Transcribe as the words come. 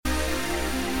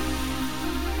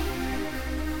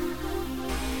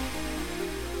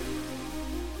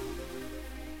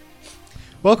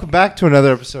Welcome back to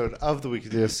another episode of the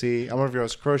Weekly DLC. I'm one of your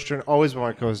hosts, Croster, and always by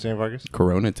my co-host, Dan Vargas.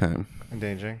 Corona time. And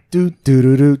Dan Jing. Doot,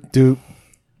 doot, doot, doot.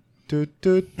 Doot,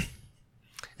 doot.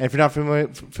 And if you're not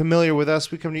familiar with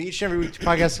us, we come to each and every week to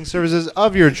podcasting services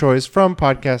of your choice from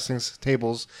podcasting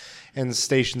tables and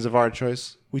stations of our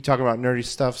choice. We talk about nerdy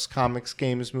stuffs, comics,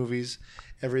 games, movies,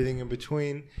 everything in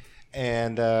between.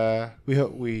 And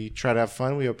we try to have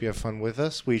fun. We hope you have fun with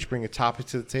us. We each bring a topic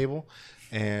to the table,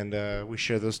 and we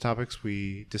share those topics.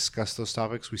 We discuss those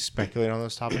topics. We speculate on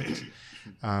those topics.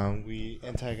 We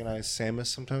antagonize Samus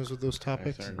sometimes with those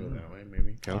topics. Go that way,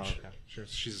 maybe. Coach. Oh, okay. Sure.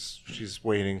 She's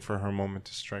waiting for her moment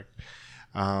to strike.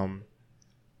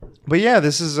 But yeah,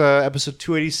 this is episode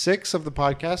 286 of the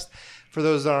podcast. For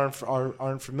those that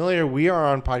aren't familiar, we are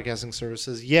on podcasting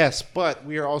services, yes, but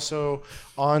we are also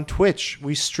on Twitch.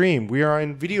 We stream. We are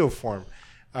in video form.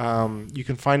 You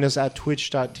can find us at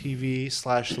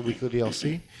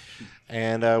twitch.tv/theweeklydlc.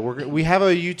 And we have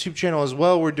a YouTube channel as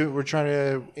well.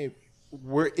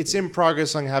 It's in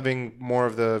progress on having more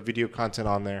of the video content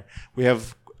on there. We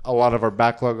have a lot of our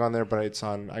backlog on there, but I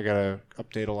gotta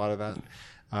update a lot of that.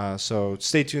 So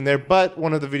stay tuned there. But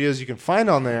one of the videos you can find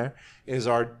on there is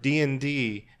our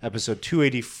D&D episode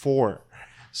 284.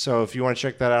 So if you want to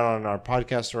check that out on our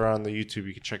podcast or on the YouTube,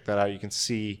 you can check that out. You can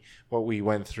see what we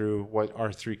went through, what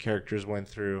our three characters went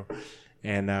through.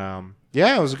 And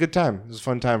yeah, it was a good time. It was a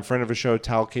fun time. Friend of the show,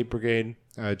 Tal Cape Brigade,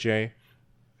 Jay,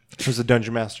 was the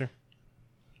Dungeon Master.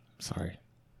 Sorry.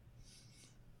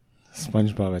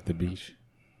 SpongeBob at the beach.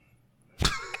 Oh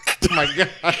my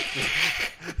God.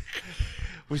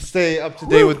 We stay up to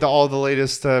date with all the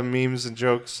latest memes and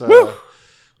jokes.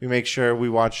 We make sure we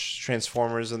watch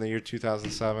Transformers in the year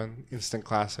 2007, instant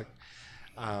classic.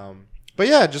 But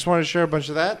yeah, just wanted to share a bunch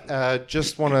of that.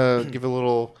 Just want to give a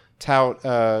little tout.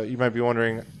 You might be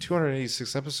wondering,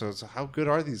 286 episodes. How good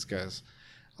are these guys?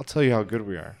 I'll tell you how good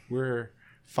we are. We're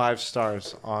 5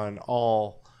 stars on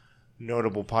all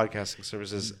notable podcasting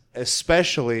services,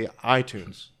 especially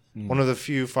iTunes. One of the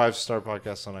few 5-star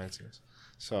podcasts on iTunes.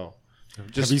 So.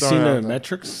 Have you seen the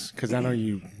metrics? Because I know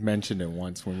you mentioned it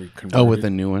once when we converted. Oh, with the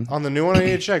new one? On the new one, I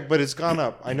need to check, but it's gone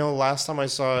up. I know last time I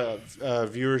saw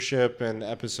viewership and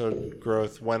episode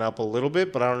growth went up a little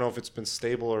bit, but I don't know if it's been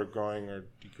stable or growing or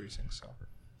decreasing. So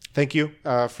thank you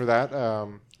for that.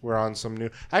 We're on some new...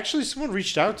 Actually, someone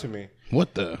reached out to me.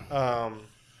 What the?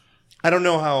 I don't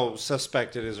know how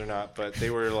suspect it is or not, but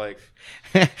they were like...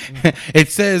 It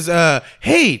says,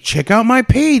 hey, check out my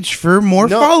page for more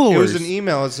followers. It was an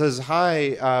email. It says,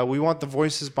 hi, we want the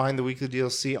voices behind the Weekly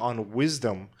DLC on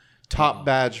Wisdom. Top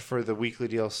badge for the Weekly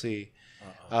DLC.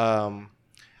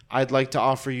 I'd like to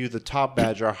offer you the top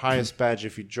badge, our highest badge,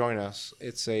 if you join us.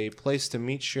 It's a place to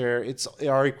meet, share. It's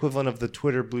our equivalent of the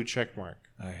Twitter blue check mark.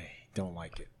 I don't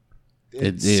like it.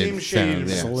 It seems shady.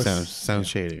 Sounds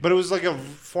shady. But it was like a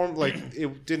form, like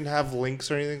it didn't have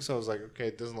links or anything, so I was like, okay,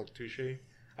 it doesn't look too shady.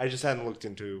 I just hadn't looked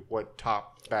into what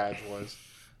top badge was.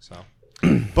 So,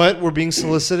 but we're being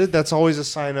solicited. That's always a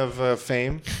sign of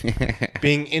fame.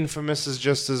 Being infamous is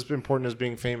just as important as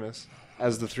being famous,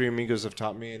 as the Three Amigos have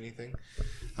taught me anything.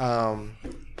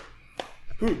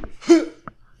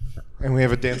 And we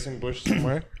have a dancing bush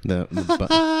somewhere.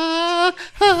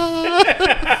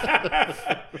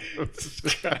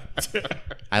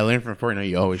 I learned from Fortnite,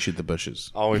 you always shoot the bushes.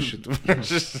 Always shoot the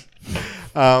bushes.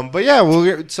 But yeah,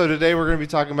 so today we're going to be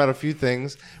talking about a few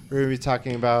things. We're going to be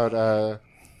talking about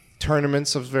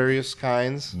tournaments of various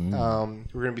kinds. We're going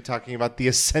to be talking about the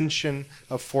Ascension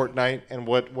of Fortnite and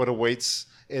what awaits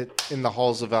it in the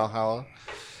halls of Valhalla.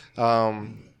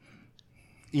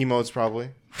 Emotes,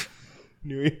 probably.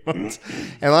 New emotes.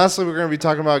 And lastly, we're going to be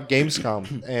talking about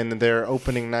Gamescom and their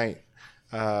opening night.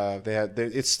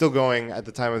 It's still going at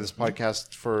the time of this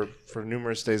podcast for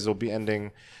numerous days. It'll be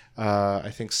ending,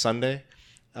 I think, Sunday.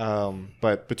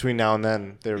 But between now and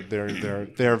then, there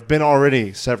have been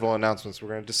already several announcements. We're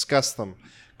going to discuss them,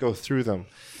 go through them.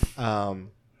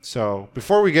 So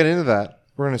before we get into that,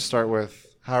 we're going to start with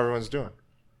how everyone's doing.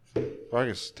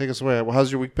 Vargas, take us away. Well,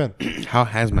 how's your week been? How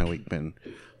has my week been?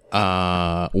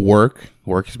 Work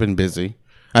has been busy.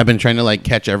 I've been trying to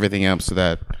catch everything up so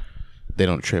that they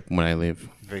don't trip when I leave.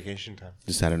 Vacation time.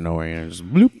 Just out of nowhere, just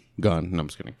bloop, gone. No, I'm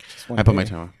just kidding. I put my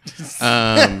time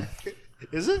on.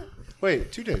 Is it?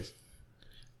 Wait, 2 days.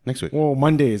 Next week. Well,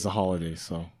 Monday is a holiday,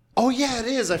 so. Oh yeah, it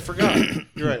is. I forgot.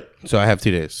 You're right. So I have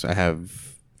 2 days. I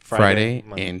have Friday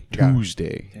and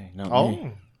Tuesday. Okay, not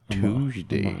me.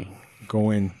 Tuesday.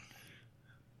 Going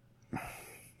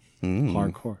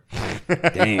hardcore.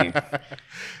 Dang.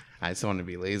 I just want to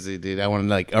be lazy, dude. I want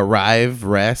to arrive,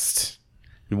 rest,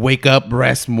 wake up,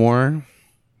 rest more.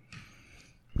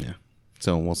 Yeah.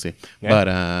 So we'll see. Yeah.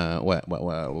 But what?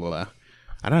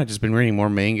 I don't know. I've just been reading more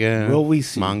manga. Will we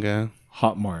see manga?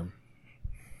 Hot Marm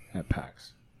at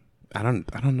PAX? I don't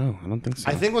know. I don't think so.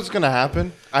 I think what's gonna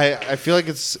happen. I feel like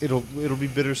it'll be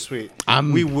bittersweet.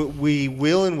 We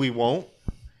will and we won't.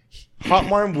 Hot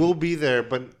Marm will be there,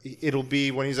 but it'll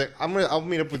be when he's like, I'll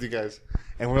meet up with you guys,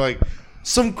 and we're like,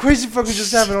 some crazy fucker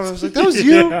just happened. I was like, that was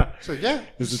you. Yeah. It's like, yeah.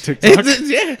 There's a TikTok.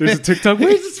 There's a TikTok.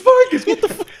 Where's this Sparkus? What the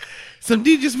fuck? Some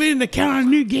dude just made an account on a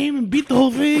new game and beat the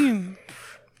whole thing.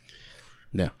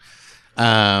 No.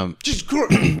 Just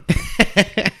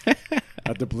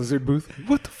At the Blizzard booth.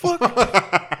 What the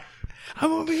fuck?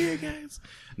 I'm over here, guys.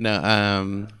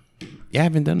 No. Yeah, I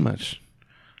haven't done much.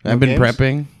 No I've been games?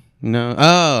 prepping. No.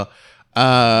 Oh.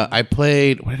 I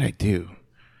played. What did I do?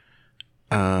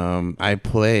 I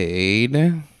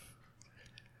played.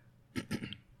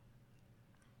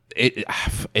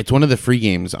 It's one of the free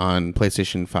games on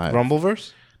PlayStation 5.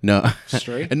 Rumbleverse? No,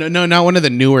 Stray? no, not one of the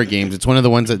newer games. It's one of the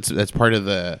ones that's part of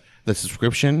the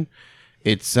subscription.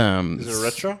 It's Is it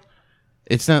retro?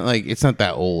 It's not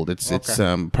that old. It's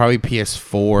Okay. probably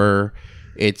PS4.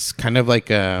 It's kind of like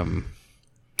a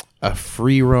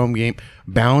free roam game.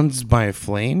 Bound by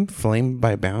Flame, Bound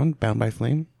by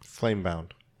Flame.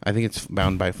 Flamebound. I think it's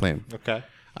Bound by Flame. Okay.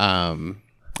 And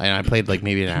I played like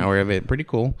maybe an hour of it. Pretty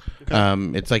cool.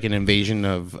 Okay. It's like an invasion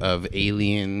of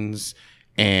aliens,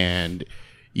 and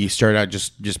you start out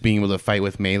just being able to fight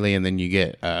with melee, and then you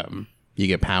get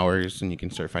powers, and you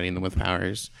can start fighting them with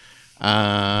powers.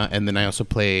 And then I also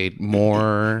played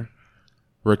more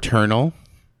Returnal.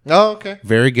 Oh, okay.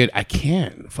 Very good. I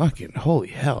can't fucking holy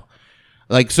hell.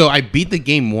 Like, so I beat the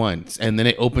game once, and then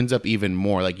it opens up even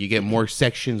more. Like, you get more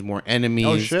sections, more enemies.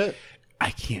 Oh shit. I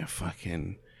can't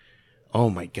fucking. Oh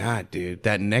my god, dude!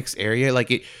 That next area,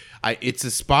 like it's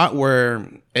a spot where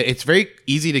it's very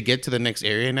easy to get to the next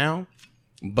area now,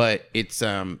 but it's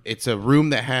a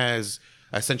room that has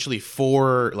essentially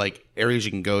 4 like areas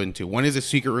you can go into. One is a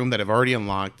secret room that I've already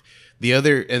unlocked. The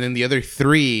other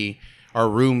 3 are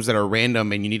rooms that are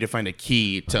random, and you need to find a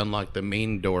key to unlock the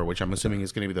main door, which I'm assuming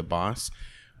is going to be the boss.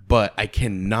 But I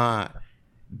cannot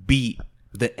beat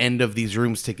the end of these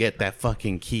rooms to get that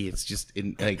fucking key. It's just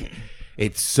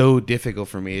it's so difficult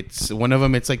for me. It's one of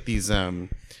them. It's like these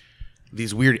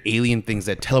weird alien things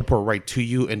that teleport right to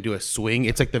you and do a swing.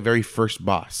 It's like the very first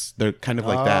boss. They're kind of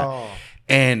like that.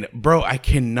 And bro, I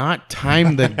cannot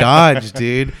time the dodge,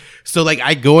 dude. So like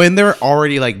I go in there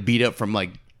already like beat up from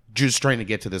like just trying to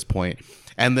get to this point,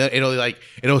 and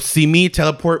it'll see me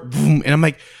teleport, boom, and I'm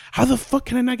like, how the fuck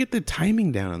can I not get the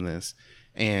timing down on this?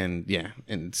 And yeah,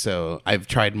 and so I've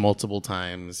tried multiple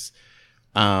times.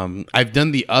 I've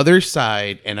done the other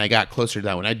side, and I got closer to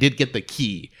that one. I did get the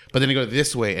key, but then I go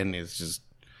this way, and it's just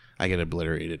I get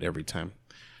obliterated every time.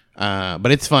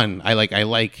 But it's fun. I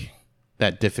like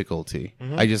that difficulty.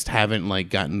 Mm-hmm. I just haven't like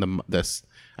gotten this.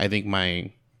 I think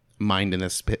my mind in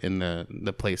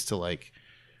the place to like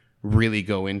really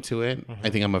go into it. Mm-hmm.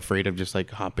 I think I'm afraid of just like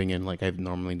hopping in like I've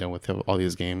normally done with all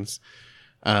these games.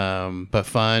 But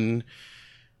fun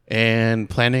and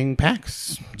planning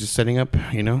packs, just setting up,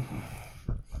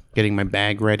 getting my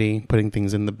bag ready, putting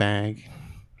things in the bag.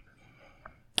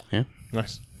 Yeah.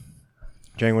 Nice.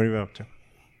 Jang, what have you been up to?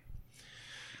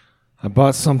 I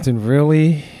bought something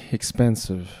really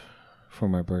expensive for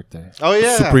my birthday. Oh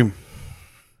yeah. Supreme.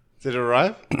 Did it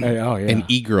arrive? Hey, oh yeah. An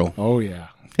e-girl. Oh yeah.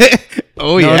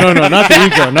 Oh yeah. No, not the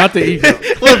ego, not the ego.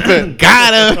 Flip it.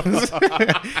 Got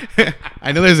him.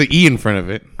 I know there's an E in front of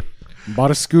it.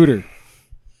 Bought a scooter.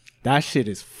 That shit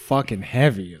is fucking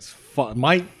heavy as fuck.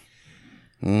 My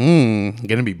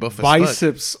gonna be buff as fuck.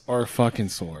 biceps are fucking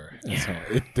sore. Yeah.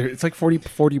 It's like 40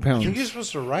 pounds. You're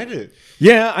supposed to ride it.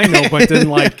 Yeah, I know, but then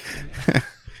like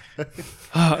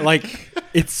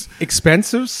it's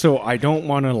expensive, so I don't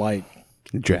want to like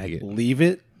drag it, leave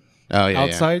it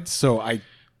outside. Yeah. So I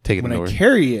take it when over. I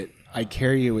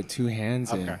carry it with 2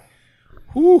 hands. Okay. And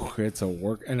whew, it's a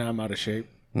work, and I'm out of shape.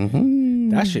 Mm-hmm.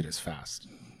 That shit is fast.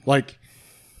 Like,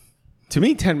 to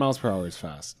me, 10 miles per hour is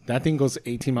fast. That thing goes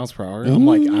 18 miles per hour. I'm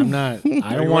like,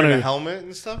 I don't want a helmet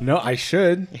and stuff. No, I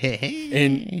should.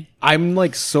 And I'm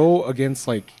like so against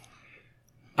like,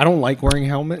 I don't like wearing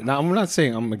helmet. Now, I'm not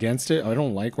saying I'm against it. I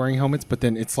don't like wearing helmets, but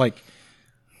then it's like,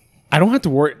 I don't have to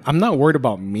worry. I'm not worried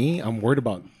about me. I'm worried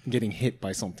about getting hit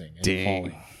by something and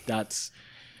falling. That's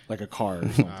like a car or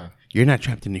something. You're not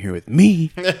trapped in here with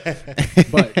me.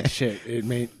 But shit, it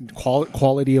made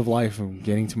quality of life of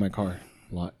getting to my car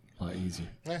a lot easier.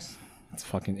 Nice. It's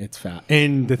fat.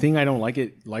 And the thing I don't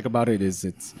like about it is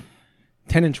it's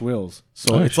 10-inch wheels.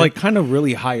 So it's like kind of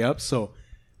really high up. So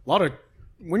a lot of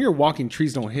when you're walking,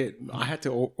 trees don't hit. I had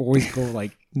to always go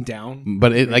like down.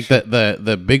 But it like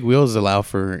the big wheels allow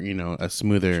for a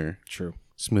smoother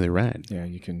ride. Yeah,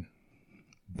 you can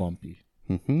bumpy.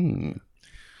 Mm-hmm.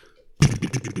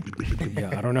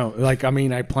 Yeah, I don't know. Like, I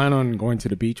mean, I plan on going to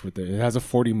the beach with it. It has a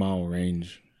 40-mile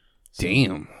range. So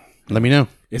Damn. Let me know.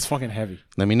 it's fucking heavy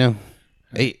Let me know.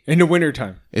 Hey, in the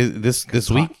wintertime. this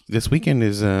weekend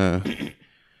is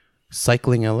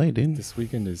cycling LA, dude. This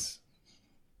weekend is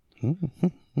You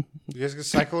guys can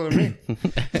cycle to me.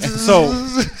 so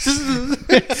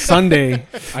Sunday.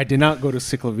 I did not go to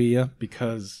Ciclavia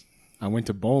because I went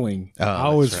to bowling. Oh, I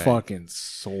was that's right. fucking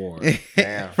sore.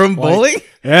 Damn. From bowling?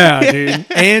 Yeah, dude.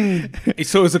 And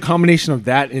so it was a combination of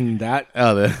that and that.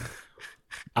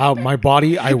 My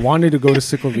body, I wanted to go to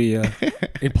Ciclavia.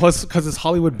 And plus, because it's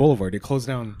Hollywood Boulevard, they close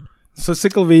down. So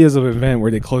Ciclavia is an event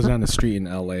where they close down the street in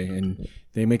LA and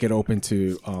they make it open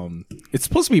to, it's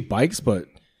supposed to be bikes, but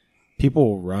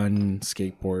people run,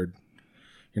 skateboard.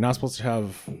 You're not supposed to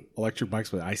have electric bikes,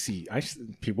 but I see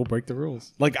people break the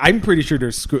rules. Like, I'm pretty sure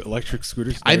there's electric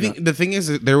scooters. I think the thing is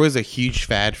that there was a huge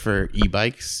fad for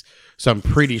e-bikes. So I'm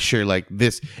pretty sure like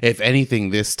this, if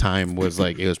anything, this time was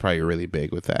like, it was probably really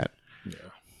big with that. Yeah.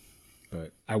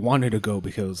 But I wanted to go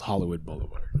because it was Hollywood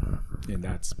Boulevard. And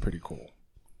that's pretty cool.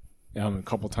 A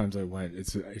couple times I went.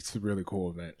 It's a really cool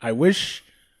event. I wish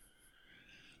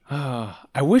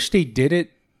they did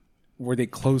it where they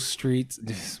close streets.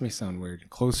 This may sound weird.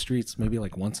 Close streets maybe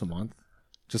like once a month,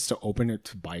 just to open it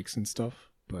to bikes and stuff.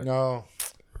 But No.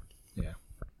 yeah,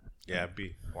 Yeah, it'd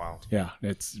be wild. yeah,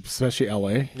 it's especially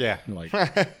LA. Yeah. Like,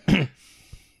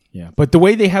 yeah. But the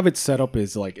way they have it set up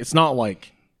is like it's not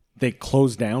like they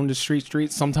close down the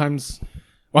streets. Sometimes,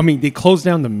 I mean, they close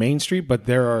down the main street, but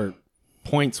there are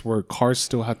points where cars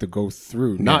still have to go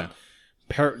through, not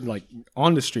like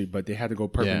on the street, but they had to go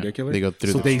perpendicular. they go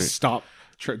through so the they street. stop.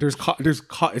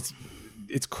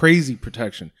 It's crazy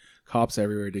protection. Cops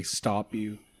everywhere. They stop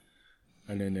you,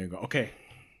 and then they go, okay,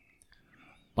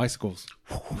 bicycles.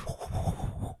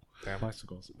 Damn.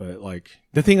 Bicycles. But like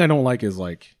the thing I don't like is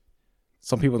like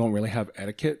some people don't really have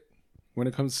etiquette when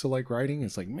it comes to like riding.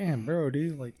 It's like, man, bro,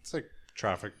 dude, like, It's like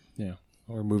traffic yeah,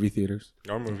 or movie theaters.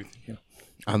 or movie.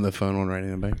 On the phone when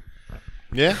riding a bike.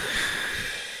 Yeah.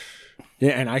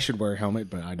 Yeah, and I should wear a helmet,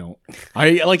 but I don't.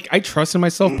 I trust in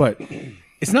myself, but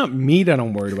it's not me that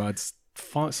I'm worried about. It's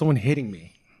someone hitting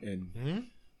me, and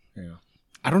yeah,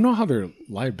 I don't know how their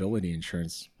liability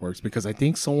insurance works because I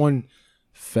think someone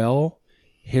fell,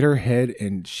 hit her head,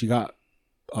 and she got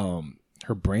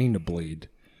her brain to bleed,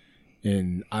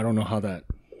 and I don't know how that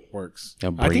works.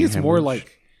 I think it's more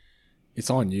like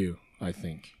it's on you. I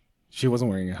think she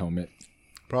wasn't wearing a helmet,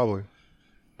 Probably.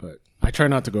 but I try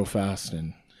not to go fast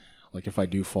and. Like if I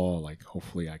do fall, like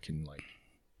hopefully I can like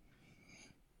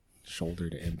shoulder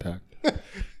to impact.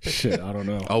 Shit, I don't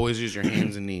know. Always use your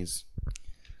hands and knees.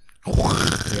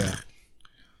 Yeah,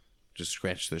 Just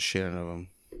scratch the shit out of them.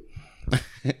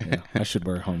 yeah. I should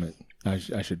wear a helmet. I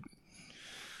should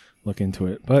look into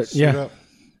it. But Suit yeah, up.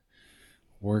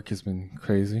 work has been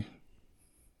crazy.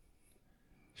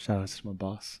 Shout out to my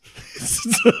boss.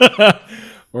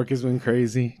 Work has been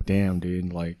crazy. Damn,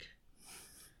 dude. Like,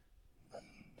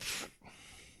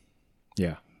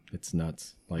 yeah, it's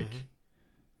nuts. Like,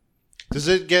 Does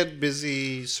it get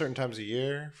busy certain times of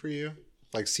year for you?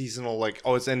 Like seasonal, like,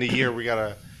 oh, it's end of year. We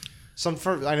gotta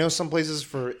I know some places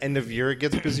for end of year it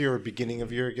gets busy, or beginning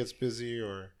of year it gets busy,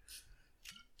 or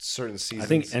certain seasons. I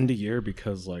think end of year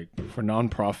because like for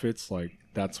nonprofits, like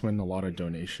that's when a lot of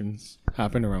donations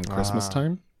happen around Christmas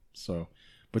time. So,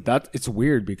 but it's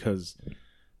weird because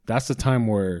that's the time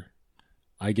where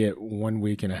I get 1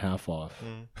 week and a half off.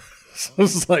 So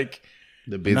it's like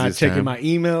The not busiest checking time. my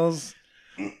emails.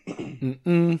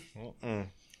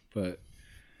 But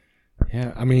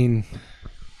yeah, I mean,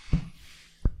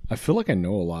 I feel like I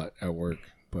know a lot at work,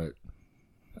 but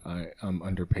I'm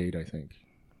underpaid, I think.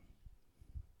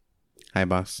 Hi,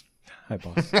 boss. Hi,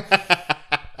 boss.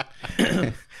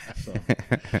 So,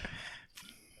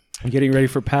 I'm getting ready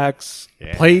for PAX.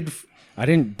 Yeah.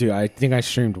 I think I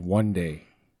streamed 1 day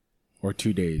or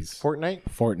 2 days.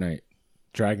 Fortnite.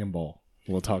 Dragon Ball.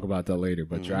 We'll talk about that later.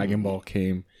 But Dragon Ball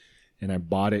came and I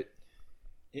bought it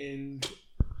in.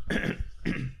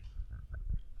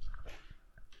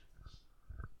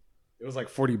 It was like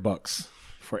 $40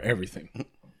 for everything.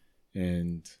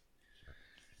 And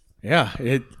yeah,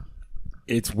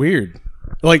 it's weird.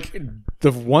 Like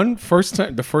the first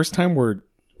time where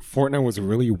Fortnite was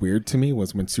really weird to me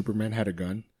was when Superman had a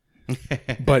gun.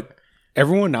 But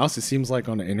everyone else, it seems like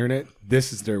on the internet,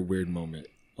 this is their weird moment.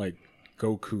 Like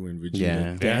Goku and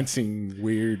Vegeta dancing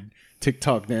weird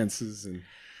TikTok dances, and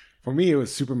For me, it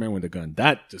was Superman with a gun.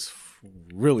 That just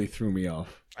really threw me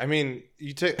off. I mean,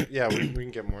 you take we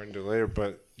can get more into it later,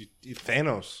 but you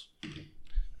Thanos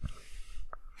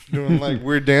doing like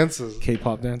weird dances,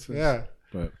 K-pop dances. Yeah,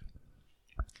 but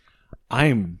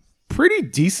I'm pretty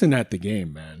decent at the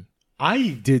game, man.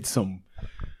 I did some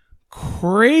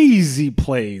crazy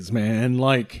plays, man.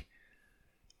 Like,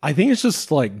 I think it's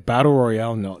just like battle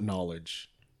royale knowledge.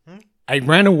 I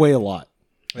ran away a lot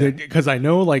because I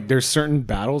know like there's certain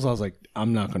battles I was like,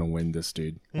 I'm not gonna win this,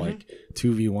 dude. Like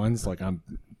 2v1s, like I'm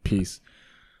peace.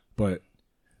 But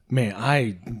man,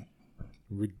 I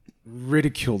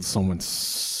ridiculed someone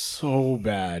so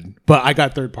bad. But I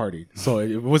got third party, so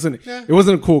it wasn't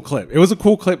a cool clip. It was a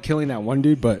cool clip killing that one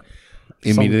dude, but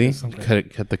immediately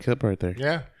cut the clip right there.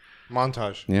 Yeah,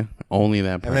 montage. Yeah, only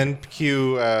that part. And then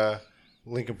cue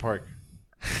Linkin Park.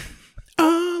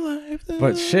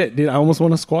 But shit, dude, I almost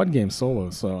won a squad game solo.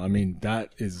 So I mean,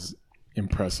 that is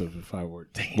impressive. If I were,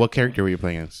 what character were you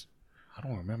playing as? I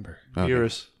don't remember. Okay.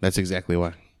 Beerus. That's exactly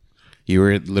why. You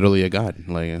were literally a god,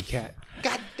 like Cat.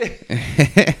 God damn.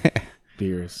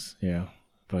 Beerus, yeah.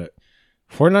 But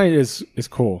Fortnite is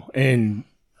cool, and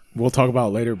we'll talk about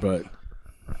it later. But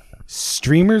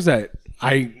streamers that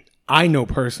I know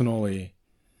personally,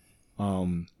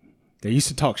 they used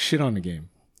to talk shit on the game,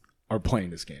 are playing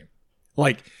this game.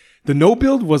 Like the no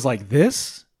build was like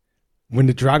this. When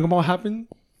the Dragon Ball happened,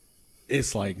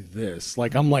 it's like this.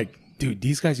 Like I'm like, dude,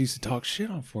 these guys used to talk shit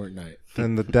on Fortnite.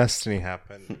 Then the Destiny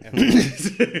happened.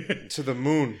 And to the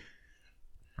moon.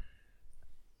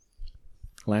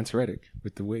 Lance Reddick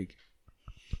with the wig.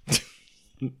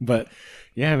 But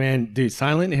yeah, man, dude,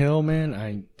 Silent Hill,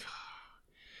 man,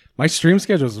 my stream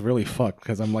schedule is really fucked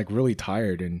because I'm like really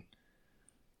tired, and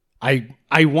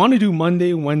I want to do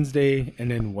Monday, Wednesday, and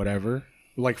then whatever,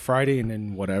 like Friday, and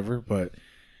then whatever. But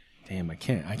damn, I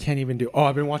can't even do. Oh,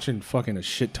 I've been watching fucking a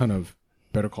shit ton of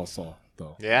Better Call Saul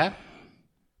though. Yeah.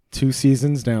 2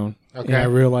 seasons down. Okay. And I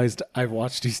realized I've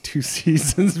watched these 2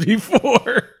 seasons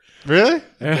before. Really?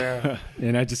 Yeah.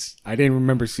 And I didn't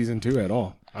remember season 2 at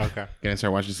all. Okay. Gonna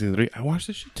start watching season 3. I watched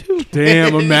this shit too.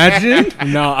 Damn, imagine?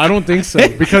 No, I don't think so.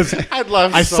 Because I'd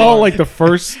love I so saw much. like the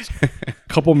first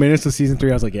couple minutes of season 3.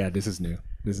 I was like, yeah, this is new.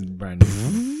 This is brand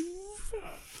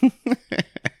new.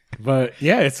 But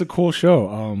yeah, it's a cool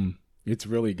show. It's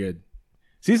really good.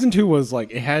 Season 2 was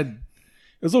like, it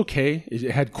was okay.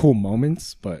 It had cool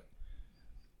moments, but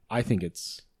I think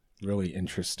it's really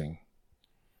interesting.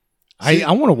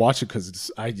 I want to watch it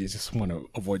because I just want to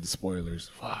avoid the spoilers.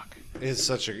 Fuck. It's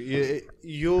such a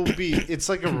you'll be. It's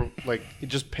like it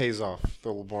just pays off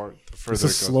the more the further. It's a it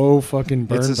goes. slow fucking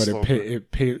burn, It's a but slow it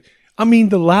pay. I mean,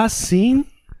 the last scene,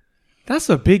 that's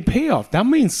a big payoff. That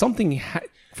means something.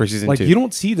 For season like 2. you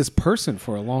don't see this person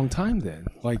for a long time. Then,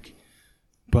 like,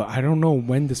 but I don't know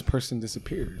when this person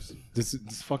disappears. This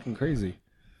is fucking crazy.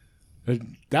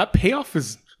 That payoff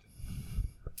is.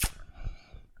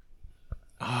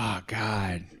 Oh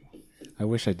God, I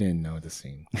wish I didn't know the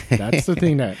scene. That's the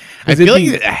thing that I feel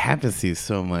like I have to see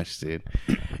so much, dude.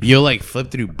 You'll like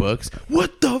flip through books.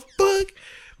 What the fuck?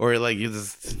 Or like you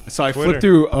just. So I flipped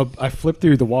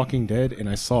through The Walking Dead, and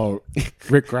I saw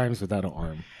Rick Grimes without an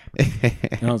arm,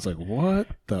 and I was like, "What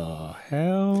the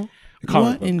hell?"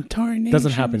 What in tarnation?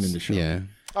 Doesn't happen in the show. Yeah.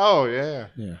 Oh yeah.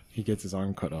 Yeah, he gets his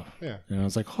arm cut off. Yeah. And I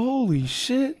was like, "Holy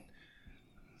shit!"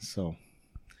 So.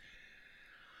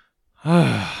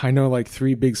 I know like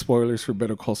 3 big spoilers for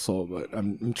Better Call Saul, but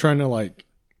I'm trying to like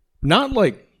not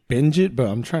like binge it, but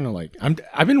I'm trying to like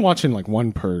I've been watching like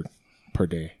 1 per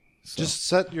day. So. Just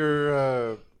set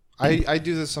your. I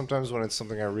do this sometimes when it's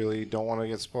something I really don't want to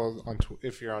get spoiled on.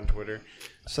 If you're on Twitter,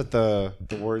 set the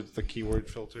keyword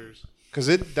filters, because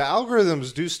the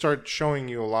algorithms do start showing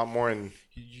you a lot more, and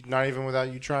not even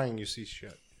without you trying, you see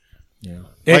shit. Yeah.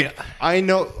 Like I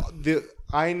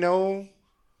know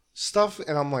stuff,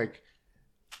 and I'm like.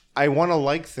 I want to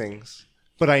like things,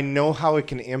 but I know how it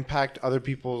can impact other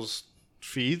people's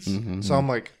feeds. So I'm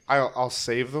like, I'll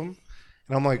save them.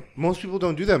 And I'm like, most people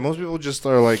don't do that. Most people just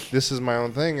are like, this is my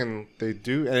own thing. And they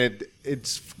do. And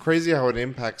it's crazy how it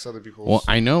impacts other people's. Well,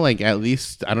 I know like at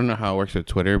least, I don't know how it works with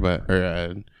Twitter,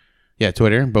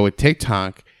 Twitter. But with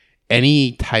TikTok,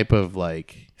 any type of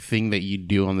like thing that you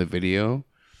do on the video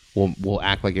will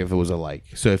act like if it was a like.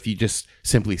 So if you just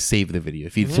simply save the video,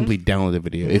 if you simply download the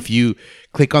video, if you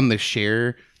click on the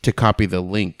share to copy the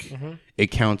link,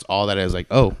 it counts all that as like,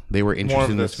 oh, they were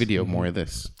interested in this video, more of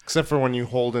this. Except for when you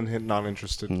hold and hit not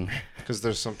interested. Because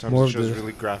there's sometimes More it of shows the-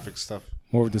 really graphic stuff.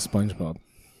 More of the SpongeBob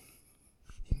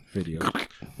video.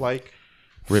 Like,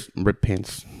 Rip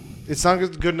pants. It's not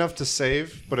good enough to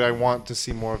save, but I want to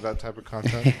see more of that type of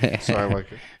content, so I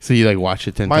like it. So you like watch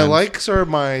it 10 My times? likes are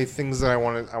my things that I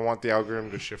want the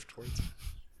algorithm to shift towards.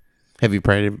 Have you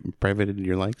privated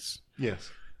your likes?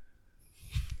 Yes.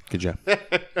 Good job.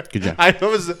 Good job.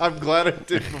 I'm glad I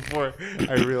did before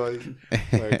I realized.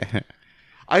 Like,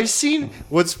 I've seen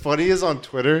what's funny is on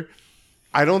Twitter.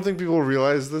 I don't think people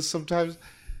realize this sometimes.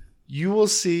 You will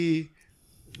see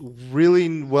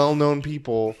really well-known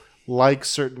people like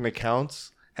certain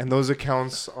accounts, and those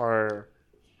accounts are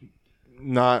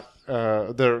not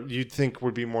you'd think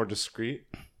would be more discreet.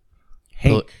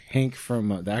 Hank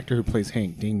from the actor who plays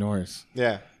Hank, Dean Norris.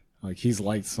 Yeah. Like he's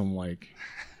liked some like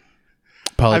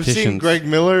Politicians. I've seen Greg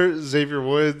Miller, Xavier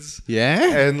Woods,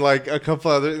 Yeah. and like a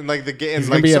couple other, and like the game. he's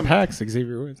like gonna be at PAX,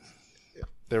 Xavier Woods.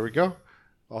 There we go.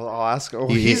 I'll ask. Oh,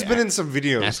 he's been in some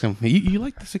videos. Ask him. You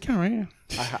like this account, right?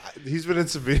 He's been in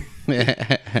some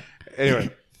videos. Anyway,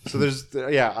 so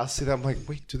I'll see that. I'm like,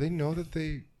 wait, do they know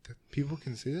that people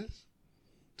can see this?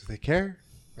 Do they care?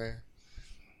 Yeah.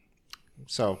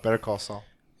 So, Better Call Saul.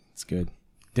 It's good.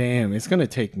 Damn, it's gonna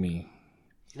take me.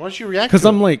 Why don't you react? Because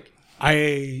I'm like,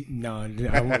 I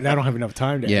don't have enough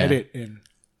time to edit,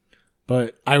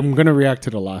 but I'm gonna react to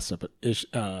the last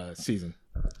season.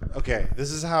 Okay,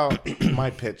 this is how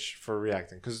my pitch for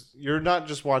reacting. Because you're not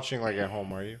just watching like at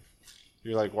home, are you?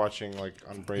 You're like watching like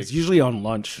on break. It's usually on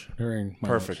lunch during my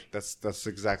Perfect. lunch. That's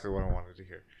exactly what I wanted to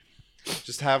hear.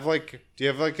 Just have like, do you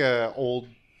have like a old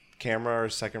camera or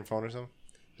second phone or something?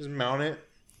 Just mount it,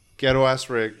 ghetto ass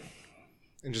rig,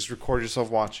 and just record yourself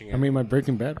watching it. I mean, my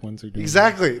Breaking Bad ones are doing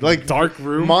exactly like dark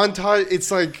room montage.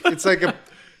 It's like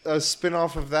a spin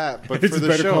off of that, but it's for the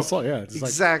Better show. Call Saul, yeah, it's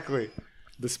exactly. Like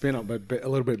the spin up, but a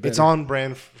little bit better. It's on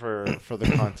brand for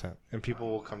the content, and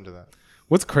people will come to that.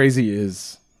 What's crazy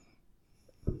is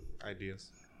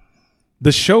Ideas.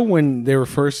 the show when they were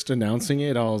first announcing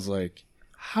it. I was like,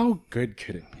 how good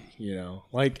could it be? You know,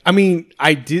 like I mean,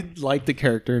 I did like the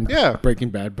character in Breaking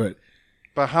Bad, but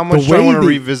how much do I want to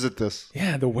revisit this?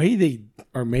 Yeah, the way they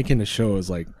are making the show is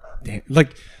like, damn.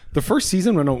 Like the first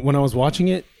season when I was watching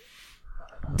it,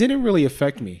 didn't really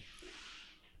affect me,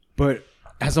 but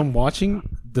as I'm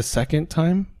watching the second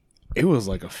time, it was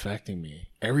like affecting me.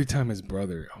 Every time his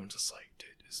brother, I'm just like, dude,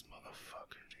 this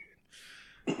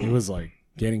motherfucker, dude. It was like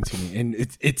getting to me, and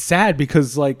it's sad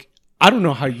because like I don't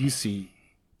know how you see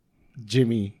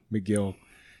James McGill.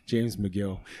 I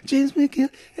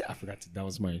forgot that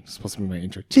was supposed to be my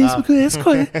intro. James McGill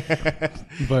Esquire.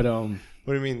 But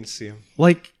what do you mean see him?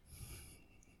 Like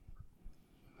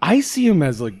I see him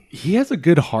as like he has a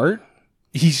good heart.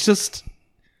 He's just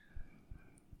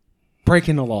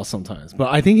breaking the law sometimes,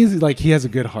 but I think he has a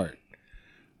good heart.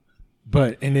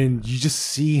 And then you just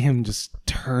see him just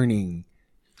turning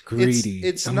greedy.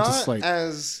 It's I'm not just like,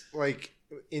 as like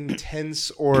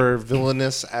intense or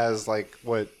villainous as like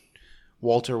what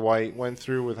Walter White went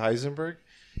through with Heisenberg.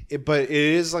 But it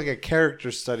is like a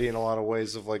character study in a lot of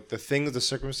ways of like the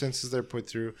circumstances they're put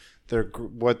through,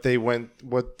 what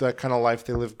that kind of life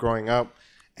they lived growing up,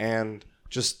 and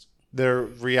just their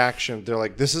reaction. They're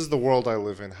like, this is the world I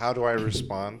live in. How do I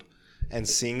respond? And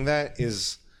seeing that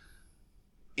is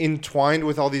entwined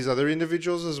with all these other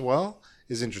individuals as well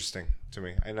is interesting to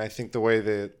me. And I think the way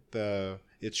that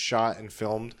it's shot and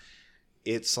filmed,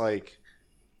 it's like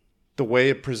the way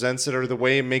it presents it or the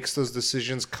way it makes those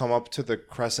decisions come up to the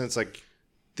crescent. It's like,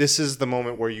 this is the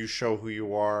moment where you show who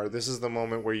you are. This is the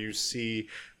moment where you see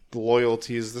the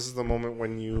loyalties. This is the moment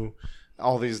when you,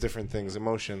 all these different things,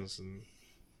 emotions. And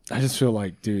I just feel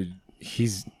like, dude,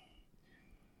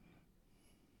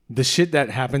 the shit that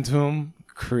happened to him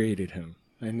created him.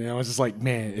 And I was just like,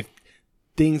 man, if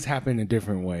things happen a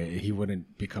different way, he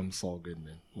wouldn't become Saul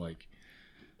Goodman. Like,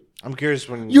 I'm curious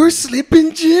when you're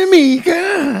slipping, Jimmy.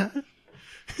 God.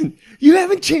 You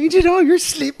haven't changed at all. You're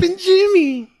slipping,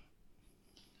 Jimmy.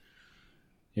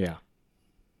 Yeah,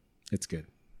 it's good.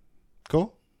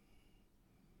 Cool.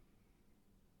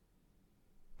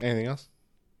 Anything else?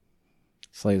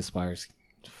 Slay the Spires.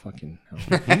 Fucking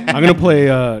hell. I'm gonna play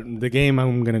the game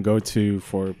I'm gonna go to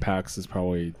for PAX is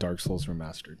probably Dark Souls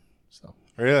Remastered. So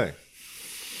really?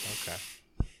 Okay.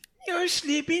 You're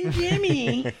sleeping,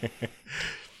 Jimmy.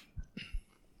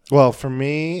 Well, for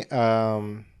me,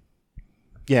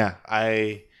 yeah,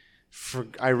 I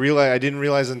didn't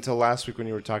realize until last week when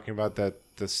you were talking about that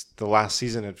the last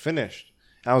season had finished.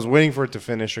 And I was waiting for it to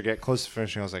finish or get close to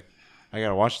finishing. I was like, I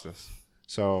gotta watch this.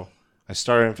 So I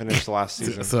started and finished the last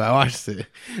season. So I watched it.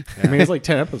 Yeah. I mean, it's like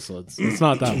 10 episodes. It's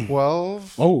not that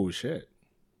 12. Oh shit.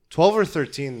 12 or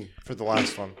 13 for the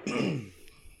last one.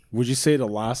 Would you say the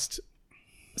last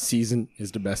season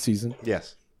is the best season?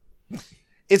 Yes.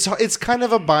 it's kind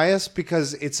of a bias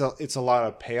because it's a lot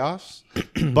of payoffs,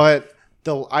 but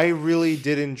I really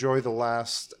did enjoy the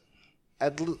last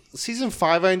season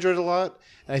 5. I enjoyed a lot,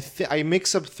 and I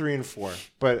mix up 3 and 4,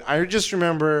 but I just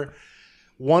remember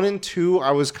 1 and 2.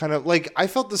 I was kind of like I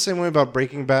felt the same way about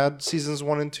Breaking Bad seasons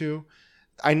 1 and 2.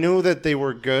 I knew that they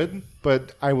were good,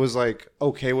 but I was like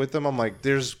okay with them. I'm like,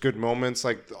 there's good moments,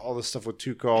 like all the stuff with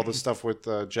Tuco, all the stuff with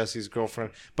Jesse's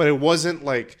girlfriend, but it wasn't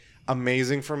like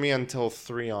amazing for me until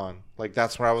 3 on. Like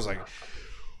that's where I was like,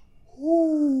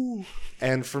 ooh.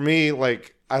 And for me,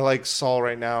 like I like Saul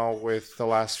right now with the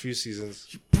last few seasons.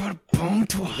 You brought a bone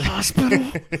to a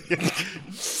hospital.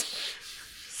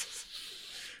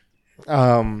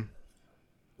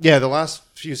 Yeah, the last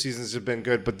few seasons have been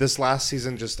good, but this last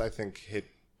season just I think hit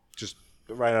just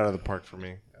right out of the park for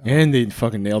me. And they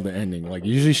fucking nailed the ending. Like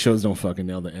usually shows don't fucking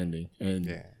nail the ending. And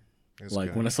Yeah, like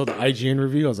good. when I saw the IGN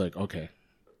review, I was like, okay,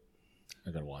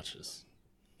 I gotta watch this.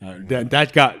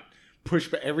 That got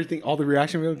pushed by everything. All the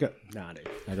reaction videos got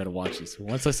I gotta watch this.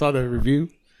 Once I saw the review,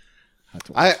 I had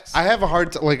to watch this. I have a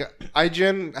hard time. Like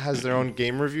IGN has their own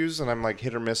game reviews, and I'm like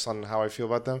hit or miss on how I feel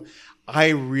about them. I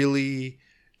really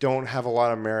don't have a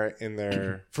lot of merit in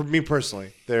their, for me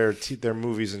personally, their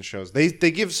movies and shows. They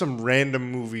give some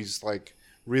random movies like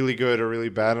really good or really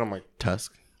bad, and I'm like,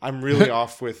 Tusk. I'm really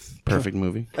off with Perfect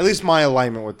movie. at least my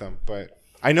alignment with them. But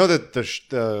I know that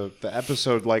the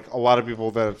episode, like a lot of people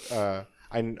that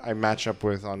I match up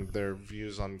with on their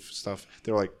views on stuff,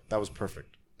 they're like, that was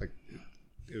perfect. Like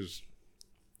it was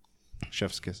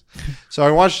chef's kiss. So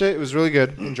I watched it. It was really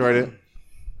good. Enjoyed it.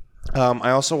 I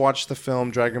also watched the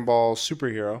film Dragon Ball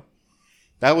Superhero.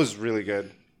 That was really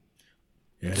good.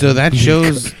 Yeah. So that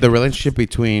shows the relationship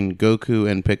between Goku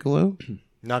and Piccolo?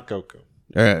 Not Goku.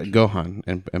 Gohan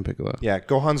and Piccolo. Yeah,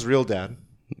 Gohan's real dad.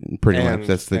 Pretty And- much.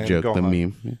 That's the and joke, the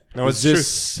Gohan. meme. No, Is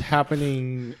it's this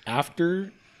happening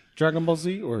after Dragon Ball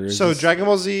Z, or is so this... Dragon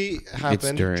Ball Z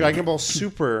happened. during. Dragon Ball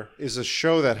Super is a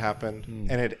show that happened,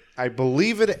 and I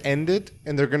believe it ended,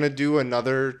 and they're gonna do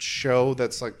another show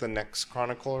that's like the next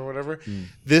Chronicle or whatever.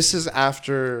 This is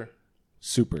after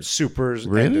Super? Super's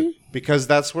Really? ended, because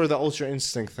that's where the Ultra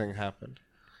Instinct thing happened,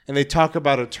 and they talk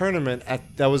about a tournament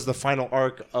that was the final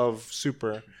arc of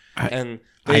Super, and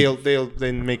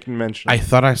they make mention. I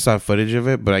thought I saw footage of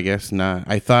it, but I guess not.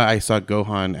 I thought I saw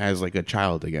Gohan as like a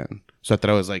child again. So I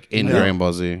thought I was like in Dragon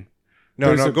Ball Z.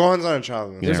 no, there's Gohan's not a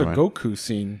child. There's Yeah, a right. Goku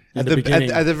scene At at the the,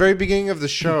 beginning. at the very beginning of the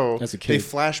show, As a they kid.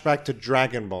 flash back to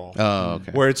Dragon Ball, Oh,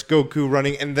 okay. where it's Goku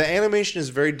running, and the animation is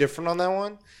very different on that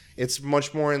one. It's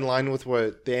much more in line with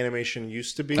what the animation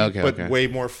used to be, Okay, but okay. way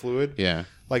more fluid. Yeah.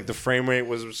 Like the frame rate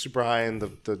was super high, and the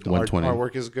 120.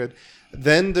 artwork is good.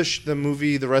 Then the rest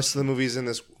of the movie is in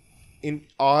this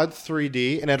odd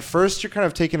 3D, and at first you're kind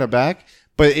of taken aback,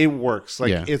 but it works. Like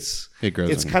Yeah. It grows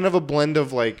It's on you. kind of a blend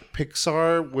of like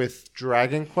Pixar with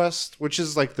Dragon Quest, which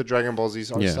is like the Dragon Ball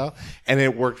Z art Yeah. style, and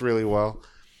it worked really well.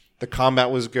 The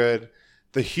combat was good.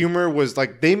 The humor was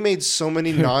like they made so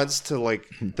many nods to like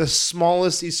the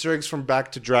smallest Easter eggs from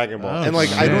back to Dragon Ball, Oh, and like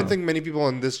I shit. don't think many people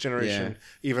in this generation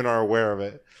even are aware of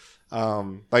it.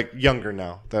 Like younger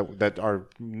now that are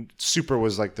Super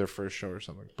was like their first show or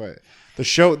something. But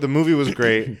the movie was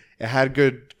great. It had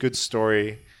good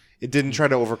story. It didn't try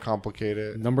to overcomplicate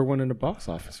it. Number 1 in the box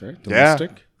office, right? Yeah,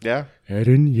 Domestic. yeah,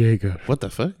 Eren Yeager. What the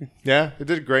fuck? yeah. It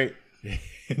did great.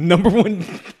 Number 1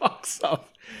 box office.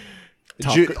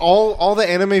 All the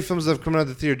anime films that have come out of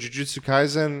the theater: Jujutsu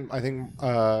Kaisen, I think,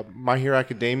 My Hero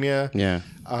Academia, Yeah.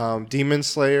 Demon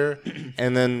Slayer,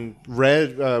 and then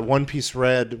One Piece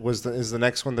Red is the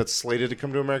next one that's slated to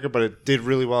come to America, but it did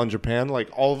really well in Japan. Like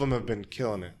all of them have been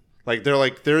killing it. Like they're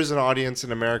like there is an audience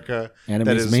in America Anime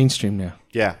that is is mainstream now.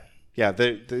 yeah.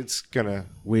 It's gonna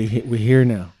We here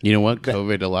now. You know what?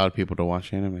 COVID allowed people to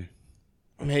watch anime.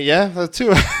 yeah that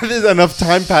too. There's enough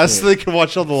time passed so they can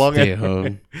watch all the long Stay at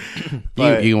anime. home.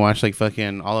 But- you can watch like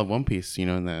fucking all of One Piece, you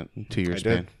know, in that 2-year I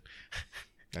span.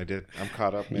 I did. I'm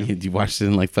caught up, man. You watched it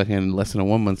in like fucking less than a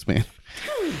 1 month span.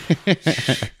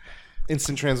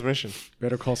 Instant transmission.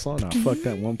 Better Call Saul now. Fuck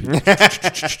that One Piece.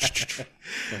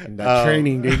 Fucking that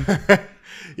training, dude.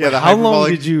 Yeah, the How long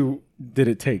hyperbolic- did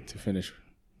it take to finish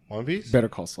One Piece? Better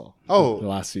Call Saul? Oh. The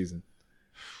last season.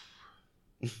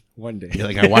 One day. You're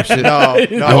like, I watched it.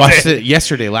 No, I watched it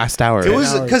yesterday, last hour. It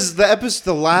was hour. because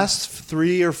the last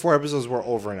 3 or 4 episodes were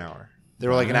over an hour. They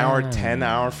were like an hour 10,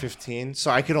 hour 15.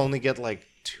 So I could only get like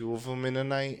 2 of them in a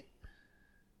night,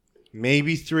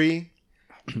 maybe 3.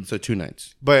 So 2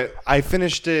 nights. But I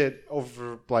finished it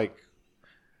over like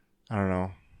I don't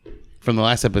know. From the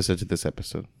last episode to this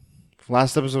episode.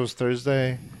 Last episode was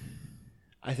Thursday.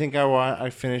 I think I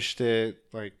finished it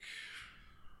like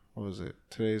what was it?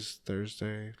 Today's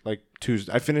Thursday. Like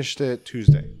Tuesday. I finished it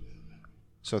Tuesday.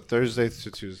 So Thursday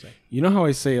to Tuesday. You know how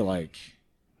I say like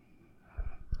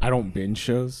I don't binge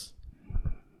shows?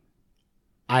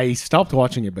 I stopped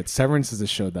watching it, but Severance is a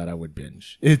show that I would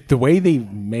binge. The way they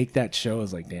make that show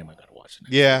is like, damn, I gotta watch it.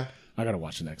 Yeah. I gotta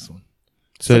watch the next one.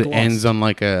 So it ends on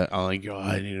like oh, I need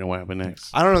to know what happened next.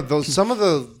 I don't know. Some of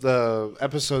the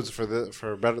episodes for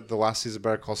the last season of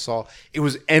Better Call Saul, it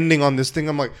was ending on this thing.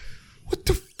 I'm like, what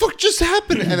the fuck just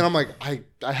happened? And then I'm like,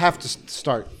 I have to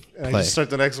start. And I just start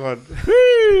the next one.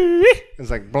 It's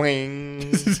like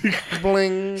bling,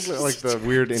 bling, like the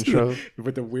weird intro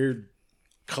with the weird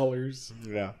colors.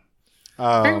 Yeah.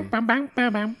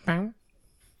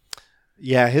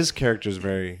 Yeah, his character is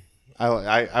very.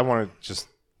 I want to just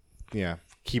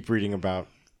keep reading about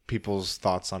people's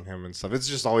thoughts on him and stuff. It's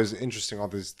just always interesting, all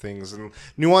these things and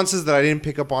nuances that I didn't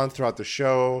pick up on throughout the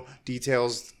show,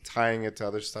 details tying it to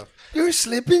other stuff. You're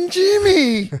slipping,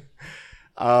 Jimmy.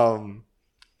 And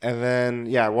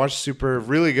then I watched Super.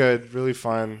 Really good, really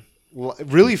fun,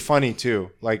 really funny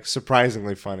too. Like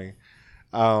surprisingly funny.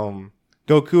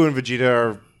 Goku and Vegeta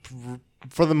are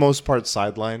for the most part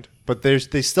sidelined, but they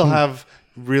still have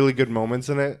really good moments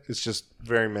in it. It's just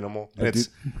very minimal. And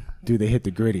do they hit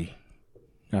the gritty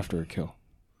after a kill?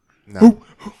 No.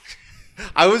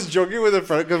 I was joking with a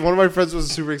friend because one of my friends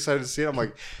was super excited to see it. I'm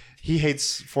like, he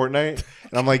hates Fortnite,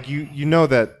 and I'm like, you know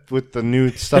that with the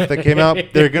new stuff that came out,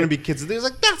 there are gonna be kids. And he's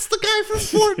like, that's the guy from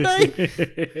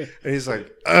Fortnite. And he's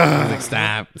like, ugh.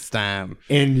 Stop.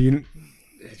 And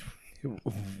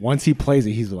once he plays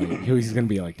it, he's gonna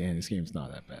be like, damn, this game's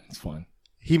not that bad. It's fun.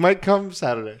 He might come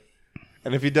Saturday.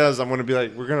 And if he does, I'm gonna be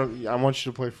like, I want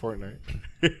you to play Fortnite.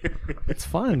 It's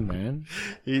fun, man.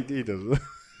 He does.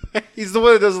 He's the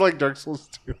one that doesn't like Dark Souls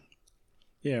 2.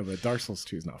 Yeah, but Dark Souls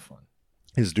 2 is not fun.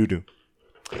 His doo-doo.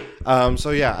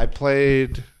 So yeah, I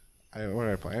played. What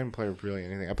did I play? I didn't play really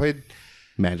anything. I played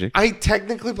Magic. I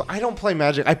don't play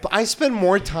Magic. I spend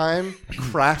more time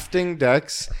crafting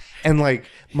decks and like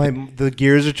the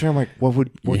gears are turning. I'm like,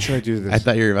 what should I do to this? I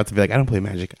thought you were about to be like, I don't play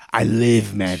Magic. I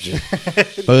live Magic.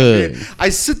 I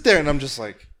sit there and I'm just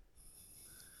like,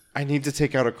 I need to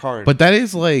take out a card. But that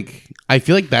is like, I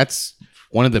feel like that's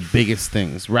one of the biggest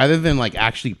things. Rather than like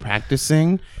actually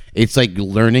practicing, it's like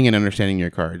learning and understanding your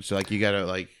cards. So like you gotta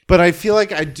like. But I feel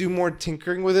like I do more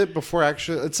tinkering with it before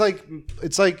actually. It's like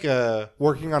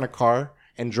working on a car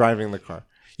and driving the car.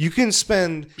 You can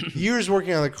spend years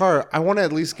working on the car. I want to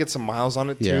at least get some miles on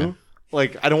it too. Yeah.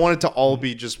 Like I don't want it to all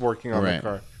be just working on the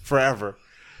car forever.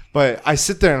 But I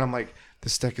sit there and I'm like,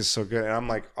 this deck is so good, and I'm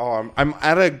like, oh, I'm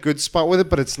at a good spot with it,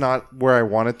 but it's not where I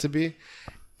want it to be.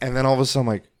 And then all of a sudden,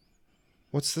 I'm like,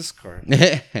 what's this card?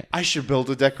 I should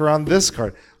build a deck around this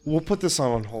card. We'll put this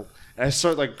on hold. And I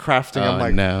start like crafting. I'm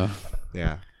like, no.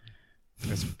 Yeah.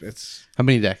 It's How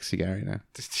many decks you got right now?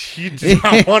 You do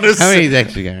not want to How many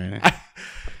decks you got right now?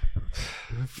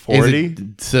 40?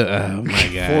 Oh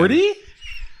my god. 40?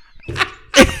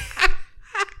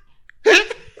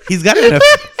 He's got enough.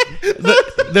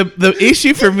 The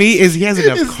issue for me is he has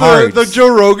enough cards. The Joe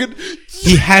Rogan.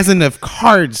 He has enough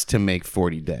cards to make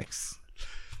 40 decks.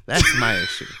 That's my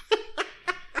issue.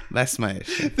 That's my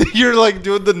issue. You're like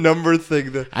doing the number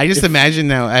thing. I just imagine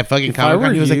now at fucking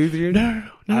Comic-Con, he was like, no,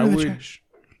 I would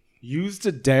use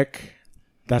the deck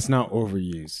that's not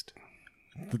overused.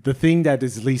 The thing that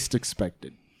is least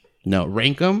expected. no,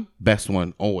 rank them, best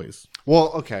one, always.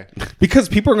 Well, okay. Because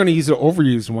people are going to use the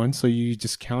overused one, so you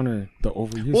just counter the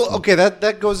overused one. Well, okay,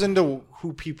 that goes into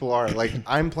who people are. Like,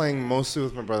 I'm playing mostly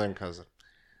with my brother and cousin.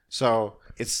 So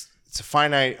it's a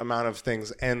finite amount of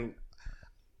things. And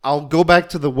I'll go back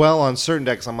to the well on certain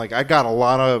decks. I'm like, I got a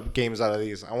lot of games out of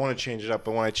these. I want to change it up.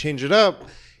 But when I change it up,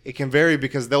 it can vary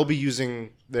because they'll be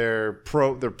using their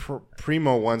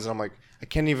primo ones. And I'm like, I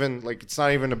can't even, like, it's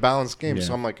not even a balanced game. Yeah.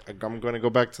 So I'm like, I'm going to go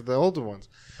back to the older ones.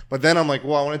 But then I'm like,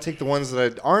 well, I want to take the ones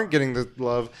that aren't getting the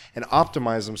love and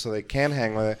optimize them so they can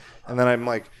hang with it. And then I'm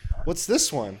like, what's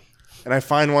this one? And I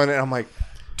find one and I'm like,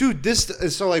 dude, this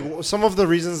is so like some of the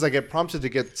reasons I get prompted to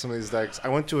get some of these decks. I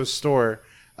went to a store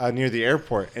near the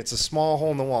airport. It's a small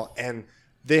hole in the wall. And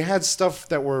they had stuff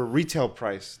that were retail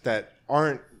price that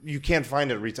you can't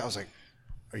find at retail. I was like,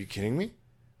 are you kidding me?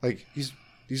 Like,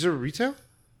 these are retail?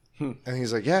 And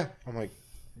he's like, yeah. I'm like,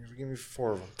 give me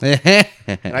 4 of them.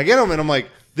 And I get them and I'm like,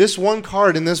 this one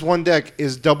card in this one deck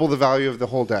is double the value of the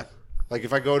whole deck. Like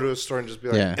if I go to a store and just be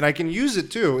like, and I can use it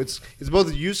too. It's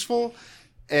both useful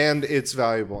and it's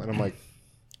valuable. And I'm like,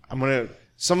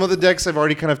 some of the decks I've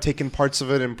already kind of taken parts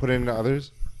of it and put it into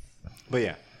others. But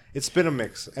yeah, it's been a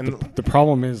mix. And the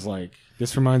problem is like,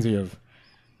 this reminds me of,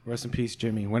 rest in peace,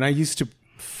 Jimmy. When I used to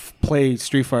play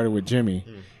Street Fighter with Jimmy,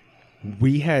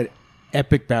 we had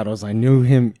epic battles. I knew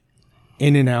him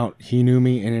in and out. He knew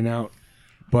me in and out.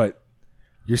 But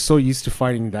you're so used to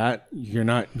fighting that you're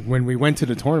not. When we went to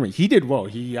the tournament, he did well.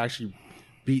 He actually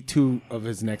beat 2 of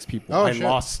his next people. I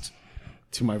lost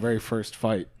to my very first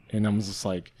fight, and I was just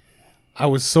like, I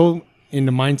was so in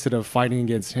the mindset of fighting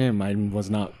against him. I was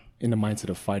not in the mindset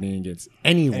of fighting against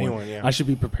anyone. Yeah. I should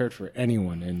be prepared for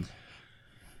anyone, and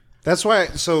that's why.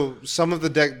 So some of the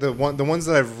the ones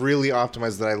that I've really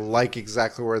optimized that I like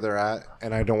exactly where they're at,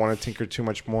 and I don't want to tinker too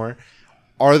much more,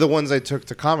 are the ones I took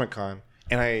to Comic-Con,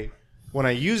 and when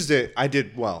I used it, I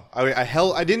did well.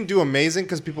 I didn't do amazing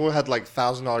because people had like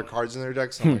 $1,000 cards in their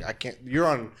decks. So I'm like, I can't.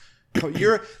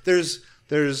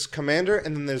 There's Commander,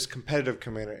 and then there's Competitive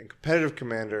Commander, and Competitive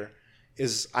Commander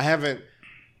is I haven't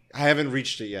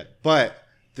reached it yet, but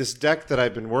this deck that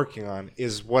I've been working on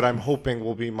is what I'm hoping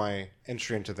will be my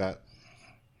entry into that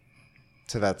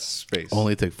space.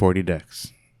 Only took 40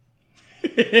 decks.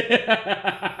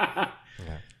 Yeah.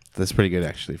 That's pretty good,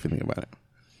 actually, if you think about it.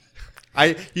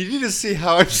 You need to see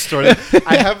how I've started.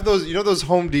 I have those, those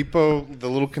Home Depot, the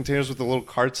little containers with the little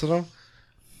carts in them,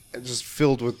 and just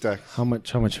filled with decks. how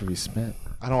much have you spent?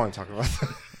 I don't want to talk about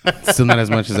that. Still not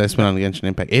as much as I spent on the Genshin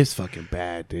Impact. It's fucking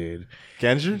bad, dude.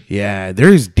 Genshin? Yeah,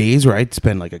 there's days where I'd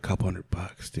spend like a couple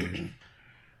 $100, dude.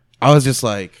 I was just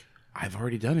like, I've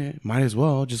already done it. Might as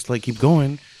well just like keep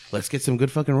going. Let's get some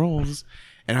good fucking rolls.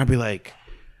 And I'd be like,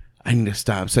 I need to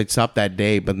stop. So I'd stop that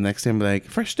day, but the next day I'd be like,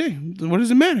 fresh day. What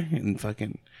does it matter? And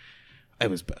fucking,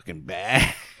 it was fucking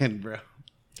bad, bro.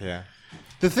 Yeah.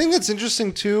 The thing that's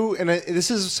interesting too, and this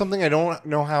is something I don't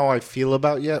know how I feel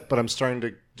about yet, but I'm starting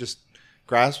to just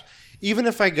grasp. Even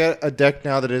if I get a deck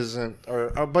now that isn't, or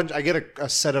a bunch, I get a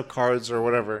set of cards or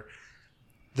whatever,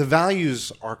 the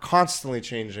values are constantly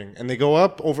changing, and they go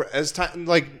up over as time.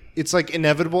 Like it's like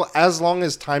inevitable. As long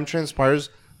as time transpires,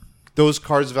 those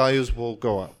cards' values will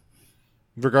go up,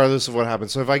 regardless of what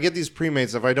happens. So if I get these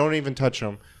pre-mates, if I don't even touch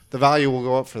them, the value will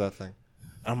go up for that thing.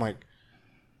 I'm like,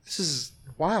 this is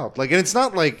wild. Like, and it's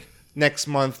not like next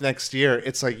month, next year.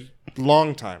 It's like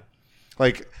long time.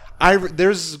 Like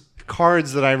there's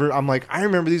cards that I'm like, I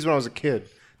remember these when I was a kid.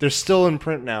 They're still in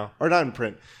print now, or not in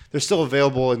print. They're still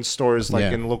available in stores,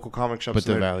 like in local comic shops. But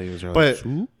the values are but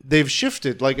they've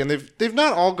shifted, like, and they've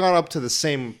not all gone up to the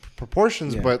same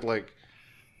proportions, but like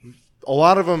a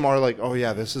lot of them are like, oh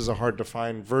yeah, this is a hard to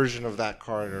find version of that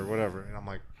card or whatever. And I'm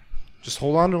like, just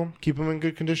hold on to them, keep them in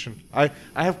good condition. I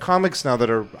have comics now that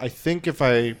are, I think if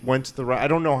I went to the right, I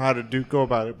don't know how to go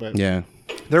about it, but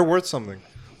they're worth something.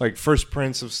 Like first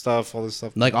prints of stuff, all this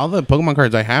stuff. Like all the Pokemon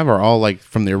cards I have are all like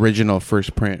from the original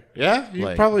first print. Yeah, you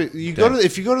like, probably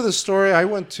if you go to the store I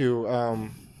went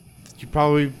to, you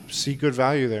probably see good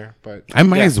value there. But I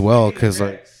might as well because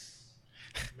like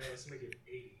Let's make it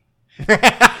 80.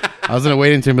 I was gonna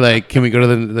wait until be like, can we go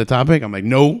to the topic? I'm like,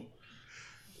 no.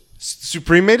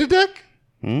 Supreme made a deck.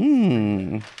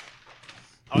 I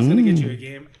was gonna get you a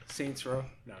game, Saints Row.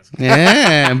 No, it's good.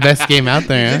 Yeah, best game out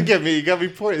there. You did you got me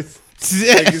points.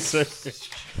 Thank you, sir.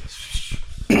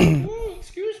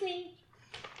 Excuse me.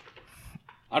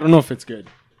 I don't know if it's good.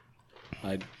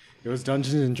 It was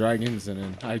Dungeons and Dragons, and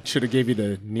then I should have gave you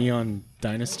the Neon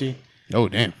Dynasty. Oh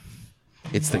damn!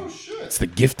 It's the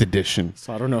gift edition.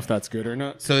 So I don't know if that's good or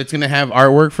not. So it's gonna have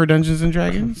artwork for Dungeons and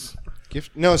Dragons.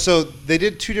 No, so they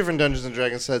did 2 different Dungeons and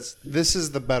Dragons sets. This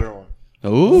is the better one.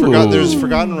 Oh, There's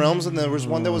Forgotten Realms, and there was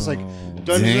one that was like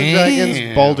Dungeons and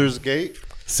Dragons Baldur's Gate.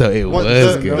 So it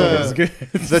was good.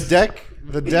 The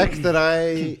deck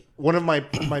that one of my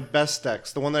best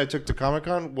decks, the one that I took to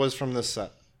Comic-Con, was from this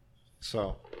set.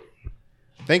 So,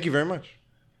 thank you very much.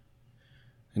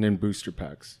 And then booster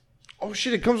packs. Oh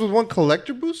shit! It comes with 1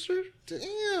 collector booster.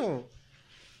 Damn.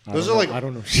 Those are like I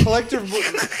don't know. collector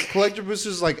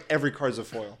boosters. Like every card's a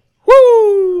foil.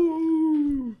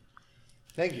 Woo!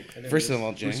 Thank you. First of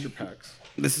all, Jay, Booster packs.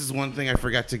 this is one thing I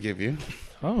forgot to give you,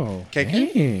 Oh,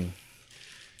 Keki? dang.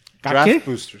 Draft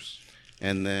boosters.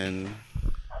 and then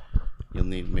you'll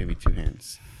need maybe 2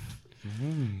 hands.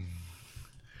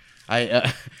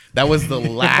 I that was the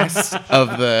last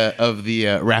of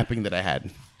the wrapping that I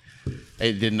had.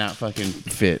 It did not fucking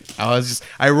fit.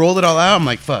 I rolled it all out. I'm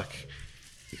like, fuck.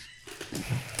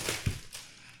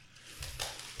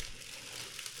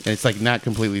 And it's like not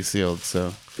completely sealed,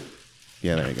 so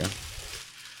yeah, there you go.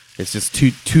 It's just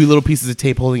two little pieces of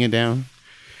tape holding it down.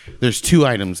 There's 2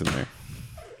 items in there.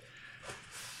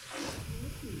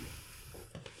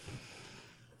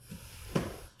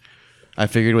 I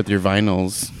figured with your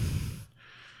vinyls,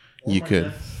 you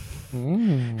could.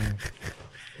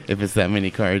 If it's that many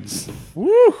cards.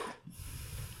 Woo!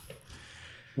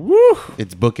 Woo!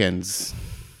 It's bookends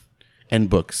and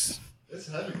books. It's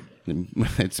heavy.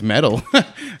 It's metal.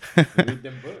 Read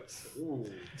them books. Ooh.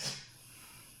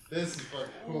 This is fucking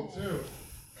cool too.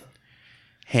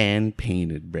 Hand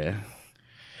painted, bruh.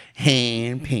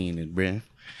 Hand painted, bruh.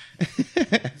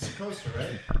 It's a coaster,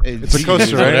 right? It's a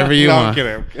coaster, right? Whatever you no, want. I'm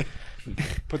kidding. I'm kidding.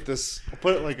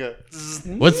 Put it like a.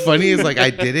 What's funny is like I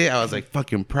did it. I was like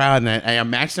fucking proud, and I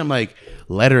imagined I'm like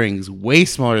lettering's way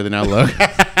smaller than I look.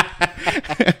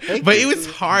 But it was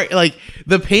hard. Like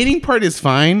the painting part is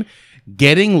fine.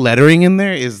 Getting lettering in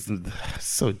there is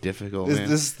so difficult. Man.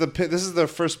 This is the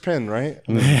first pin, right?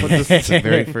 It's the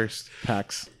very first.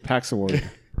 PAX award.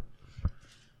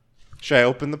 Should I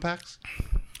open the packs?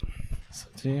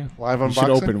 Yeah. Live You unboxing. should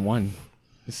open one.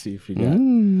 Let's see if you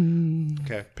got.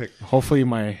 Okay, pick. Hopefully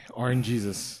my Orange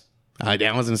Jesus. I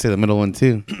was gonna say the middle one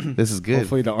too. This is good.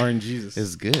 Hopefully the Orange Jesus. This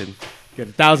is good. Get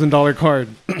a $1,000 card.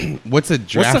 What's a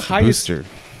draft What's the highest booster?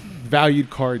 valued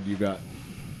card you got?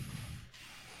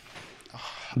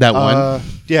 That one.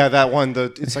 Yeah, that one.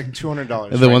 It's like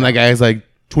 $200. The one that guy is like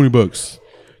 $20.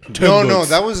 No,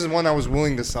 that was the one I was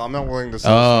willing to sell. I'm not willing to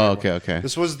sell. Oh, this anymore. okay.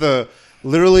 This was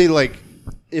literally like,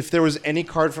 if there was any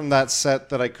card from that set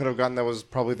that I could have gotten that was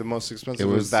probably the most expensive,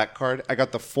 it was that card. I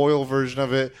got the foil version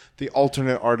of it, the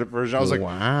alternate art version. I was like,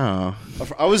 wow.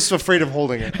 I was afraid of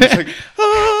holding it. I was like,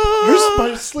 where's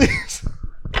my sleeves?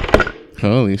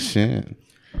 Holy shit.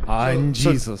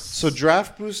 Jesus. So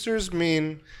draft boosters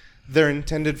mean they're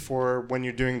intended for when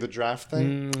you're doing the draft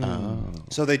thing.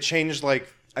 So they changed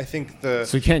I think So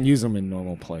you can't use them in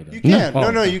normal play. Then. You can.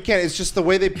 No. No, you can't. It's just the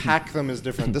way they pack them is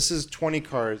different. This is 20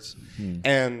 cards.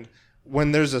 And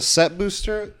when there's a set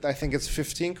booster, I think it's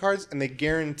 15 cards, and they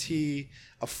guarantee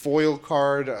a foil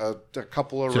card, a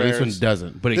couple of So rares. this one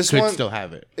doesn't, but it This could one- still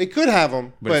have it. It could have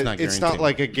them, but it's not it's not guaranteed.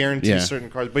 like a guarantee Yeah. certain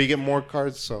cards. But you get more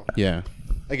cards, so Yeah.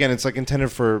 again, it's like intended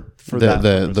for that.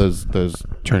 purpose. Those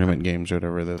tournament games or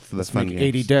whatever, the fun Make games.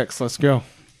 80 decks. Let's go.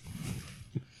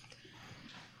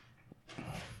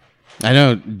 I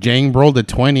know Jang rolled a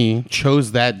 20,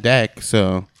 chose that deck,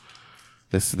 so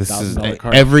this is $1,000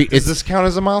 card. Does this count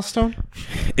as a milestone?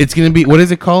 it's gonna be, what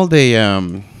is it called?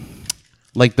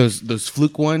 Like those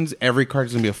fluke ones, every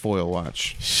card's gonna be a foil,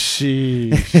 watch.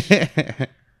 Sheesh.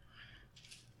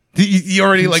 You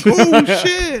already like, oh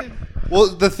shit. Well,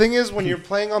 the thing is, when you're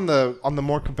playing on the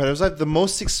more competitive side, the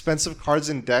most expensive cards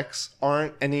in decks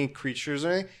aren't any creatures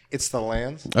or anything. It's the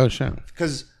lands. Oh shit.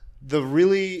 Because the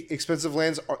really expensive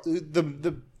lands are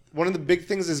the one of the big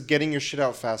things is getting your shit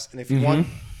out fast. And if you want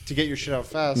to get your shit out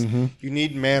fast, you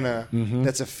need mana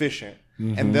that's efficient.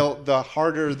 And the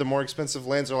harder, the more expensive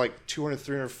lands are like $200,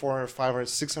 $300, $400,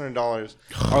 $500,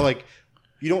 $600 are like,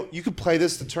 you could play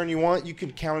this the turn you want. You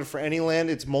can count it for any land.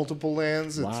 It's multiple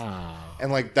lands. Wow.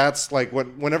 And like that's like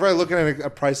whenever I look at a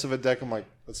price of a deck, I'm like,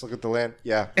 let's look at the land.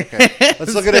 Yeah, okay.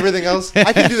 Let's look at everything else.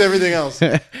 I can do everything else.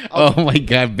 Oh my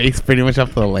god, based pretty much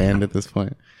off the land at this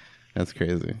point. That's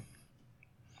crazy.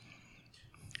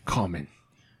 Common.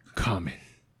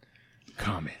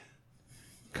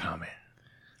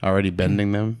 Already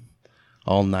bending them.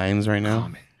 All 9s right now.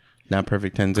 Common. Not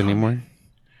perfect 10s anymore.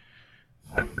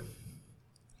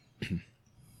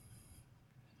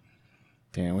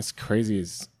 Damn, what's crazy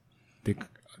is they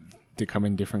come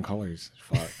in different colors.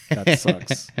 Fuck. That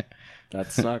sucks.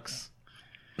 That sucks.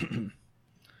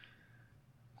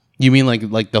 You mean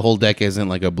like the whole deck isn't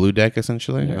like a blue deck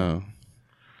essentially? Yeah.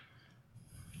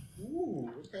 Oh.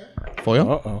 Ooh, okay.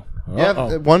 Foil? Uh-oh.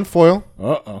 Yeah, one foil.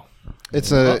 Uh-oh.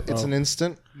 It's an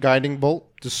instant guiding bolt,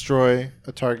 destroy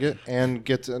a target, and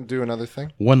get to do another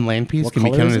thing. One land piece What can be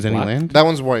color counted is as it? any Black? land? That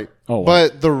one's white. Oh, wow.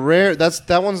 But the rare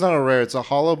that one's not a rare. It's a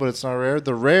hollow, but it's not a rare.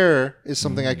 The rare is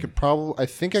something I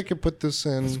think I could put this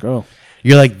in. Let's go.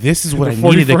 You're like, this is what I The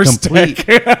needed to 41st complete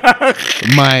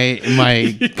deck.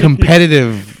 my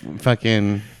competitive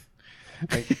fucking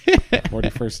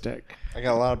 41st deck. I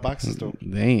got a lot of boxes to open.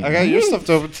 Damn. I got your stuff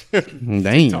to open too.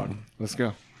 Damn. Let's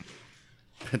go.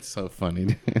 That's so funny.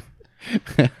 Dude.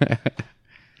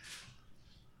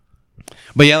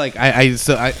 But yeah, like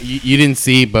you didn't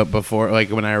see, but before, like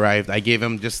when I arrived, I gave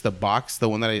him just the box, the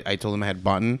one that I told him I had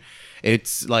bought.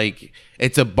 It's like,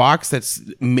 it's a box that's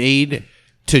made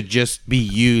to just be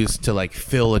used to like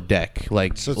fill a deck,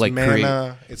 like So it's like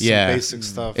mana, it's some basic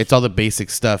stuff. It's all the basic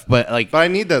stuff, but like But I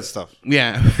need that stuff.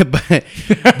 yeah,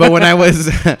 but when I was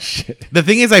the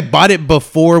thing is, I bought it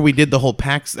before we did the whole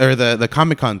PAX or the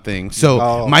Comic-Con thing.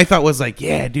 So my thought was like,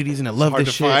 yeah, dude, he's gonna love Hard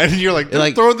this to shit. find. You're like,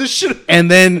 Like- throw this shit. And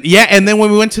then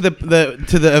when we went to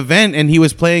the event and he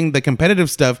was playing the competitive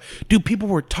stuff, dude, people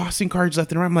were tossing cards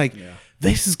left and right. I'm like,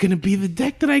 this is gonna be the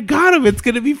deck that I got him. It's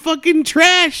gonna be fucking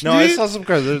trash. No, dude. I saw some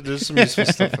cards. There's some useful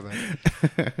stuff in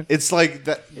there. It's like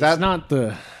that. That's not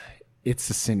the. it's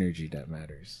the synergy that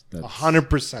matters.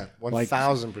 100%,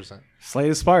 1,000%. Slay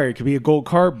the Spire. It could be a gold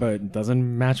card, but it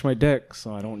doesn't match my deck,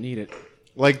 so I don't need it.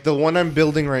 Like the one I'm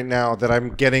building right now that I'm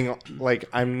getting, like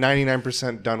I'm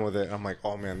 99% done with it. I'm like,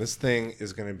 oh man, this thing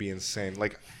is gonna be insane.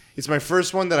 Like it's my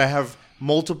first one that I have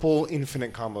multiple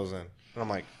infinite combos in, and I'm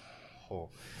like, oh.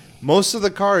 Most of the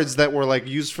cards that were like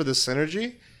used for the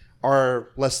synergy are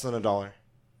less than $1.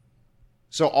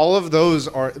 So all of those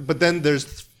are, but then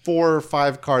there's 4 or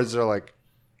 5 cards that are like,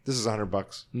 this is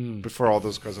 $100. Before all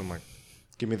those cards, I'm like,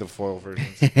 give me the foil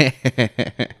versions.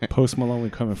 Post Malone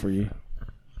coming for you.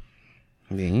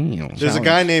 Damn. There's a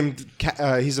guy named,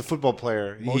 he's a football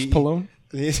player. Malone?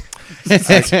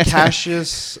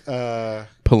 Cassius,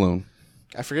 Paloon.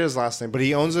 I forget his last name, but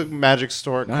he owns a Magic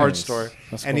store, card store,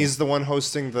 That's and cool. he's the one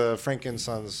hosting the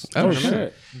Franken-Sons. Oh,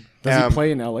 shit. Does he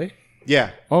play in LA?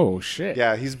 Yeah. Oh, shit.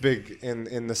 Yeah, he's big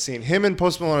in the scene. Him and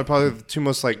Post Malone are probably the two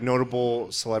most like notable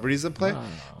celebrities that play. Wow.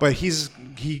 But he's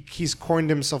coined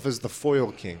himself as the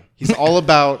foil king. He's all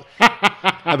about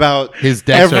His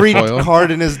decks every are foil?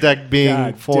 card in his deck being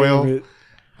God foil. damn it.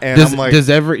 And I'm like,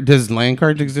 does land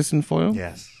cards exist in foil?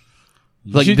 yes.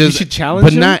 Like you should challenge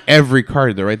but him. not every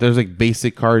card though, right? There's like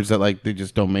basic cards that like they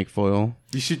just don't make foil.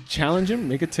 You should challenge him.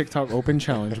 Make a TikTok open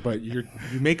challenge, but you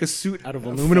make a suit out of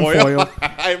aluminum foil.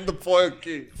 I'm the foil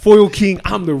king. Foil king.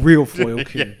 I'm the real foil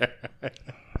king.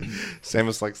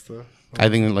 Samus likes the. I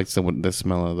think it likes the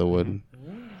smell of the wood.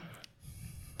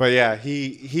 But yeah,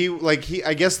 he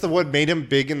I guess what made him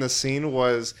big in the scene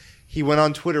was he went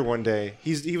on Twitter one day.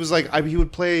 He was like he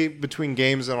would play between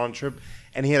games and on trip,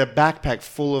 and he had a backpack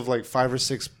full of like 5 or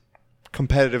 6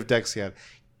 competitive decks he had.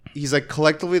 He's like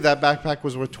collectively that backpack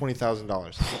was worth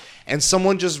 $20,000, and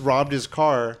someone just robbed his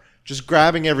car, just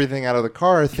grabbing everything out of the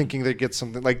car, thinking they'd get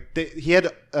something. Like he had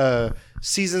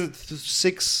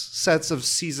 6 sets of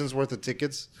seasons worth of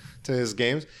tickets to his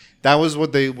games. That was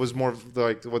what they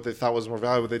thought was more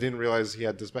valuable. They didn't realize he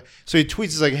had this bag. So he tweets,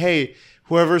 he's like, "Hey,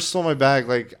 whoever stole my bag,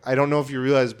 like I don't know if you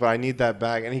realize, but I need that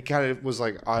bag." And he kind of was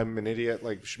like, "I'm an idiot.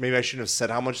 Like maybe I shouldn't have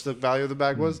said how much the value of the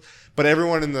bag was." But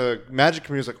everyone in the Magic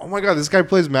community was like, "Oh my god, this guy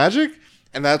plays Magic,"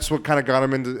 and that's what kind of got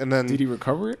him into. And then Did he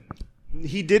recover it?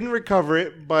 he didn't recover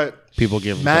it, but People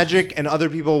give him Magic and other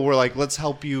people were like, "Let's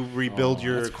help you rebuild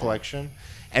your collection."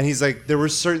 And he's like, they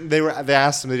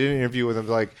asked him, they did an interview with him,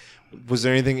 they're like, was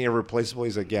there anything irreplaceable?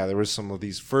 He's like, yeah, there was some of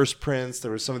these first prints.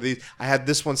 There were some of these. I had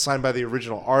this one signed by the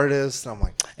original artist. And I'm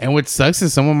like, And what sucks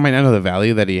is someone might not know the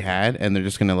value that he had, and they're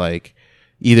just gonna like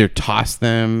either toss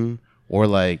them or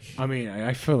like. I mean,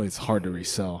 I feel it's hard to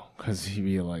resell because they'd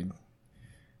be like,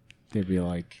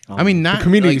 I mean, not the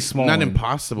community's like, small, not and-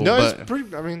 impossible, no, but it's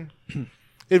pretty. I mean,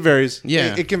 it varies.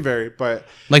 Yeah. it can vary, but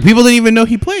like people didn't even know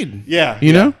he played. yeah,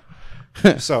 You know.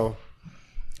 So,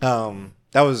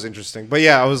 that was interesting. But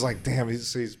yeah, I was like, damn,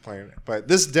 he's playing it. But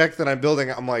this deck that I'm building,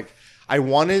 I'm like, I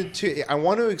want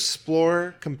to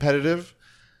explore competitive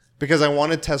because I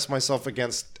want to test myself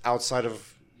against outside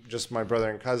of just my brother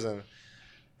and cousin.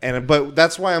 But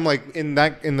that's why I'm like in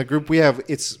the group we have,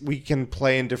 we can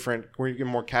play in different, we get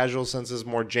more casual senses,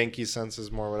 more janky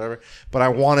senses, more whatever. But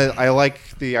I like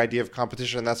the idea of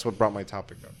competition, and that's what brought my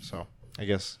topic up. So I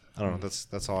guess I don't know.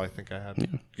 That's all I think I had.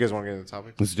 You guys want to get into the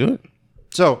topic? Let's do it.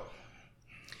 So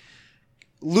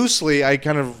loosely,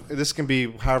 this can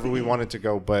be however we want it to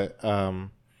go, but a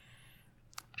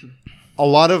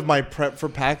lot of my prep for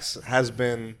PAX has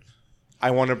been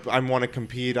I want to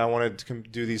compete. I want to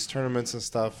do these tournaments and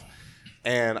stuff,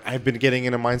 and I've been getting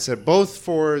in a mindset both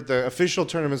for the official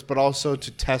tournaments, but also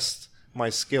to test my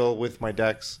skill with my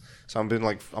decks. So I'm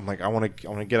like I want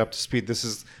to get up to speed.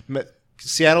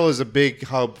 Seattle is a big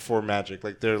hub for Magic.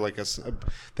 Like they're like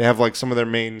they have like some of their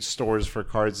main stores for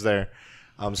cards there.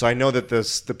 So I know that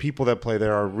the people that play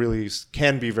there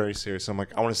can be very serious. I'm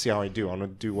like, I want to see how I do. I want to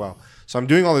do well. So I'm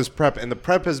doing all this prep, and the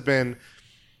prep has been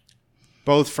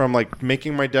both from like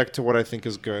making my deck to what I think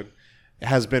is good. It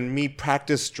has been me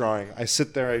practice drawing. I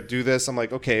sit there, I do this. I'm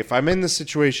like, okay, if I'm in this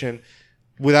situation,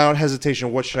 without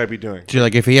hesitation, what should I be doing? So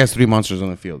like if he has 3 monsters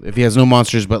on the field, if he has no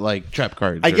monsters but like trap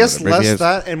cards, I or guess whatever, less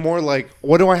that and more like,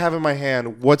 what do I have in my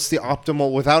hand? What's the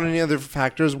optimal, without any other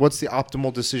factors, what's the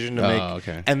optimal decision to make?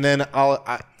 Okay. And then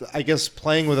I guess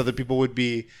playing with other people would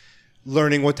be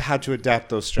learning how to adapt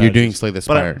those strategies. You're doing Slay the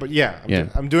Spire. But yeah, Yeah.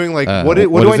 I'm doing like, what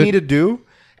what do I is it? need to do?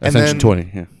 And Ascension then,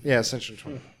 20. Yeah, Yeah, Ascension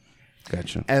 20.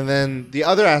 gotcha. And then the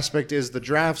other aspect is the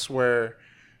drafts where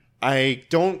I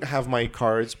don't have my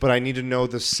cards, but I need to know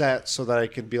the set so that I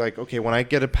can be like, okay, when I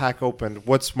get a pack opened,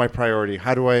 what's my priority?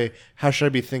 How should I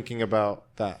be thinking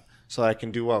about that so that I can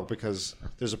do well? Because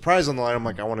there's a prize on the line. I'm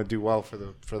like, I want to do well for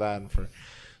that.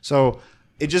 So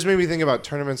it just made me think about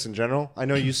tournaments in general. I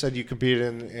know you said you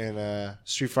competed in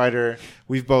Street Fighter.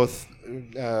 We've both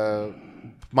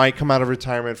might come out of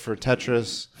retirement for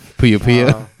Tetris. Puyo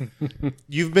Puyo.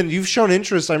 You've shown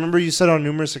interest. I remember you said on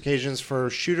numerous occasions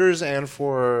for shooters and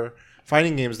for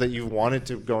fighting games that you wanted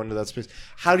to go into that space.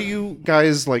 How do you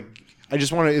guys I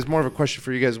just want to. It's more of a question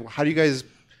for you guys. How do you guys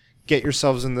get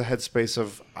yourselves in the headspace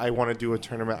of I want to do a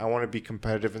tournament. I want to be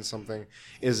competitive in something.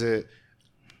 Is it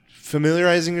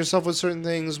familiarizing yourself with certain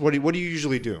things? What do you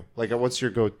usually do? What's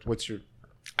your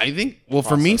I think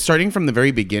for me, starting from the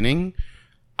very beginning,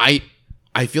 I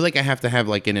feel like I have to have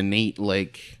an innate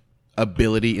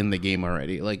ability in the game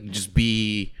already.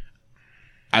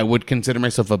 I would consider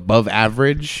myself above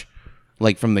average,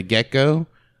 from the get go.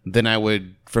 Then I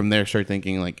would from there start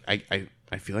thinking I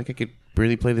feel like I could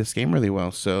really play this game really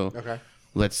well. So okay,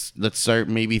 let's start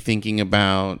maybe thinking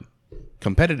about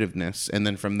competitiveness, and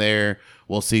then from there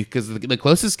we'll see. Because the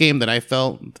closest game that I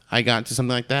felt I got to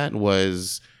something like that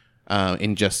was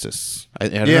Injustice. I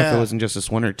don't know if it was Injustice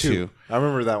 1 or 2. I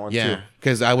remember that one too.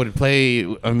 Because I would play.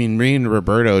 I mean, me and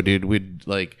Roberto, dude,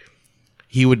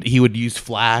 he would use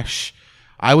Flash.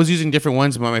 I was using different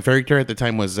ones, but my favorite character at the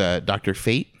time was Dr.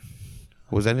 Fate.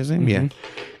 Was that his name? Mm-hmm. Yeah.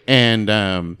 And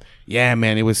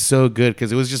man, it was so good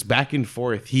because it was just back and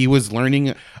forth. He was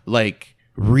learning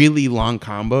really long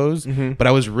combos, but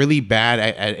I was really bad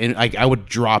at and I would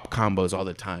drop combos all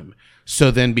the time. So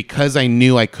then because I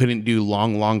knew I couldn't do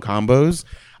long combos,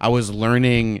 I was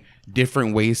learning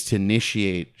different ways to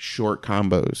initiate short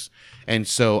combos. And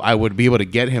so I would be able to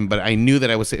get him, but I knew that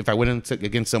if I went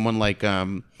against someone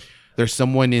there's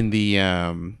someone in the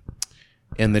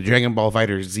Dragon Ball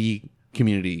Fighter Z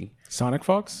community. Sonic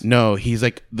Fox? No, he's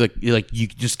you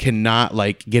just cannot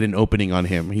get an opening on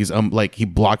him. He's he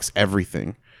blocks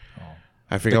everything. Oh.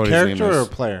 I forgot what his name is. The character or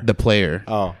player? The player.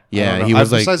 Oh, yeah. He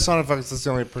was besides Sonic Fox, that's the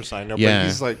only person I know.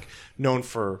 Yeah. But he's known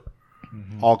for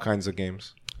all kinds of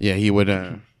games. Yeah, he would.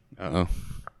 Oh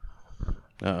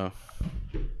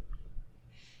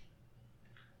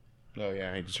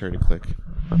yeah, I just heard a click.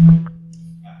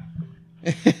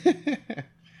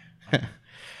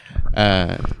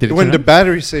 Did it went to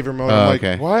battery saver mode. I'm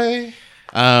okay. Why?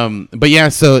 But yeah,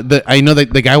 so I know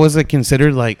that the guy was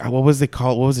considered what was it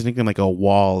called? What was it thinking? A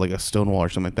wall, a stone wall or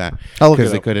something like that.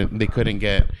 Because they couldn't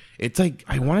get. It's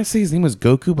I want to say his name was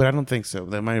Goku, but I don't think so.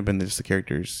 That might have been just the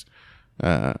characters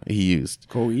he used.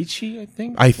 Goichi, I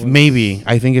think. Maybe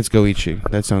I think it's Goichi.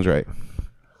 That sounds right.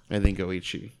 I think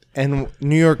Goichi. And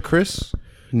New York Chris?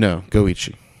 No,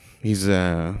 Goichi. He's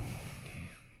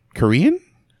Korean.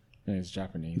 No, it's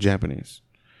Japanese. Japanese.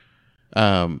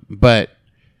 But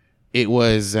it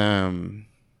was. I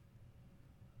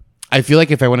feel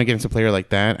like if I want to get into a player like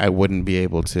that, I wouldn't be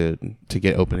able to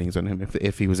get openings on him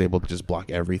if he was able to just block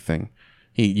everything.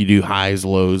 You do highs,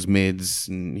 lows, mids,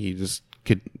 and he just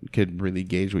could really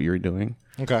gauge what you were doing.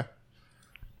 Okay.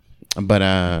 But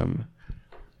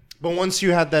once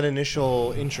you had that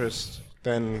initial interest,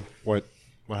 then what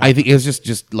I think it was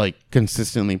just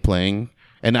consistently playing.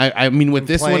 And I mean, with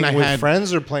this one, I had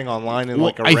friends or playing online in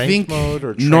a ranked mode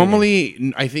or training?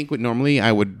 Normally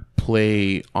I would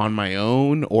play on my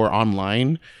own or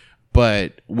online,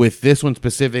 but with this one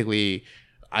specifically,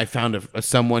 I found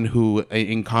someone who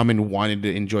in common wanted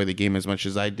to enjoy the game as much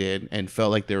as I did and felt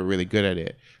like they were really good at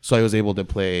it. So I was able to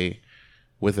play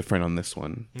with a friend on this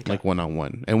one,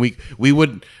 one-on-one. And we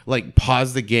would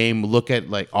pause the game, look at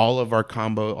all of our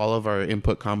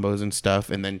input combos and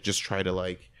stuff, and then just try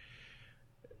to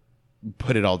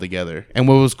put it all together. And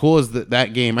what was cool is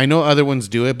that game, I know other ones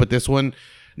do it, but this one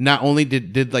not only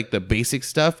did the basic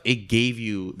stuff, it gave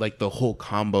you the whole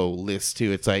combo list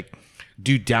too. It's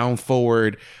do down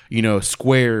forward,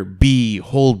 square B,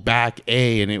 hold back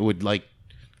A, and it would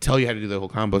tell you how to do the whole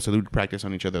combo. So they would practice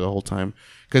on each other the whole time.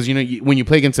 Because when you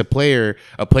play against a player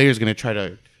is going to try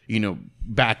to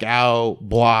back out,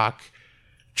 block,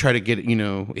 try to get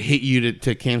hit you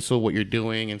to cancel what you're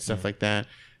doing and stuff like that.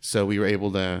 So we were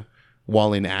able to,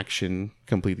 while in action,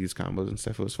 complete these combos and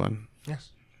stuff. It was fun. Yes.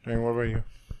 And what about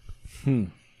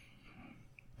you?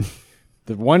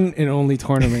 The one and only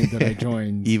tournament that I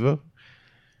joined, Evo.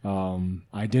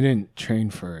 I didn't train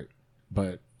for it,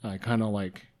 but I kind of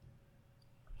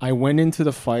I went into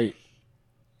the fight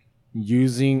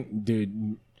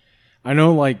using, I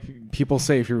know people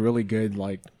say if you're really good,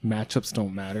 matchups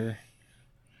don't matter.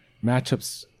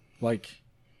 Matchups,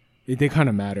 they kind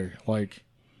of matter.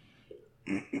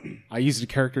 I used a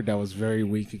character that was very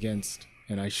weak against,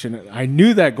 and I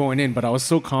knew that going in, but I was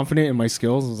so confident in my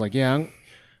skills. I was yeah, I'm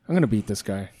going to beat this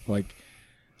guy.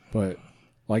 But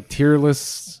Like tier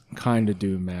lists kind of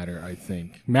do matter, I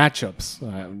think.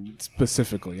 Matchups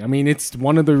specifically. I mean, it's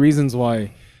one of the reasons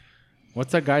why.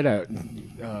 What's that guy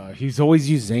that he's always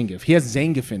used Zangief? He has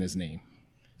Zangief in his name.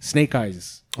 Snake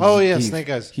Eyes. Oh yeah, Snake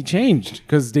Eyes. He changed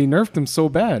because they nerfed him so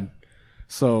bad.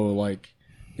 So like,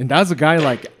 and that's a guy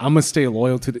like I'm gonna stay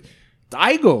loyal to the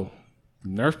Daigo.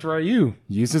 Nerfed Ryu.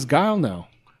 Uses Guile now.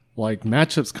 Like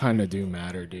matchups kind of do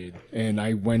matter, dude. And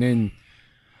I went in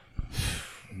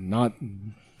not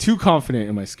too confident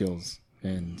in my skills,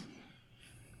 and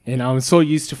I was so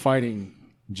used to fighting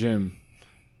Jim,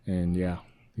 and yeah,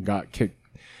 got kicked,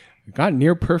 got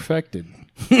near perfected.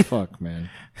 Fuck,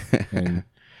 man. And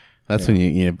that's when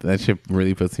you that shit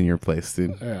really puts in your place,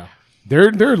 dude. yeah,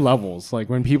 there are levels. Like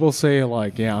when people say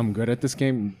like, yeah, I'm good at this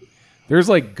game. There's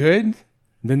like good,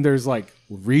 then there's like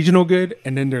regional good,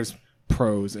 and then there's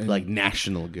pros and Like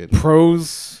national good.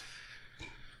 pros.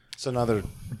 It's another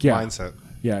Yeah. mindset.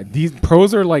 Yeah, these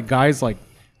pros are like guys like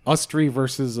us three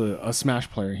versus a Smash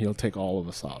player. He'll take all of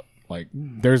us out. Like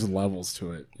there's levels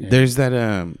to it. Yeah. There's that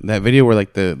video where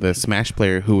like the Smash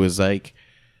player who was like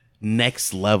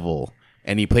next level,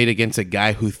 and he played against a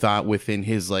guy who thought within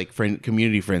his like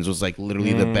community friends was like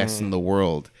literally the best in the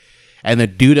world, and the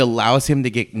dude allows him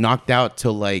to get knocked out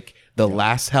till like the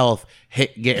last health,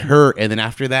 get hurt, and then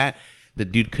after that the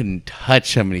dude couldn't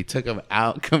touch him and he took him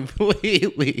out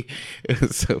completely. It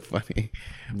was so funny.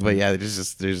 But yeah,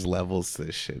 there's levels to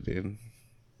this shit, dude.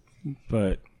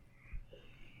 But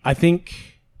I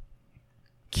think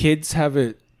kids have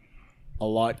it a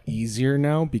lot easier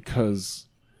now because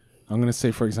I'm going to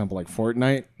say, for example, like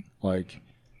Fortnite, like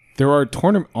there are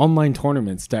online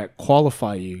tournaments that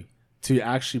qualify you to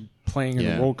actually playing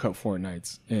in the World Cup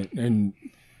Fortnites. And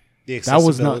that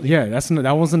was not,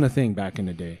 that wasn't a thing back in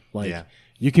the day. Like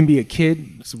you can be a kid,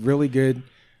 it's really good,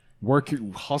 work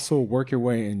your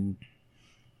way and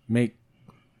make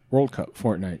World Cup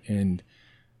Fortnite. And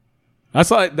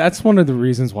that's one of the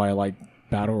reasons why I like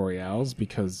battle royales,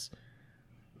 because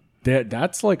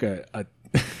that's like a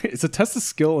it's a test of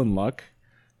skill and luck,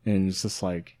 and it's just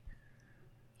like,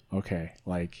 okay,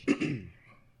 like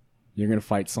you're gonna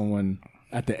fight someone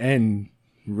at the end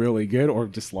really good or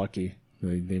just lucky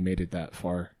they made it that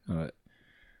far.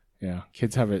 Yeah,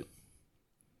 kids have it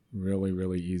really,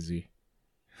 really easy.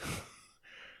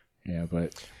 Yeah,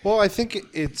 but Well, I think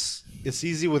it's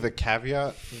easy with a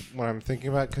caveat when I'm thinking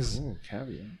about, because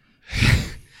caveat.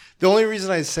 the only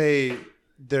reason I say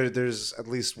there's at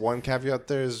least one caveat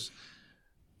there is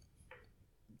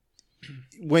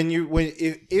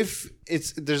if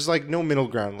it's there's like no middle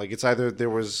ground. Like it's either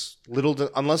there was little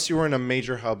to, unless you were in a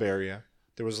major hub area,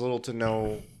 there was little to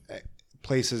no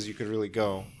places you could really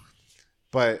go.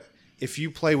 But if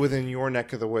you play within your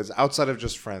neck of the woods, outside of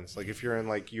just friends, like if you're in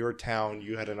like your town,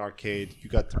 you had an arcade, you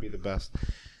got to be the best,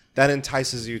 that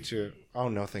entices you to, oh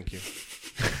no, thank you.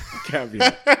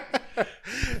 Caveat.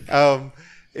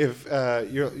 If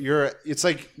you're it's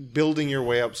like building your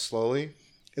way up slowly.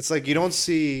 It's like you don't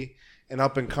see an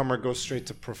up and comer go straight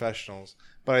to professionals.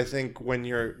 But I think when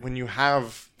you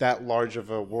have that large of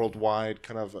a worldwide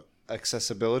kind of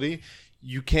accessibility,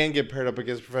 you can get paired up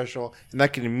against professional, and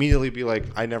that can immediately be like,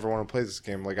 I never want to play this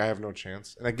game. Like I have no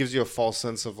chance, and that gives you a false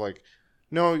sense of like,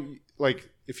 no, like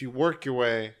if you work your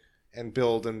way and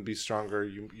build and be stronger,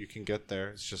 you can get there.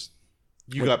 It's just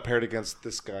you got paired against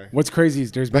this guy. What's crazy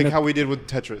is there's been Like how we did with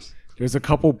Tetris. There's a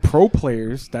couple pro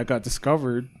players that got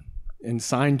discovered and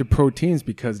signed to pro teams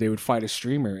because they would fight a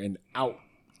streamer and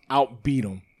outbeat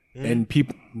him. And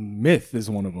Myth is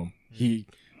one of them. He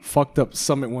fucked up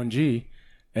Summit 1G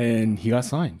and he got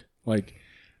signed. Like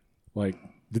the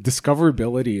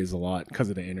discoverability is a lot because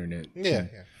of the internet. Yeah.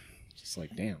 Just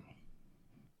like, damn.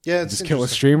 Yeah, it's Just kill a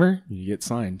streamer, you get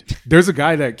signed. There's a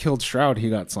guy that killed Shroud, he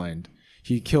got signed.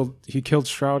 He killed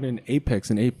Shroud in Apex,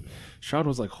 and Shroud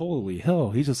was like, holy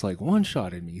hell, he just like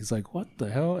one-shotted me. He's like, what the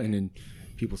hell? And then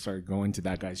people started going to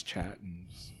that guy's chat and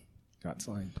just got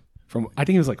signed. I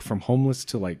think it was like from homeless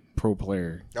to like pro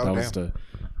player. Oh, that was the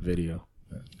video.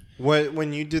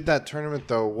 When you did that tournament,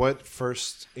 though, what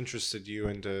first interested you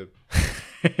into...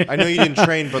 I know you didn't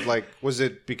train, but like, was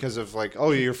it because of like,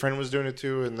 oh, your friend was doing it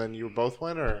too, and then you both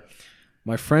went, or...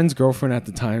 My friend's girlfriend at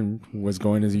the time was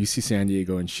going to UC San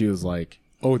Diego, and she was like,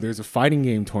 oh, there's a fighting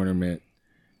game tournament.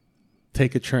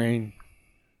 Take a train.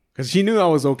 Because she knew I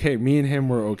was okay. Me and him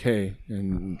were okay.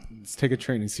 And let's take a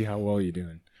train and see how well you're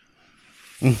doing.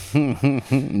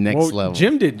 Next level.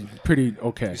 Jim did pretty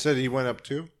okay. You said he went up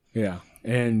too? Yeah.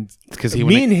 And because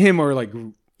me and him are like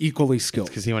equally skilled.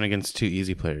 Because he went against two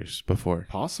easy players before.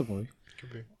 Possibly.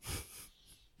 Could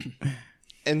be.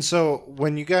 And so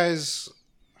when you guys...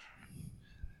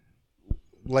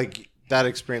 like that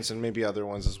experience and maybe other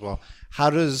ones as well. How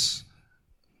does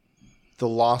the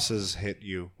losses hit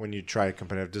you when you try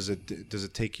competitive? Does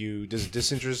it take you? Does it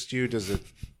disinterest you? Does it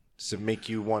make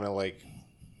you want to like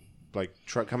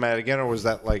try come at it again, or was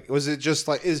it just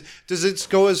like does it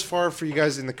go as far for you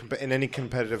guys in any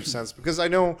competitive sense? Because I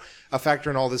know a factor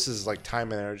in all this is like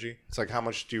time and energy. It's like how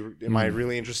much am I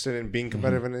really interested in being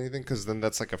competitive in anything? Because then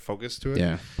that's like a focus to it.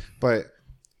 Yeah, but.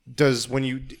 When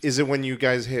you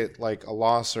guys hit like a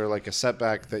loss or like a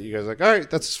setback that you guys are like, all right,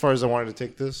 that's as far as I wanted to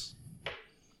take this?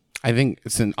 I think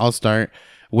I'll start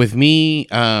with me.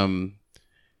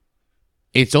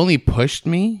 It's only pushed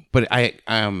me, but I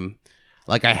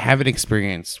haven't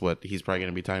experienced what he's probably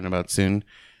going to be talking about soon,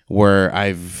 where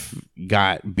I've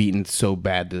got beaten so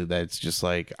bad that it's just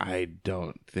like, I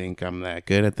don't think I'm that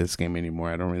good at this game anymore.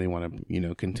 I don't really want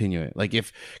to, continue it. Like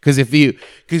because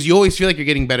you always feel like you're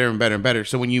getting better and better and better.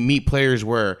 So when you meet players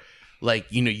where like,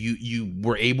 you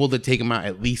were able to take them out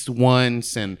at least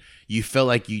once and you felt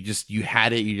like you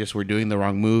had it, you just were doing the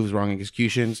wrong moves, wrong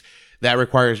executions, that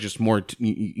requires just more,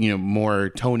 more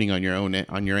toning on your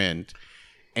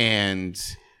end.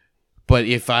 But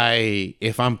if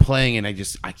I'm playing and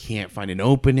I can't find an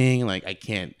opening, like I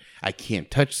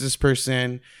can't touch this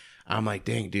person, I'm like,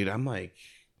 dang, dude, I'm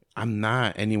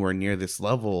not anywhere near this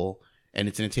level, and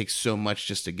it's gonna take so much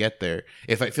just to get there.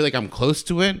 If I feel like I'm close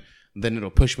to it, then it'll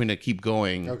push me to keep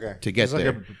going to get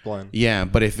there. Like a blend. Yeah,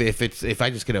 but if I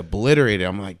just get obliterated,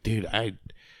 I'm like, dude,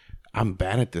 I'm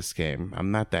bad at this game.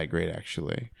 I'm not that great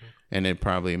actually, and it'd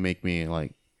probably make me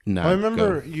like. No, I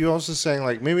remember you also saying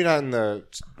like maybe not in the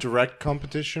direct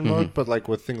competition mode, but like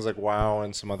with things like WoW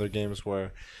and some other games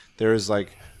where there is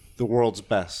like the world's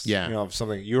best. Yeah,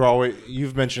 something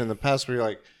you've mentioned in the past where you're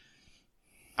like,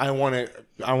 I want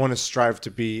to strive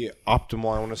to be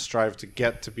optimal. I want to strive to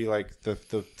get to be like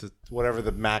the whatever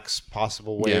the max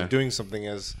possible way of doing something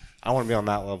is. I want to be on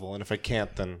that level, and if I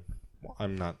can't, then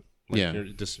I'm not. You're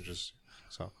disinterested.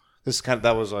 So this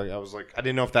that was like I was like I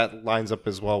didn't know if that lines up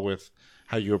as well with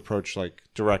how you approach like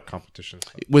direct competitions.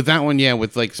 With that one,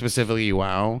 with like specifically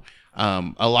WoW,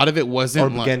 a lot of it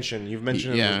wasn't. Or Genshin, you've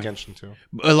mentioned it with Genshin too.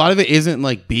 A lot of it isn't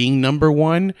like being number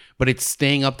one, but it's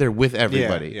staying up there with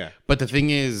everybody. Yeah. But the thing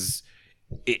is,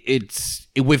 it's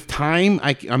with time.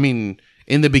 I mean,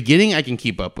 in the beginning, I can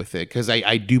keep up with it because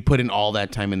I do put in all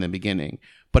that time in the beginning.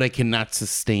 But I cannot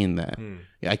sustain that.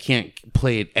 I can't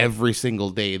play it every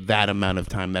single day, that amount of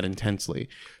time, that intensely.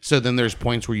 So then there's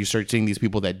points where you start seeing these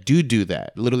people that do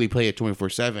that, literally play it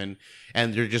 24/7,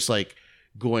 and they're just like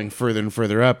going further and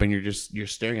further up, and you're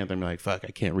staring at them, you're like, fuck,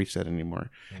 I can't reach that anymore.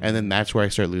 And then that's where I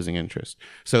start losing interest.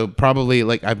 So probably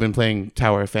like I've been playing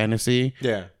Tower of Fantasy.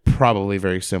 Yeah. Probably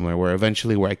very similar, where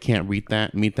eventually where I can't meet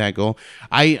that goal.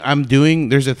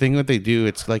 There's a thing that they do,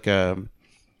 it's like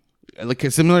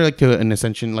similar like to an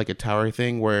Ascension, like a tower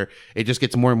thing where it just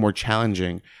gets more and more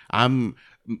challenging. I'm,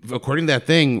 according to that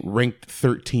thing, ranked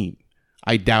 13.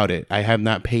 I doubt it. I have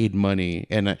not paid money,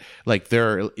 and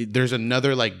there's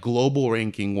another like global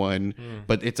ranking one,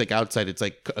 but it's like outside. It's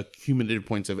like accumulated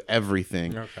points of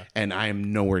everything, and I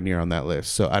am nowhere near on that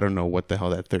list. So I don't know what the hell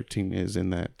that 13 is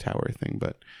in that tower thing,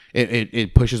 but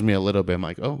it pushes me a little bit. I'm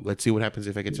like, oh, let's see what happens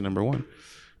if I get to number one,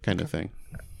 kind of thing.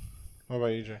 What about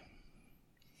you, Jay?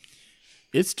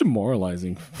 It's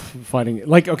demoralizing fighting.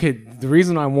 Like, okay, the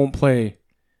reason I won't play,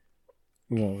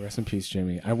 well, rest in peace,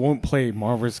 Jimmy. I won't play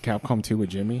Marvel vs. Capcom 2 with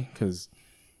Jimmy because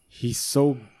he's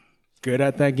so good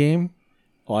at that game.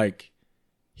 Like,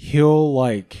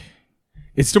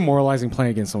 it's demoralizing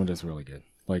playing against someone that's really good.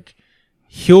 Like,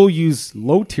 he'll use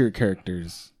low tier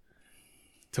characters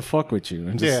to fuck with you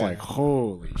and just like,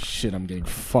 holy shit, I'm getting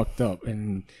fucked up.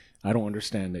 And I don't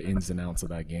understand the ins and outs of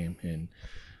that game. And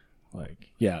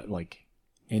like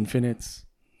infinites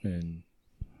and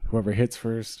whoever hits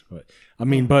first. But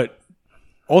but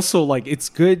also like it's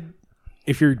good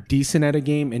if you're decent at a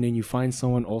game and then you find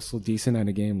someone also decent at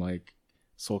a game like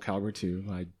Soul Calibur 2.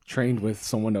 I trained with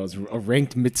someone that was a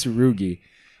ranked Mitsurugi,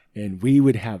 and we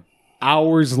would have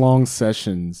hours long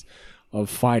sessions of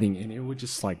fighting, and it would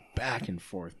just like back and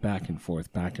forth.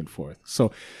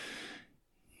 So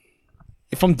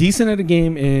if I'm decent at a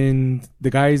game and the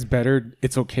guy is better,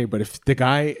 it's okay. But if the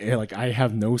guy, like, I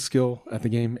have no skill at the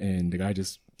game and the guy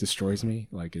just destroys me,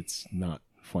 like, it's not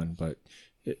fun. But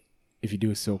if you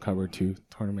do a Soul Calibur 2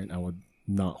 tournament, I would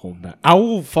not hold back. I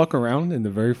will fuck around in the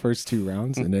very first 2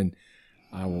 rounds and then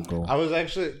I will go. I was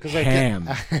actually, because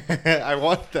I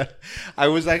want that. I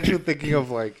was actually thinking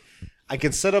of like, I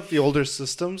can set up the older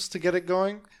systems to get it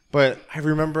going, but I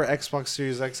remember Xbox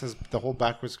Series X has the whole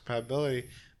backwards compatibility.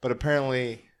 But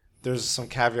apparently, there's some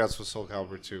caveats with Soul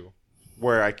Calibur 2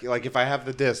 where like if I have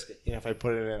the disc, if I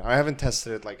put it in, I haven't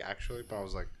tested it like actually, but I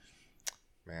was like,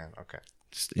 man, okay,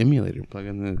 Just emulator, plug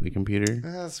in the computer.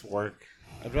 that's work.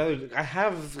 I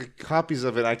have copies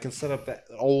of it. I can set up that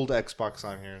old Xbox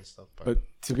on here and stuff. But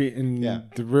to be in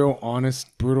the real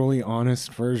honest, brutally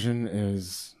honest version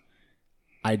is,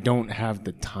 I don't have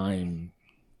the time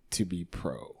to be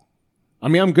pro. I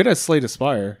mean, I'm good at Slay the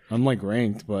Spire. I'm like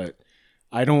ranked, but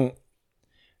I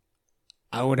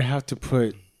would have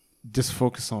to just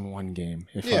focus on one game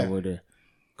if I were to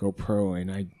go pro,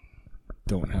 and I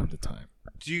don't have the time.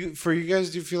 Do you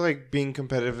feel like being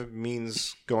competitive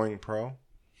means going pro?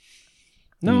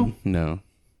 No. No.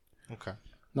 Okay.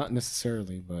 Not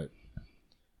necessarily, but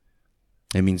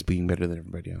It means being better than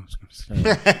everybody else.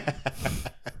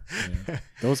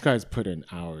 those guys put in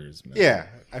hours, man. Yeah,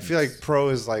 I feel like pro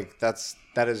is like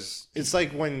it's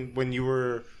like when you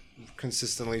were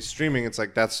consistently streaming, it's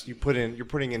like you're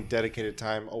putting in dedicated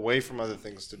time away from other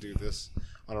things to do this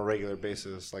on a regular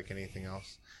basis, like anything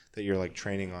else that you're like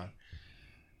training on.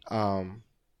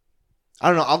 I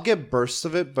don't know, I'll get bursts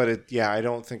of it, but I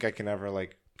don't think I can ever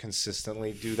like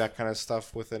consistently do that kind of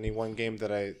stuff with any one game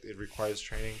that it requires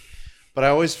training. But I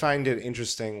always find it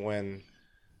interesting when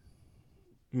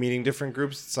meeting different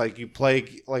groups. It's like you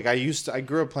play, like I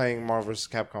grew up playing Marvel vs.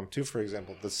 Capcom 2, for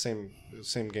example, the same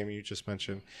game you just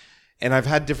mentioned. And I've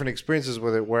had different experiences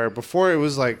with it where before it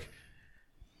was like,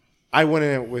 I went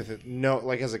in it with it. No,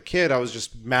 like as a kid, I was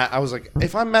just I was like,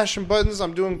 if I'm mashing buttons,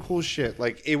 I'm doing cool shit.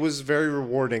 Like it was very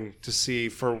rewarding to see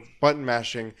for button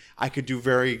mashing, I could do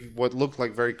what looked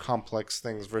like very complex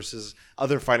things versus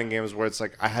other fighting games where it's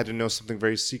like I had to know something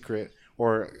very secret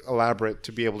or elaborate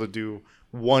to be able to do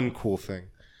one cool thing.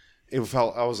 I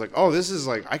was like, oh, this is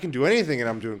like I can do anything and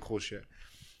I'm doing cool shit.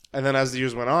 And then as the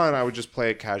years went on, I would just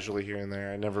play it casually here and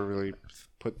there. I never really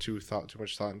put too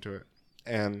much thought into it.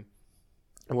 And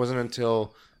it wasn't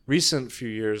until recent few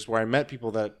years where I met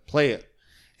people that play it,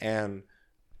 and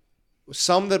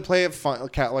some that play it fun,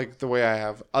 like the way I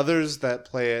have. Others that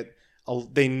play it,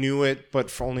 they knew it,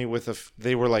 but only with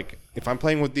they were like, if I'm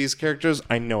playing with these characters,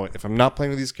 I know it. If I'm not playing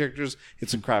with these characters,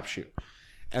 it's a crapshoot.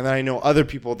 And then I know other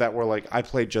people that were like, I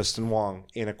played Justin Wong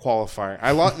in a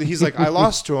qualifier. He's like, I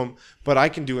lost to him, but I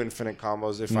can do infinite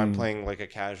combos if I'm playing like a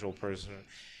casual person.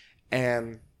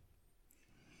 And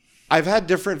I've had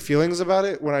different feelings about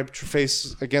it when I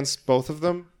face against both of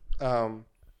them.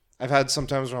 I've had some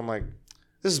times where I'm like,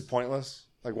 this is pointless.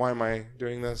 Like, why am I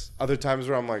doing this? Other times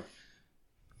where I'm like,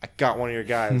 I got one of your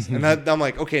guys. And I'm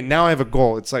like, okay, now I have a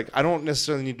goal. It's like, I don't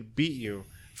necessarily need to beat you.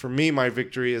 For me, my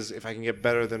victory is if I can get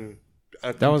better than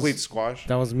a complete squash.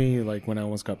 That was me, like, when I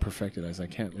almost got perfected. I was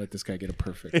like, I can't let this guy get a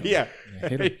perfect. Yeah. I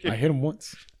hit him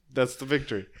once. That's the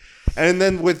victory. And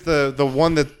then with the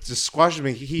one that just squashed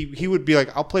me, he would be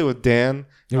like, I'll play with Dan.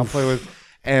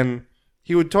 And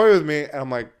he would toy with me. And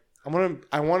I'm like,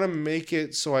 I want to make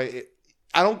it so I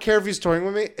don't care if he's toying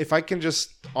with me. If I can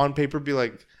just on paper be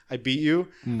like, I beat you,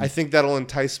 I think that'll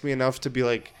entice me enough to be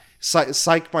like,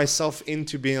 psych myself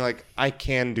into being like, I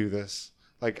can do this.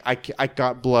 Like I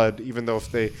got blood, even though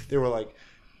if they were like,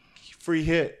 free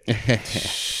hit.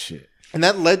 Shit. And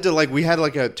that led to like we had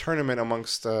like a tournament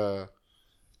amongst a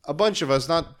bunch of us,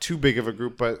 not too big of a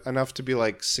group, but enough to be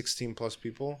like 16 plus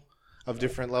people of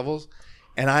different levels.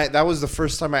 And that was the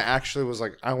first time I actually was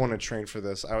like, I want to train for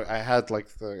this. I had like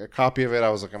a copy of it. I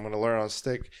was like, I'm going to learn on a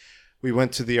stick. We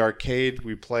went to the arcade,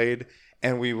 we played,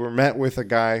 and we were met with a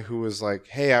guy who was like,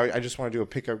 hey, I just want to do a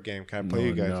pickup game. Can I play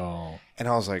you guys? No. And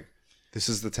I was like, this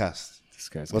is the test. This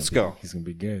guy's Let's go. He's going to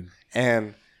be good.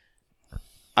 And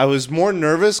I was more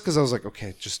nervous because I was like,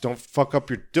 okay, just don't fuck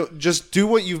up just do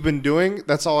what you've been doing.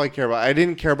 That's all I care about. I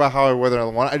didn't care about whether I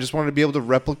won. I just wanted to be able to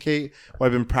replicate what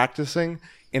I've been practicing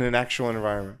in an actual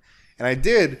environment. And I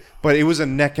did, but it was a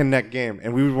neck and neck game.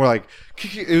 And we were like,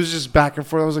 it was just back and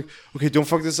forth. I was like, okay, don't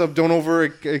fuck this up. Don't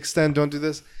overextend. Don't do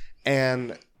this.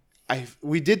 And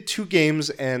we did 2 games,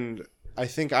 and I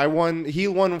think I won. He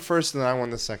won first, and then I won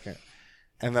the second.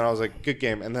 And then I was like, good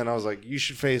game. And then I was like, you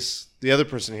should face the other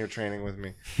person here training with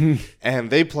me. And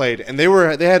they played, and they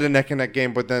had a neck and neck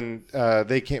game, but then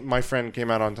my friend came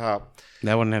out on top.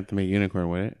 That wouldn't have to be a unicorn,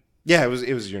 would it? Yeah, it was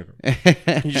a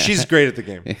unicorn. She's great at the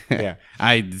game. Yeah.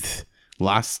 I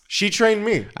lost. She trained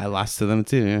me. I lost to them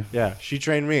too. Yeah. Yeah, she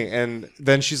trained me. And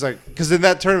then she's like, because in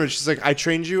that tournament, she's like, I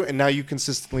trained you, and now you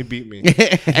consistently beat me.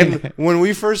 And when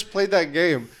we first played that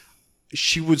game,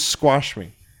 she would squash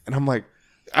me. And I'm like,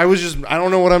 I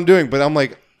don't know what I'm doing, but I'm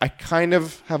like, I kind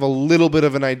of have a little bit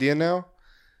of an idea now.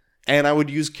 And I would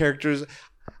use characters.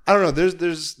 I don't know.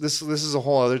 This is a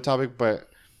whole other topic, but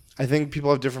I think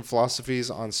people have different philosophies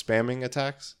on spamming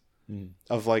attacks.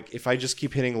 Of like, if I just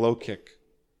keep hitting low kick,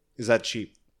 is that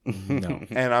cheap? No.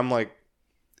 And I'm like,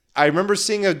 I remember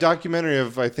seeing a documentary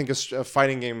of, I think, a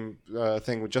fighting game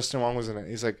thing with Justin Wong was in it.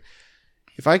 He's like,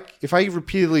 if I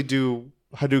repeatedly do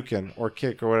Hadouken or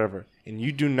kick or whatever, and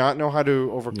you do not know how to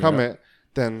overcome it,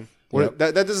 then that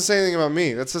doesn't say anything about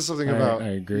me. That says something about. I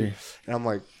agree. And I'm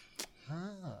like,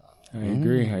 I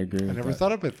agree. I never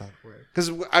thought of it that way.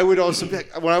 Because I would also be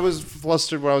like, when I was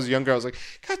flustered when I was younger, I was like,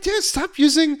 God damn it, stop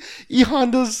using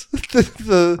E-Honda's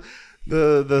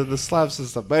the slaps and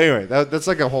stuff. But anyway, that's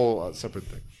like a whole separate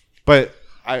thing. But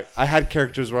I had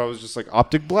characters where I was just like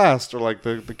Optic Blast or like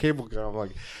the cable gun. I'm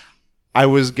like, I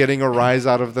was getting a rise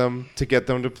out of them to get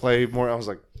them to play more. I was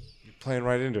like, you're playing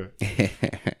right into it.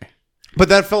 But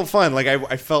that felt fun. Like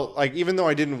I felt like even though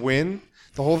I didn't win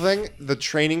the whole thing, the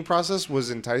training process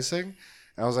was enticing.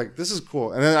 And I was like, this is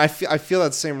cool. And then I feel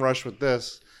that same rush with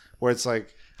this, where it's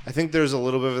like, I think there's a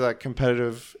little bit of that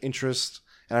competitive interest.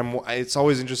 And it's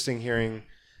always interesting hearing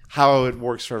how it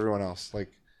works for everyone else.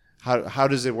 Like, how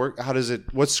does it work?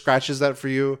 What scratches that for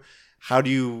you? How do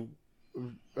you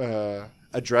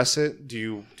address it?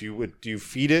 Do you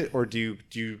feed it, or do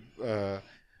you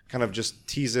kind of just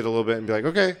tease it a little bit and be like,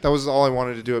 okay, that was all I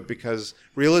wanted to do it, because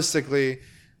realistically,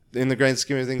 in the grand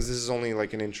scheme of things, this is only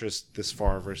like an interest this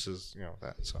far versus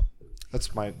that. So that's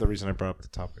the reason I brought up the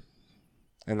topic,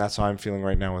 and that's how I'm feeling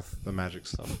right now with the Magic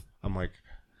stuff. I'm like,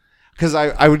 because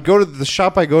I would go to the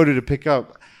shop I go to pick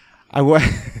up.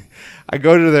 I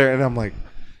go to there and I'm like,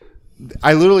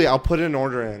 I'll put an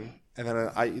order in, and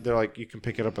then they're like, you can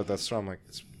pick it up at that store. I'm like,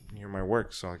 it's near my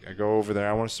work, so I go over there.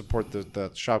 I want to support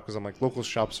the shop, because I'm like, local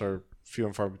shops are few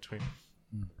and far between.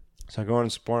 So I go in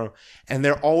and support them, and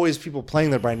there are always people playing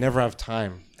there, but I never have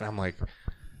time. And I'm like,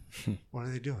 what are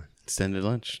they doing? Extended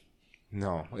lunch.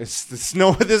 No, it's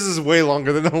no. This is way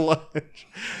longer than a lunch.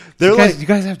 They're You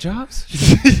guys have jobs?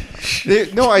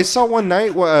 no, I saw one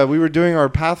night we were doing our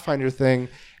Pathfinder thing,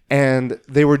 and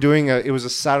they were doing it was a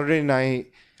Saturday night,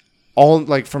 all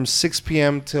like from 6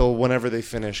 p.m. till whenever they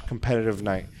finish, competitive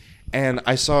night. And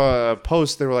I saw a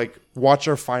post. They were like, watch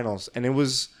our finals, and it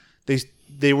was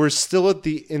they were still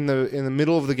in the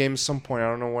middle of the game at some point. I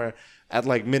don't know where, at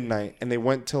like midnight, and they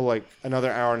went till like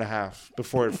another hour and a half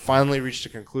before it finally reached a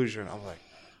conclusion. I'm like,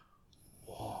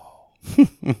 whoa,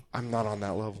 I'm not on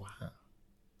that level.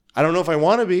 I don't know if I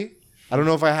want to be. I don't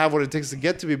know if I have what it takes to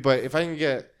get to be. But if I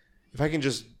can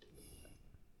just,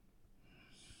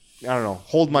 I don't know,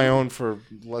 hold my own for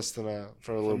less than a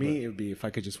little For me, bit. it would be if I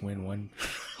could just win one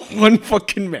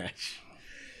fucking match.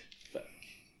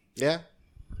 Yeah.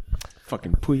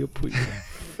 Fucking Puyo.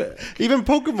 Even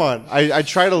Pokemon, I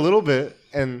tried a little bit,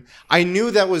 and I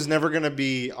knew that was never going to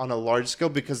be on a large scale,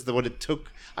 because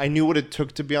I knew what it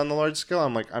took to be on the large scale.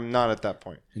 I'm like, I'm not at that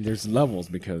point. And there's levels,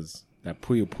 because that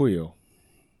Puyo,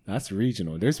 that's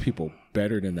regional. There's people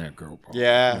better than that girl, bro.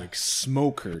 Yeah. Like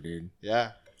smoker, dude.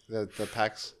 Yeah, the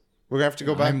packs. We're gonna have to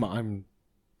go back. I'm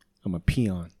a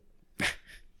peon.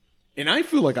 And I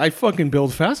feel like I fucking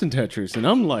build fast in Tetris, and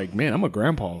I'm like, man, I'm a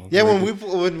grandpa. Yeah,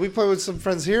 when we play with some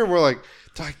friends here, we're like,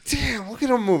 damn, look at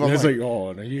him move. I'm it's like,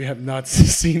 oh, no, you have not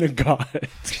seen a god.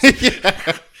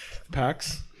 yeah.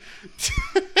 Pax,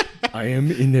 I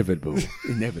am inevitable.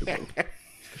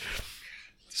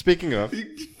 Speaking of,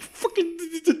 Fucking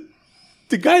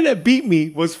the guy that beat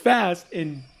me was fast,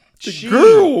 and the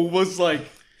girl was like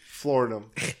floored him.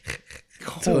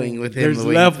 Toying with him. There's the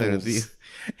way he plays with you. levels.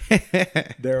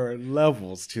 There are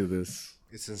levels to this.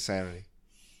 It's insanity.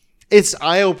 It's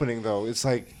eye-opening though. It's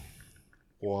like,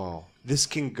 whoa, this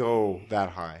can go that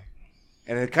high,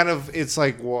 and it's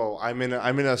like, whoa, I'm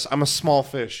a small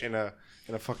fish in a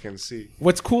fucking sea.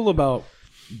 What's cool about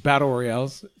battle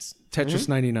royales, Tetris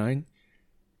 99,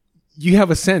 you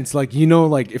have a sense, like,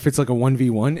 like if it's like a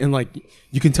 1v1, and like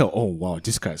you can tell, oh wow,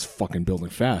 this guy's fucking building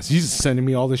fast. He's just sending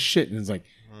me all this shit, and it's like,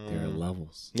 there are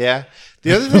levels. Yeah.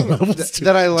 The other thing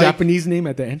that I like, Japanese name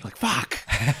at the end, like fuck,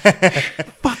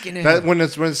 fucking that when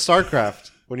it's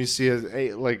StarCraft, when you see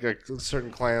a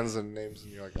certain clans and names,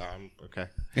 and you're like, oh, I'm okay.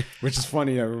 Which is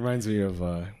funny. It reminds me of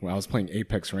when I was playing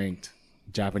Apex Ranked,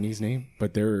 Japanese name,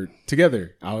 but they're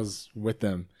together. I was with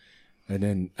them, and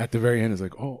then at the very end, it's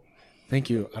like, oh, thank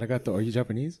you, arigato. Are you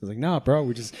Japanese? I was like, nah, bro.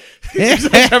 We just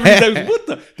Japanese. What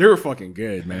the? They were fucking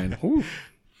good, man. Whew.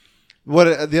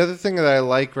 What the other thing that I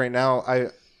like right now,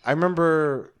 I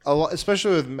remember a lot,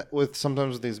 especially with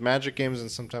sometimes with these Magic games,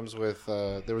 and sometimes with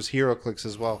there was Hero Clicks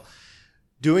as well.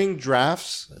 Doing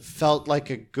drafts felt like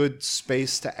a good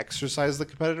space to exercise the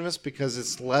competitiveness, because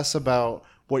it's less about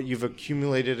what you've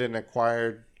accumulated and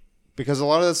acquired, because a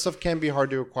lot of that stuff can be hard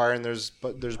to acquire, and there's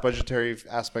budgetary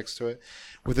aspects to it.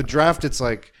 With a draft, it's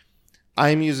like,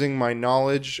 I'm using my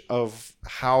knowledge of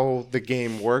how the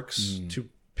game works to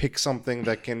pick something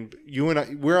that can you and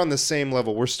I, we're on the same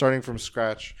level. We're starting from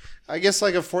scratch. I guess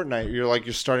like a Fortnite,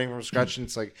 you're starting from scratch, and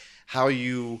it's like how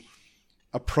you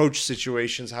approach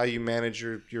situations, how you manage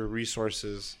your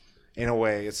resources. In a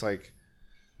way, it's like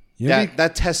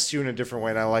that tests you in a different way,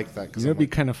 and I like that. It'd be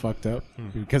kind of fucked up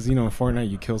because in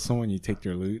Fortnite you kill someone, you take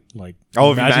their loot. Like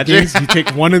Magic games, you take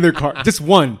one of their cards, just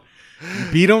one. You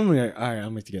beat them. You're like, all right,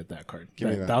 I'm going to get that card. Give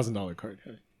me that $1,000 card.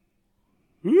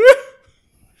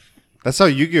 That's how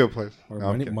Yu-Gi-Oh plays. Or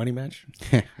money match.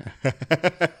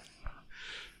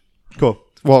 Cool.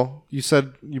 Well, you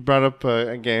said you brought up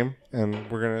a game, and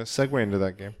we're gonna segue into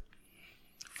that game.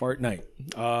 Fortnite.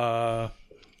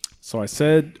 So I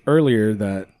said earlier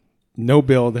that no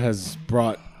build has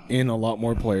brought in a lot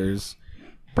more players,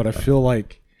 but I feel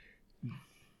like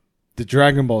the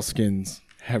Dragon Ball skins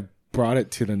have brought it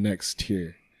to the next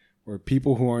tier, where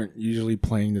people who aren't usually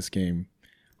playing this game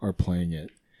are playing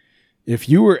it. If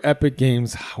you were Epic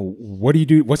Games, what do you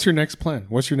do? What's your next plan?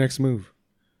 What's your next move?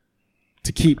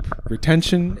 To keep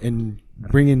retention and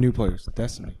bring in new players.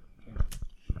 Destiny.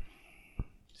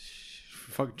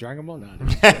 Fuck Dragon Ball? Nah.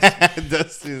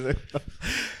 Destiny.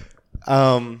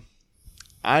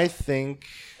 I think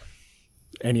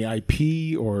Any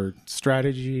IP or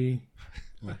strategy?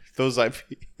 those IP.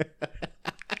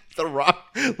 The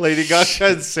Rock, Lady Gaga,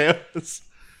 and Samus.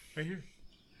 Right here.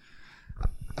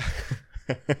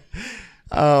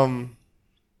 Add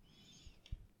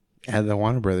the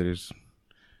Warner Brothers.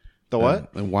 The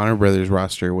what? The Warner Brothers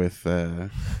roster with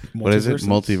what is it?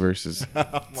 Multiverses.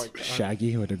 Oh my god.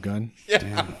 Shaggy with a gun.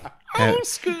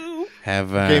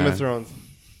 Have Game of Thrones.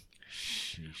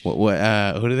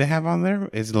 What? Who do they have on there?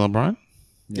 Is it LeBron?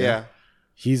 Yeah.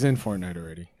 He's in Fortnite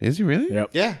already. Is he really? Yep.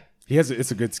 Yeah. He has.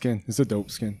 It's a good skin. It's a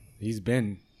dope skin. He's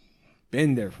been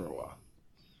there for a while.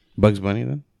 Bugs Bunny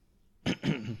then.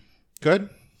 Good.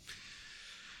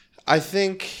 I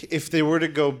think if they were to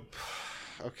go,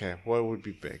 okay, what would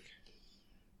be big?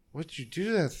 What'd you do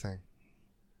to that thing?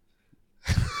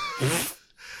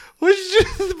 What'd you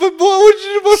do to my boy? What'd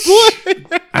you do to my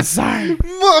boy? I'm sorry,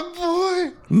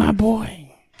 my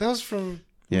boy. That was from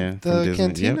Yeah, the from Disney.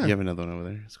 cantina. You have another one over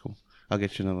there. It's cool. I'll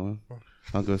get you another one.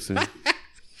 I'll go soon.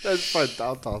 That's fun.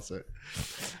 I'll toss it.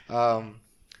 I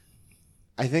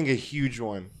think a huge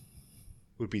one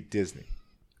would be Disney,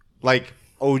 like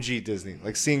OG Disney,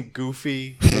 like seeing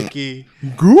Goofy, Mickey, the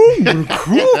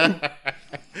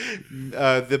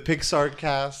Pixar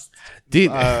cast,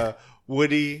 Dude,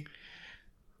 Woody.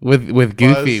 with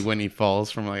Goofy Buzz. when he falls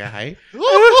from like a height.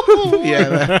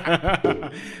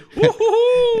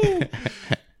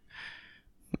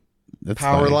 That's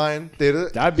funny.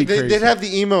 Powerline. That'd be They'd crazy. have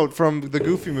the emote from the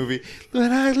Goofy movie.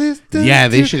 When I listen Yeah,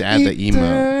 they to should add the emote.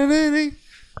 eternity.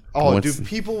 Oh, What's- dude,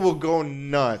 people will go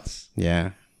nuts.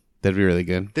 Yeah, that'd be really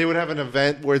good. They would have an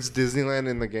event where it's Disneyland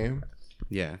in the game.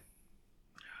 Yeah.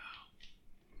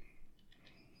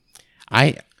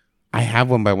 I have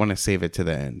one, but I want to save it to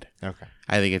the end. Okay.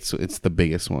 I think it's the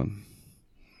biggest one.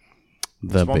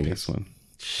 The One biggest Piece. one.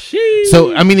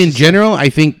 So I mean, in general, I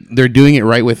think they're doing it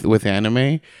right with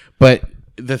anime. But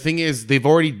the thing is, they've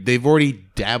already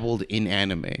dabbled in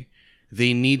anime.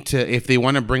 They need to, if they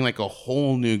want to bring like a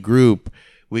whole new group,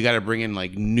 we got to bring in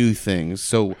like new things.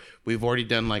 So we've already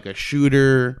done like a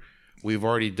shooter. We've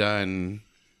already done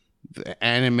the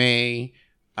anime.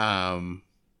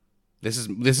 This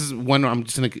is one I'm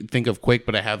just gonna think of quick,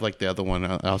 but I have like the other one.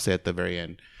 I'll say at the very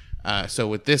end. So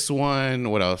with this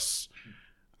one, what else?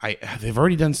 They've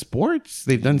already done sports.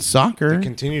 They've done soccer. They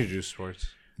continue to do sports.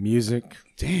 Music.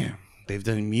 Damn, they've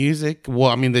done music.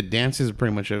 Well, I mean, the dances are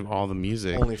pretty much all the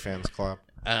music. OnlyFans clap.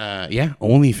 Yeah,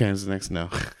 OnlyFans is next now.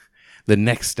 The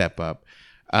next step up.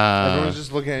 Everyone's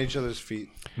just looking at each other's feet.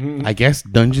 I guess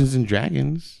Dungeons and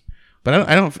Dragons, but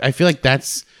I feel like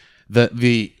that's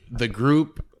the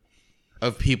group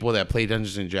of people that play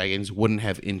Dungeons and Dragons wouldn't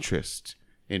have interest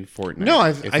in Fortnite. No, I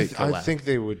if they collab. think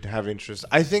they would have interest.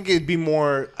 I think it'd be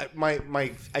more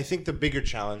I think the bigger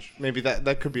challenge, maybe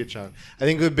that could be a challenge. I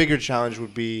think the bigger challenge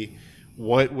would be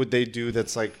what would they do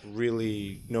that's like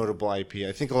really notable IP.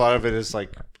 I think a lot of it is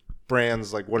like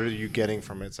brands, like what are you getting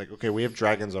from it? It's like, okay, we have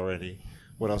dragons already.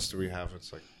 What else do we have?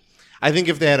 It's like, I think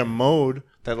if they had a mode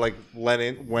that like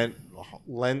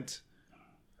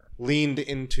leaned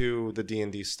into the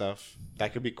D&D stuff,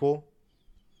 that could be cool.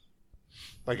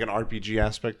 Like an RPG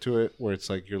aspect to it where it's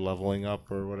like you're leveling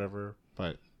up or whatever.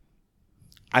 But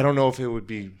I don't know if it would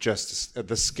be just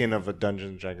the skin of a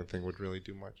Dungeons and Dragon thing would really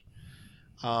do much.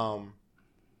 I'm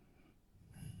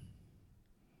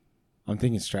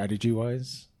thinking strategy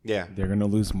wise. Yeah. They're gonna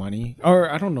lose money, or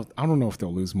I don't know if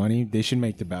they'll lose money. They should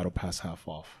make the battle pass half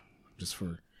off, just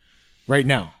for right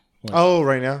now. Oh,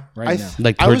 right now? Right now.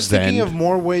 Like I towards was the thinking end. of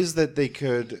more ways that they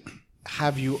could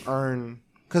have you earn.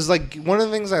 Because, like, one of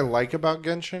the things I like about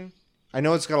Genshin, I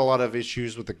know it's got a lot of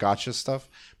issues with the gacha stuff,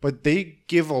 but they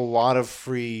give a lot of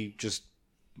free just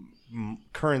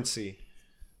currency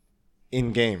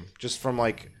in game, just from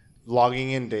like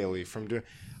logging in daily, from doing.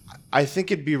 I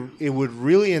think it would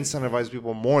really incentivize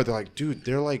people more. They're like, dude,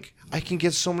 they're like, I can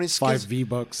get so many skins. 5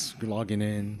 V-Bucks logging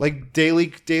in. Like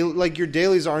daily, like your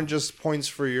dailies aren't just points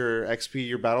for your XP,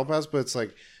 your battle pass, but it's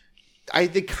like,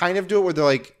 they kind of do it where they're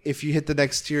like, if you hit the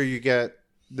next tier, you get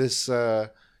this, you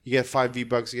get 5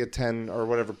 V-Bucks, you get 10 or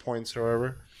whatever points or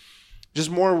whatever. Just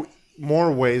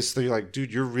more ways. So you're like,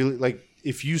 dude, you're really like,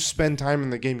 if you spend time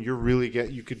in the game,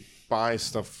 you could buy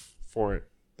stuff for it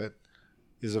that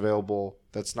is available.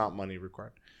 That's not money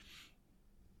required.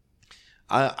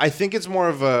 I think it's more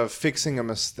of a fixing a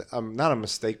mistake, not a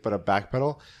mistake, but a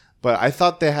backpedal. But I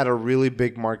thought they had a really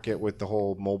big market with the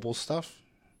whole mobile stuff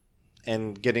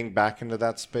and getting back into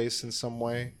that space in some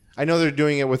way. I know they're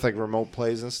doing it with like remote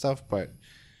plays and stuff, but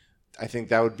I think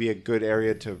that would be a good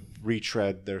area to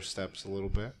retread their steps a little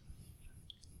bit.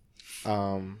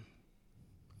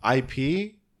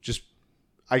 IP, just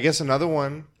I guess another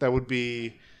one that would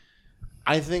be,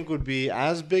 I think would be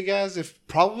as big as, if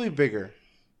probably bigger.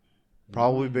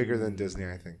 Probably bigger than Disney,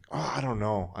 I think. Oh, I don't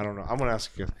know. I'm going to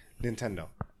ask you. Nintendo.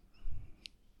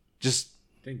 Just.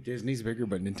 I think Disney's bigger,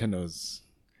 but Nintendo's.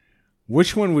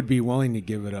 Which one would be willing to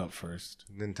give it up first?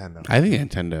 Nintendo. I think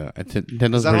Nintendo.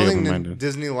 Nintendo's I don't pretty think open-minded.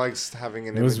 Disney likes having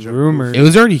an It was image of rumored. It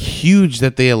was already huge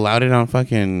that they allowed it on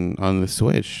on the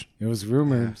Switch. It was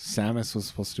rumored Samus was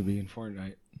supposed to be in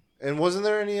Fortnite. And wasn't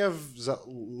there any of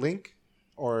Link?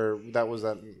 Or that was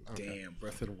that? Okay. Damn,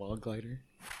 Breath of the Wild glider.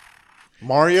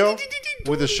 Mario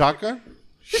with a shotgun?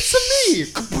 It's me!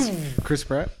 Chris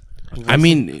Pratt. I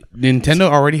mean, Nintendo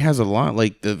already has a lot.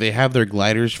 Like they have their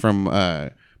gliders from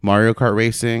Mario Kart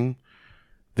Racing.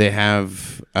 They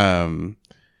have,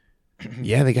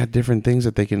 they got different things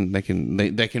that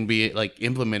that can be like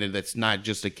implemented. That's not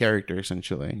just a character,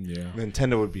 essentially. Yeah,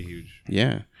 Nintendo would be huge.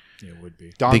 Yeah. it would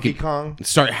be. Donkey Kong.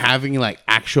 Start having like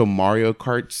actual Mario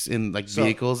Karts in like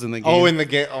vehicles in the game. Oh, in the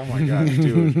game. Oh my god,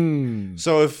 dude.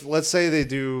 So if let's say they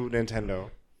do Nintendo,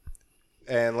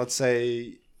 and let's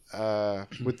say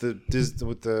with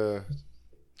the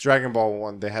Dragon Ball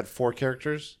one, they had 4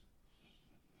 characters.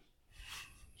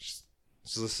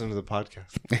 Just listen to the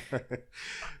podcast.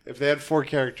 If they had 4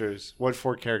 characters, what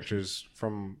 4 characters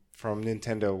from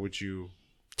Nintendo would you?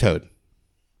 Toad.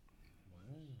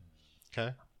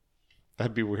 Okay,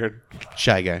 that'd be weird.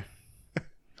 Shy Guy.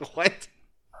 What?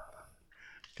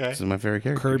 Okay, This is my favorite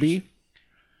character. Kirby.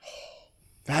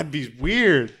 that'd be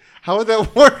weird. How would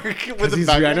that work with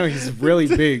the I know he's really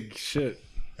big. Shit.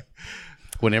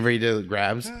 Whenever he does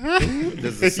grabs,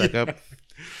 does the suck up.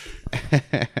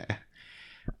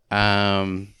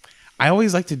 I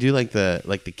always like to do like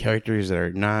the characters that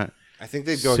are not I think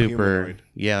they'd go super,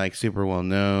 humanoid. like super well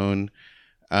known.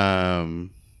 I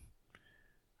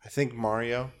think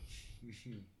Mario.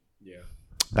 Yeah.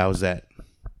 Bowsette,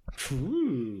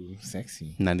 Ooh,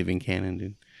 sexy. not even canon,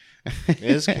 dude. It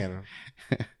is canon.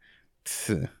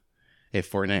 If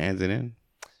Fortnite adds it in,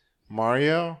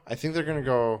 Mario. I think they're gonna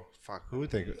go. Fuck. Who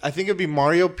would they go? I think it'd be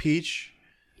Mario, Peach,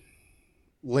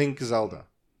 Link, Zelda.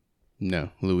 no,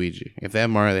 Luigi. If they have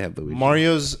Mario, they have Luigi.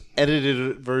 Mario's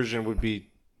edited version would be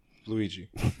Luigi.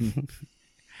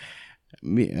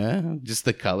 Just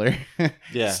the color.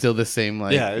 Yeah. Still the same,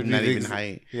 like Yeah, it'd be not the even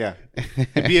height. Yeah.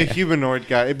 It'd be a humanoid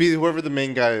guy. It'd be whoever the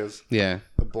main guy is. Yeah.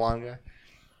 The blonde guy.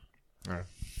 All right.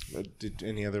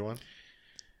 Any other one?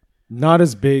 Not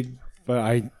as big, but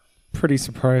I'm pretty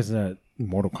surprised that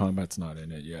Mortal Kombat's not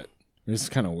in it yet. It's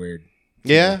kind of weird.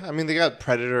 Yeah. I mean, they got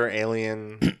Predator,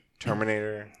 Alien,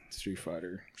 Terminator, Street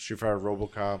Fighter. Street Fighter,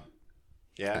 RoboCop.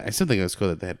 Yeah. I still think it was cool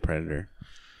that they had Predator.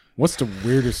 What's the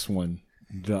weirdest one?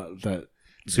 That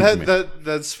Superman.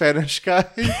 That Spanish guy.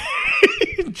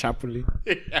 Chapuli.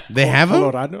 They have them.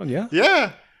 Colorado, yeah.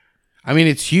 Yeah. I mean,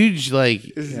 it's huge. Like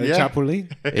Yeah.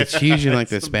 Chapuli. it's huge in like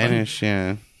the It's Spanish.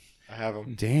 Yeah. I have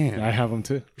him. Damn, I have them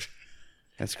too.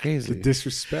 that's The crazy.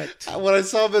 disrespect. When I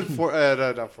saw him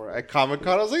at Comic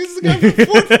Con, I was like, "This is the guy from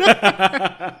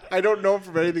Fortnite." I don't know him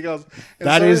from anything else. And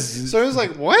That so is- So I was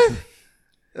like, "What?"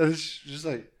 And it's just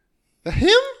like,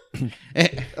 "Him?"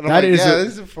 And I'm That is "Yeah, a-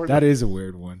 this is Fortnite." That is a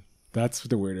weird one. That's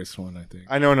the weirdest one, I think.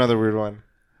 I know another weird one.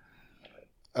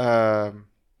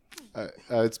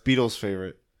 It's Beatles'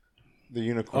 favorite, the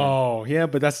unicorn. Oh yeah,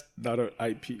 but that's not an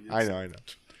IP. It's I know.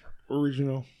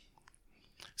 Original.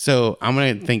 So I'm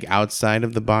gonna think outside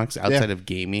of the box, outside of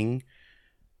gaming,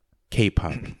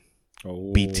 K-pop.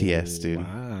 Oh, BTS, dude.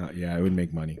 Wow. Yeah, it would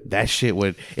make money. That shit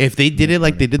would, if they did it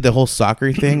like they did the whole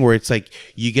soccer thing, where it's like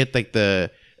you get like the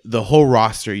whole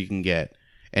roster you can get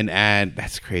and add.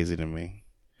 That's crazy to me.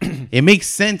 It makes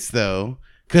sense though,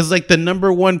 because like the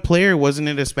number one player wasn't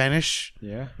it a Spanish?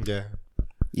 Yeah.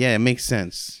 Yeah, it makes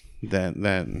sense. That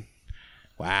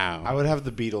wow. I would have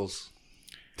the Beatles.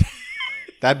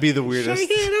 That'd be the weirdest.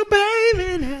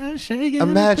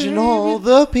 Imagine all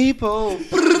the people.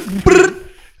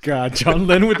 God, John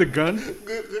Lennon with the gun.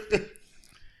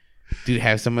 Dude,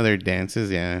 have some of their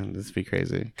dances. Yeah, that'd be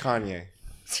crazy. Kanye.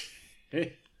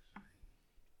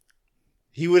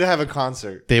 He would have a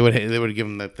concert. They would give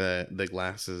him the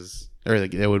glasses, or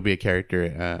like that would be a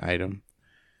character item.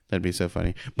 That'd be so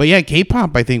funny. But yeah,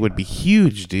 K-pop I think would be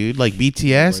huge, dude. Like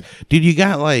BTS, dude. You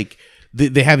got like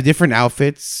they have different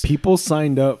outfits. People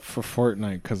signed up for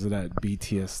Fortnite because of that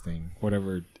BTS thing,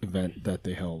 whatever event that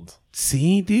they held.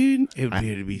 See, dude,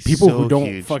 it'd be People so who don't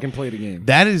huge. fucking play the game.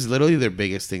 That is literally their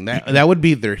biggest thing. That would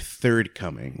be their third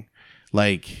coming.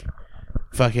 Like,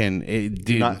 fucking,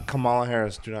 dude. Not Kamala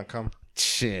Harris. Do not come.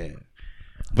 Shit.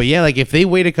 But yeah, like if they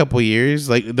wait a couple years,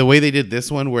 like the way they did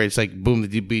this one, where it's like boom,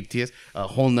 the BTS, a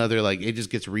whole nother like it just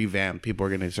gets revamped. People are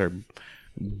gonna start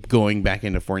going back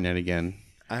into Fortnite again.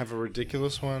 I have a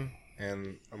ridiculous one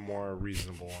and a more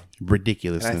reasonable one.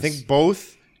 Ridiculousness. And I think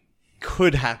both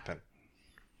could happen.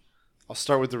 I'll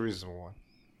start with the reasonable one.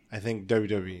 I think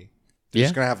WWE. They're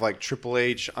just gonna have like Triple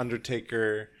H,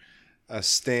 Undertaker,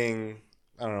 Sting.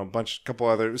 I don't know, couple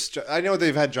others. I know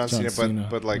they've had John Cena,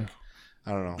 but like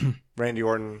I don't know, Randy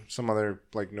Orton, some other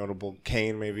like notable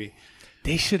Kane maybe.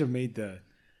 They should have made and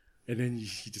then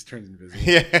he just turns invisible.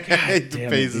 Yeah, God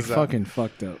damn it, they fucking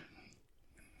fucked up.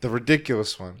 The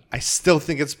ridiculous one. I still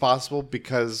think it's possible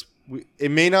because it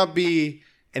may not be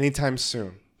anytime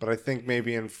soon, but I think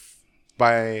maybe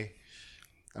by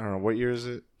I don't know, what year is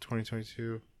it?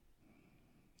 2022.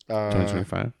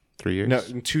 2025. 3 years. No,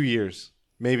 in 2 years.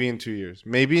 Maybe in 2 years.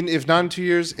 Maybe if not in 2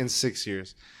 years, in 6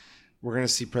 years. We're going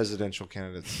to see presidential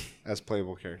candidates as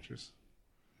playable characters.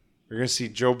 You're going to see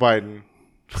Joe Biden.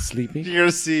 Sleeping? You're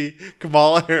going to see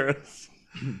Kamala Harris.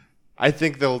 I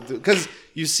think they'll do... Because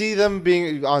you see them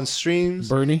being on streams.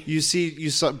 Bernie? You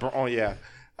saw... Oh, yeah.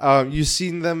 You've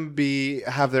seen them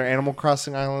have their Animal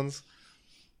Crossing islands.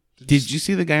 Did you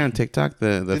see the guy on TikTok?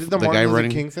 The Martin guy Luther running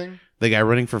King thing? The guy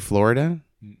running for Florida?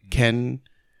 Ken...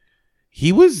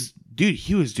 He was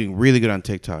doing really good on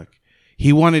TikTok.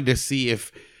 He wanted to see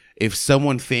if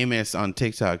someone famous on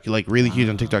TikTok, like really huge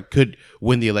on TikTok, could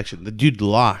win the election. The dude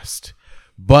lost,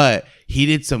 but he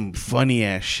did some funny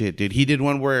ass shit, dude. He did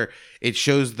one where it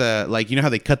shows you know how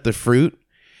they cut the fruit,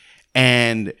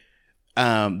 and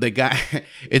the guy.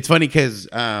 It's funny because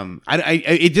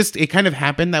it kind of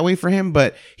happened that way for him,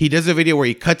 but he does a video where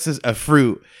he cuts a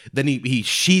fruit, then he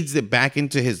sheeds it back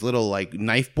into his little like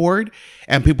knife board,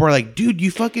 and people are like, dude,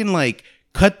 you fucking like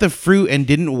cut the fruit and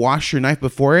didn't wash your knife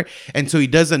before it. And so he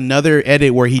does another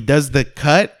edit where he does the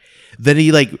cut, then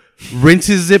he like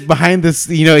rinses it behind this,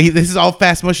 you know, this is all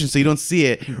fast motion so you don't see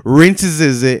it,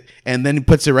 rinses it, and then he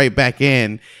puts it right back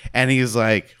in, and he's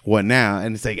like, what now?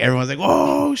 And it's like everyone's like,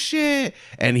 oh shit.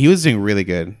 And he was doing really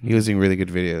good. He was doing really good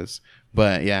videos.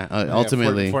 But yeah,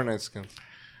 ultimately Fortnite skins.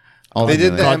 They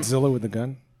did the Godzilla with the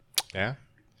gun? Yeah.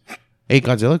 Hey,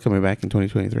 Godzilla coming back in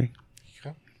 2023.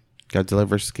 Okay. Godzilla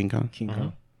versus King Kong. King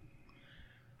Kong.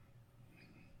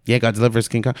 Yeah, Godzilla vs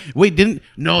King Kong. Wait,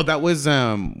 that was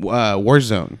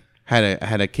Warzone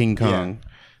had a King Kong.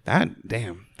 Yeah.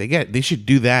 They should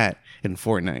do that in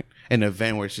Fortnite. An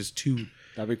event where it's just two.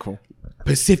 That'd be cool.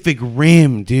 Pacific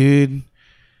Rim, dude.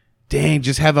 Dang,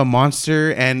 just have a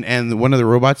monster and one of the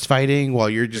robots fighting while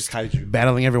you're just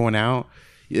battling everyone out.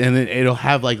 And then it'll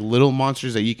have like little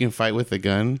monsters that you can fight with a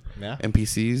gun. Yeah.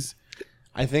 NPCs.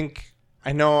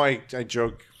 I know I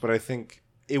joke, but I think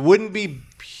it wouldn't be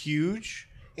huge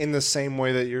in the same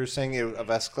way that you're saying of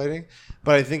escalating,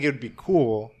 but I think it would be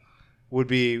cool would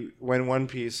be when One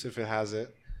Piece, if it has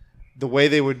it, the way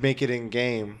they would make it in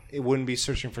game, it wouldn't be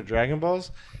searching for Dragon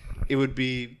Balls. It would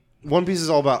be One Piece is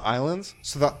all about islands,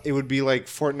 so that it would be like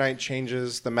Fortnite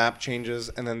changes, the map changes,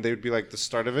 and then they would be like the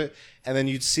start of it, and then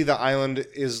you'd see the island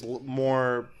is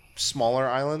more smaller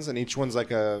islands, and each one's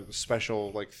like a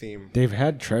special like theme. They've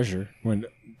had treasure when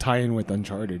tie in with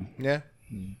Uncharted. Yeah,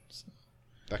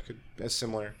 that could be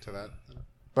similar to that,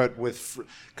 but with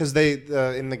because they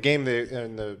in the game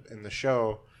in the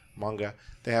show manga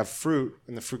they have fruit,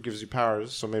 and the fruit gives you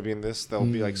powers. So maybe in this there'll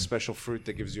be like special fruit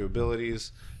that gives you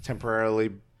abilities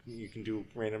temporarily. You can do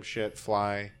random shit,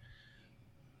 fly,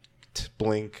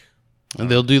 blink, and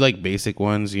they'll do like basic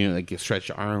ones, you know, like stretch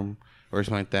your arm or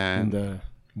something like that. And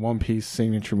One Piece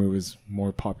signature move is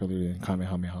more popular than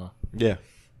Kamehameha. Yeah.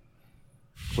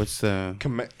 What's the?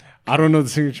 I don't know the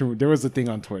signature move. There was a thing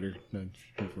on Twitter that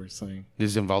people were saying.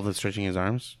 Does it involve the stretching his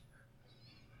arms?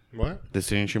 What? The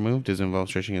signature move does it involve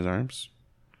stretching his arms?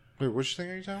 Wait, which thing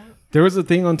are you talking about? There was a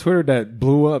thing on Twitter that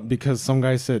blew up because some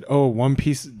guy said, "Oh, One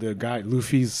Piece, the guy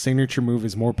Luffy's signature move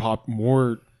is more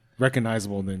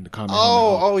recognizable than the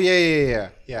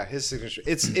Kamehameha." Yeah. His signature.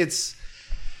 It's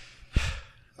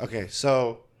okay.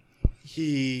 So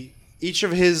each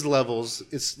of his levels.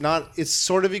 It's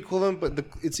sort of equivalent, but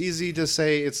it's easy to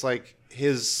say it's like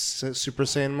his Super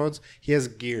Saiyan modes. He has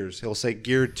gears. He'll say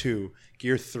Gear 2,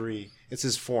 Gear 3. It's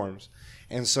his forms,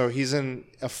 and so he's in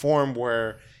a form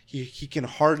where he can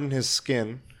harden his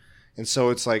skin, and so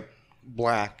it's like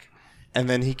black, and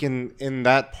then he can in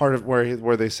that part of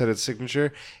where they said its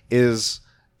signature is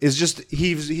just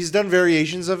he's done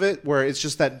variations of it where it's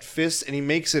just that fist, and he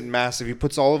makes it massive. He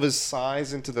puts all of his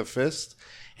size into the fist,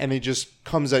 and he just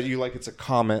comes at you like it's a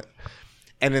comet.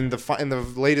 And in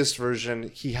the latest version,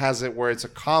 he has it where it's a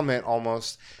comet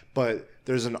almost, but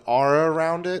there's an aura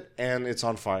around it, and it's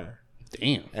on fire.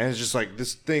 Damn. And it's just like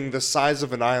this thing the size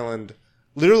of an island.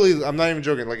 Literally, I'm not even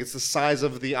joking. Like, it's the size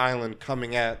of the island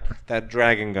coming at that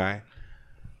dragon guy.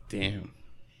 Damn.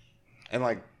 And,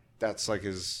 like, that's, like,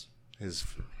 his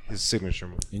signature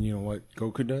move. And you know what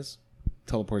Goku does?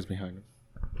 Teleports behind him.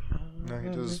 No, he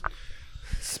does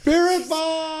Spirit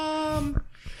Bomb!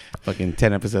 Fucking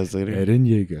 10 episodes later. Eren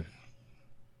Yeager.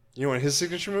 You know what his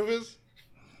signature move is?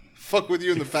 Fuck with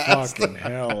you in the past. Fucking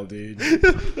hell, dude.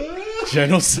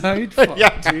 Genocide? Fuck,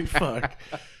 Yeah. dude. Fuck.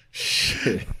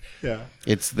 Shit. Yeah.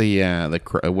 It's the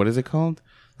what is it called?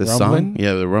 The Rumbling? song?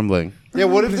 Yeah, the rumbling. Yeah,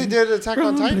 what if they did Attack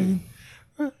on Titan?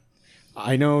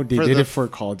 I know they did it for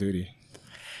Call of Duty.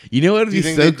 You know what would Do you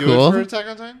be think so they do cool? it for Attack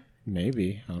on Titan?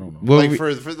 Maybe. I don't know. Well, Like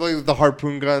for like the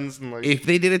harpoon guns and like if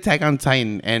they did Attack on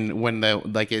Titan and when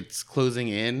it's closing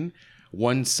in,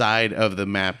 one side of the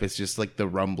map is just like the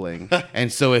rumbling.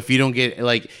 And so if you don't get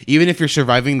like even if you're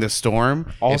surviving the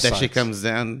storm, All if that shit sides. comes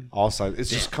down, all sides. It's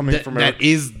just coming from that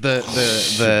is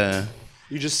the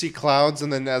You just see clouds,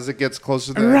 and then as it gets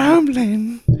closer, to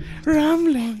rumbling.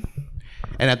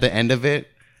 And at the end of it,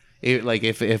 like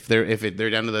if they're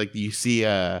down to like you see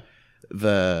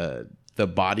the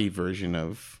body version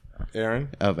of Aaron.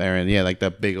 Yeah, like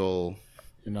that big old.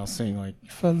 And I'll sing like,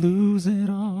 if I lose it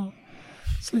all,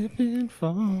 slip and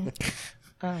fall,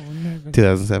 I will never.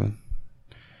 2007.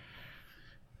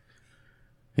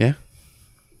 Yeah.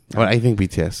 Well, I think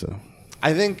BTS though.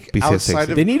 I think BTS outside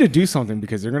of They need to do something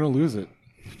because they're gonna lose it.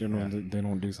 If they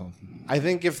don't do something. I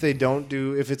think if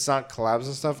it's not collabs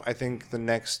and stuff, I think the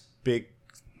next big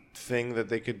thing that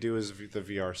they could do is the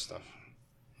VR stuff.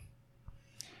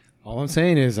 All I'm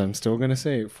saying is, I'm still gonna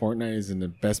say Fortnite is in the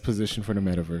best position for the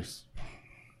metaverse.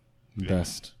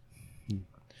 Best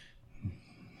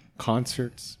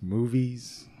concerts,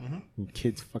 movies, with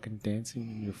kids fucking dancing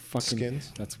in your fucking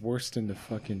Skins. That's worse than the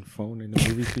fucking phone in the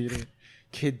movie theater.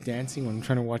 Kid dancing when I'm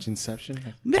trying to watch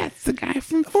Inception. That's the guy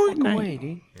from Fuck Fortnite. away,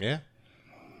 dude. Yeah.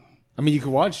 I mean, you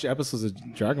could watch episodes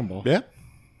of Dragon Ball Yeah.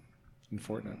 in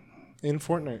Fortnite. In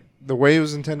Fortnite, the way it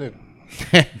was intended.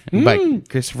 By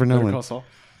Christopher Better Nolan. Call Saul.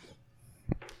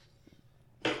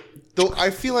 Though I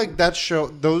feel like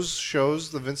those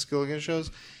shows, the Vince Gilligan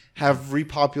shows, have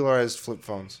repopularized flip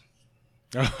phones.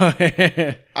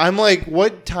 I'm like,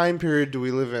 what time period do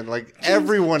we live in? Like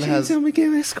everyone has. They're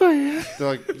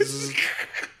like, this is,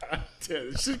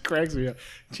 Dude, this shit cracks me up.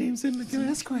 James and McGill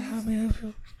Esquire, how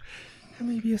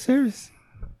may be a service?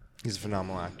 he's a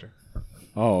phenomenal actor.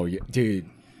 Oh yeah, dude.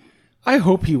 I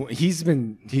hope he's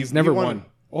never won. won.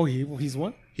 Oh, he's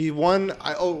won? He won.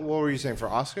 What were you saying for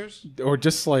Oscars? Or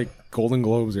just like Golden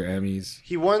Globes or Emmys.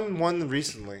 He won one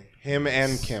recently. Him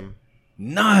and Kim.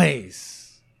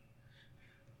 Nice.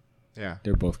 Yeah.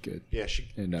 They're both good. Yeah.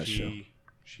 In that show.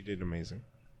 She did amazing.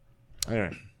 All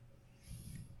right.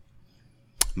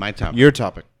 My topic. Your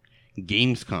topic.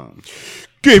 Gamescom.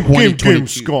 2022.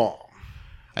 Gamescom.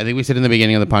 I think we said in the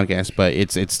beginning of the podcast, but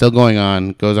it's still going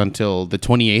on. Goes until the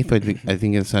 28th. I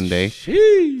think it's Sunday.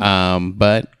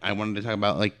 But I wanted to talk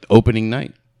about like opening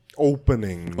night.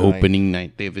 Opening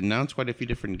night. They've announced quite a few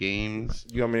different games.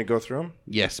 You want me to go through them?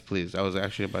 Yes, please. I was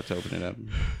actually about to open it up.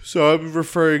 So I'm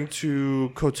referring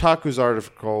to Kotaku's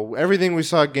article. Everything we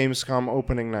saw at Gamescom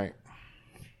opening night.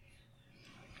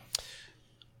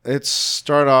 Let's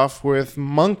start off with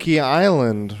Monkey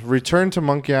Island. Return to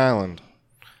Monkey Island.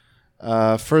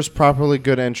 First properly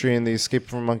good entry in the Escape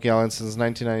from Monkey Island since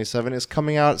 1997 is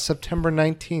coming out September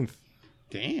 19th.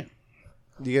 Damn.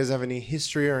 Do you guys have any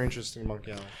history or interest in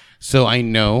Monkey Island? So I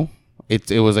know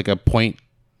it was like a point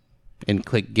and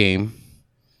click game.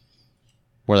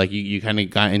 where like you kind of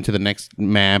got into the next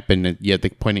map and you had to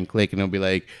point and click and it'll be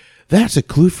like, that's a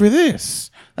clue for this,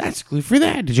 that's a clue for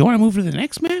that. Did you want to move to the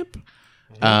next map?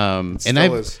 And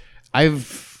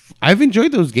I've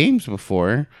enjoyed those games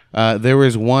before. There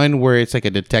was one where it's like a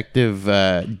detective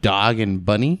dog and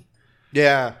bunny.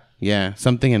 Yeah,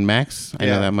 something in Max. I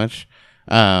know that much.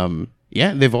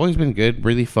 Yeah, they've always been good,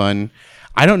 really fun.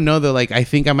 I don't know though. Like, I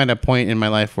think I'm at a point in my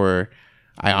life where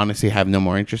I honestly have no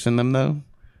more interest in them though.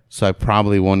 So I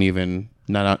probably won't even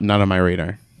not on my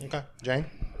radar. Okay, Jane.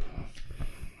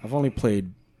 I've only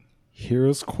played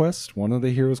Heroes Quest. One of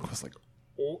the Heroes Quest, like,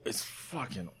 it's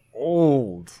fucking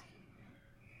old.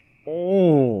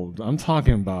 I'm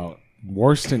talking about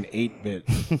worse than 8-bit.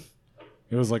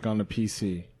 It was like on the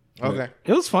PC. Okay.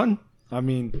 It was fun. I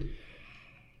mean,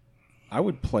 I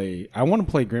want to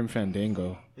play Grim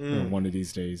Fandango one of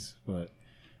these days, but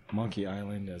Monkey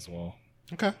Island as well.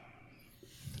 Okay.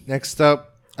 Next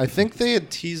up, I think they had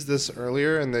teased this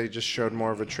earlier and they just showed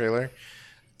more of a trailer.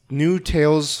 New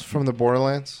Tales from the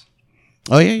Borderlands.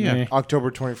 Oh yeah. Meh.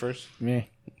 October 21st. Meh.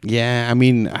 Yeah, I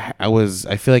mean,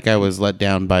 I feel like I was let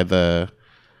down by the,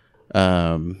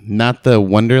 not the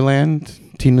Wonderland,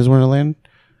 Tina's Wonderland,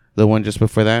 the one just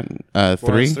before that, 3.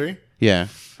 Borderlands 3? Yeah.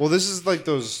 Well, this is like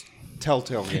those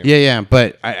Telltale games. Yeah,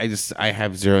 but I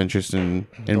have zero interest in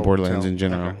Borderlands in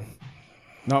general. Okay.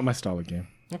 Not my style of game.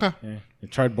 Okay. Yeah. I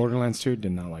tried Borderlands 2,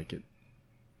 did not like it.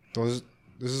 Well,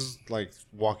 this is like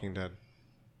Walking Dead.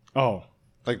 Oh.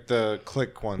 Like the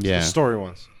click ones. Yeah. The story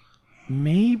ones.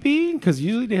 Maybe, because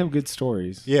usually they have good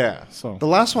stories. Yeah. So the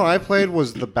last one I played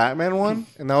was the Batman one,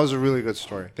 and that was a really good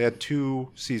story. They had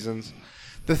 2 seasons.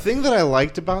 The thing that I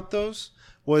liked about those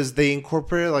was they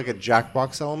incorporated like a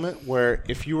Jackbox element where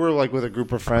if you were like with a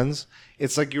group of friends,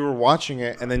 it's like you were watching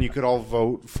it and then you could all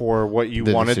vote for what you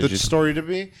wanted the story to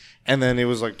be, and then it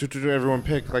was like everyone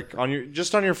pick like on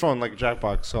your phone like a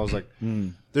Jackbox. So I was like,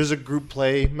 there's a group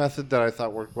play method that I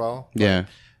thought worked well. Yeah.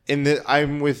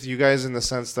 I'm with you guys in the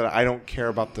sense that I don't care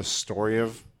about the story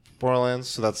of Borderlands,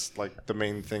 so that's like the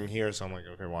main thing here. So I'm like,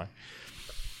 okay, why?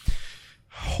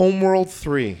 Homeworld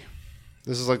 3.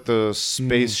 This is like the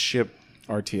spaceship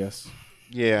RTS.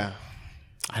 Yeah.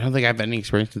 I don't think I have any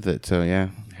experience with it, so yeah.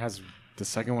 The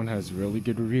second one has really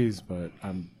good reviews, but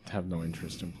I have no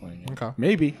interest in playing it. Okay.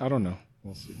 Maybe, I don't know.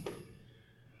 We'll see.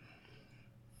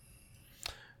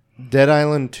 Dead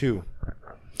Island 2.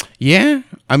 Yeah,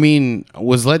 I mean,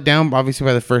 was let down obviously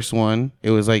by the first one.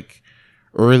 It was like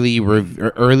early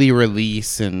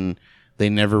release, and they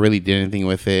never really did anything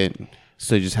with it.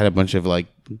 So they just had a bunch of like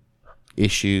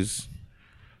issues,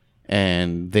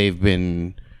 and they've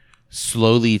been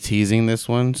slowly teasing this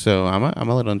one. So I'm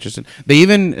a little interested. They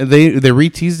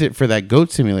re-teased it for that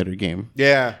Goat Simulator game.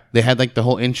 Yeah. They had like the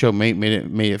whole intro made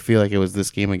it feel like it was this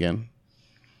game again.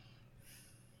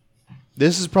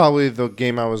 This is probably the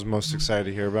game I was most excited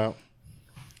to hear about.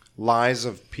 Lies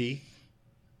of P.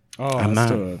 Oh, I'm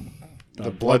that's not-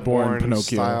 The Bloodborne Pinocchio. Pinocchio.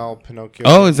 Style Pinocchio.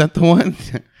 Oh, is that the one?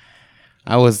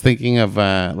 I was thinking of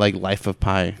like Life of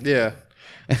Pi. Yeah.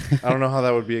 I don't know how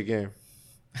that would be a game.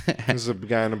 There's a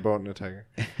guy in a boat and a tiger.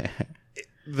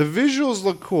 The visuals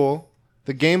look cool.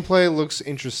 The gameplay looks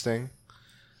interesting.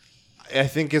 I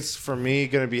think it's, for me,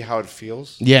 going to be how it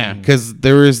feels. Yeah, because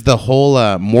there is the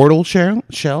whole Mortal shell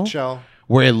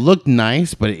where it looked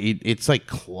nice, but it's like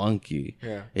clunky.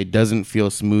 Yeah. It doesn't feel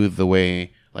smooth the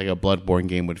way like a Bloodborne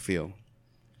game would feel.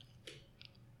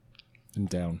 And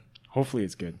down. Hopefully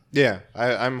it's good. Yeah,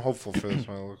 I'm hopeful for this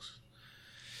one. It looks.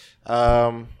 I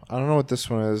don't know what this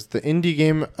one is. The indie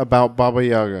game about Baba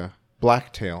Yaga,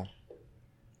 Blacktail.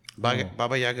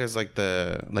 Baba Yaga is like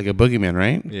a boogeyman,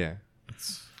 right? Yeah,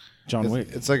 John Wick.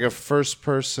 it's like a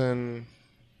first-person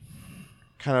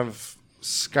kind of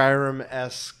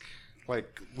Skyrim-esque,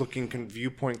 like looking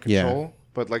viewpoint control,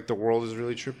 but like the world is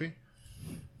really trippy.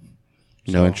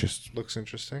 No interest. Looks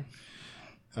interesting.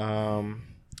 And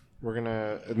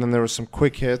then there was some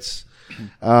quick hits. They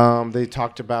showed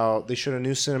a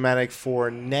new cinematic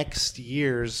for next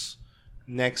year's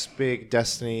next big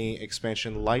Destiny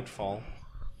expansion, Lightfall.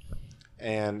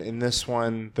 And in this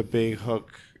one, the big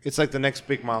hook, it's like the next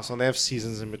big milestone. They have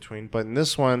seasons in between, but in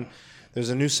this one, there's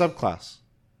a new subclass,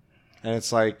 and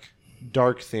it's like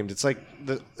dark themed. It's like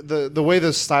the way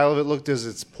the style of it looked is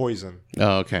it's poison.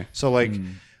 Oh, okay. So like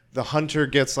the hunter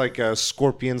gets like a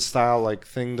scorpion style like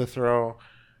thing to throw.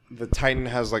 The Titan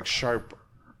has like sharp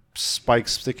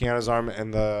spikes sticking out his arm,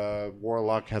 and the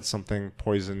Warlock had something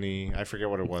poisony. I forget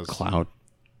what it was. Cloud.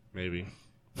 Maybe.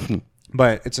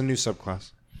 But it's a new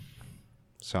subclass.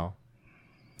 So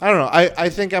I don't know. I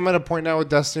think I'm at a point now with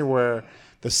Destiny where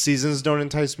the seasons don't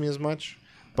entice me as much.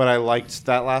 but I liked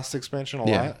that last expansion a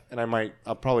Yeah. lot, and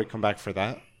I'll probably come back for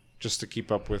that just to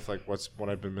keep up with like what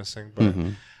I've been missing. But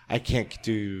I can't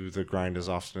do the grind as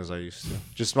often as I used to.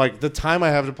 Just like the time I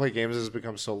have to play games has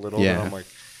become so little that I'm like,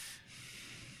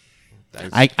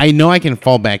 I know I can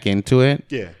fall back into it.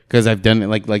 Yeah. Because I've done it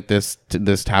like this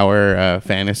tower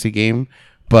fantasy game,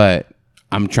 but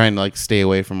I'm trying to like stay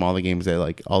away from all the games that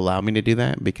like allow me to do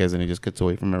that because then it just gets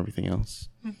away from everything else.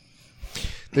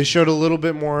 They showed a little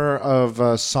bit more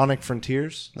of Sonic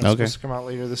Frontiers. That's supposed to come out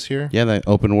later this year. Yeah, that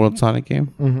open world Sonic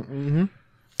game.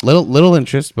 Little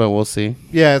interest, but we'll see.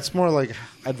 Yeah, it's more like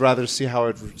I'd rather see how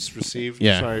it's received.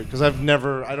 Yeah. Because I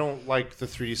don't like the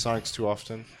 3D Sonics too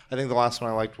often. I think the last one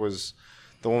I liked was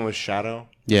the one with Shadow.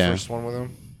 Yeah. The first one with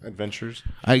him, Adventures.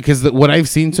 Because what I've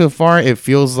seen so far, it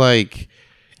feels like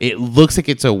it looks like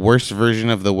it's a worse version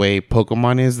of the way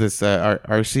Pokemon is. This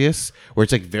Arceus, where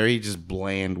it's like very just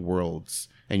bland worlds,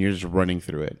 and you're just running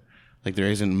through it. Like there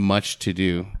isn't much to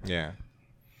do. Yeah.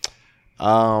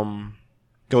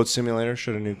 Goat Simulator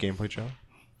showed a new gameplay trailer.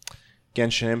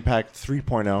 Genshin Impact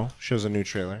 3.0 shows a new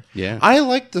trailer. Yeah. I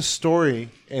like the story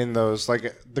in those.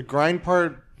 Like the grind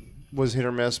part was hit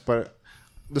or miss, but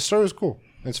the story was cool.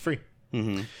 It's free.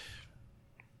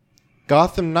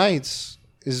 Gotham Knights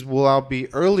will out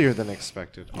be earlier than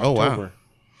expected. Oh, wow. October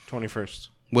 21st.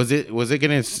 Was it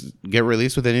going to get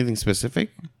released with anything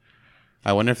specific?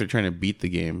 I wonder if they're trying to beat the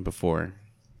game before.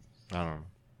 I don't know.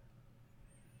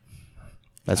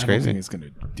 That's I crazy. don't think it's gonna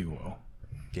do well.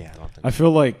 Yeah, I don't think I feel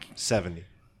like 70.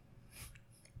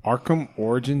 Arkham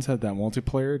Origins had that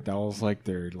multiplayer. That was like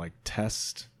their like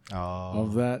test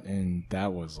of that, and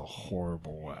that was a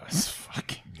horrible ass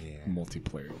fucking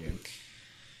multiplayer game.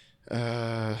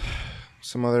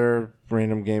 Some other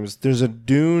random games. There's a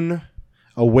Dune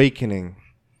Awakening.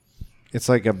 It's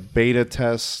like a beta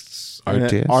test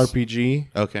RTS? RPG.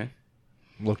 Okay.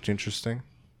 Looked interesting.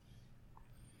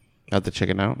 I'll have to check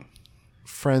it out.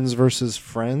 Friends versus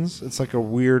Friends. It's like a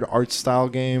weird art style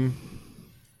game.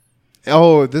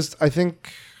 Oh, it's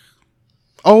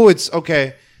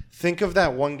okay. Think of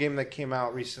that one game that came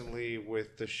out recently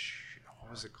with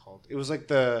what was it called? It was like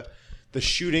the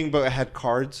shooting, but it had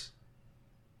cards.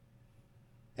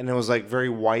 And it was like very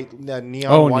white, neon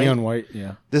white. Neon white,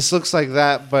 yeah. This looks like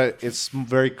that, but it's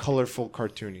very colorful,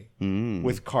 cartoony,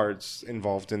 with cards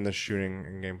involved in the shooting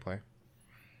and gameplay.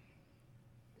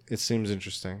 It seems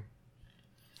interesting.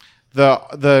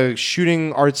 The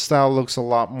shooting art style looks a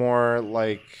lot more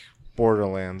like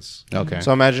Borderlands. Okay.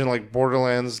 So imagine like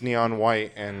Borderlands, neon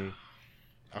white, and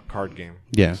a card game.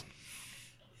 Yeah.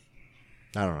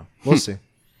 I don't know. We'll see.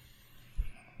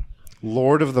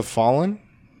 Lord of the Fallen.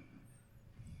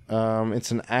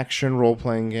 It's an action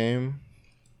role-playing game.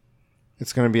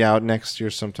 It's going to be out next year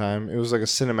sometime. It was like a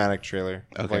cinematic trailer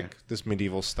of Okay. like this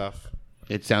medieval stuff.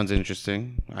 It sounds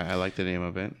interesting. I like the name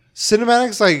of it.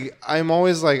 Cinematics, like, I'm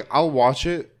always like, I'll watch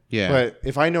it. Yeah. But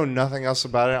if I know nothing else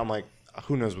about it, I'm like,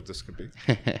 who knows what this could be?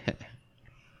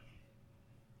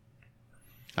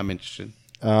 I'm interested.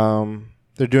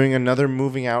 They're doing another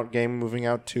Moving Out game, Moving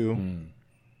Out 2.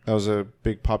 That was a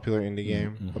big popular indie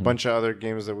game. A bunch of other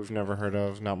games that we've never heard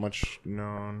of, not much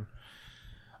known.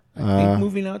 I think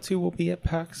Moving Out 2 will be at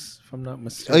PAX, if I'm not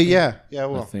mistaken. Yeah, it I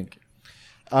will. think.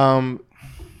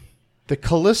 The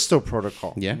Callisto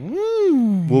Protocol Yeah.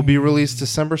 will be released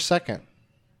December 2nd.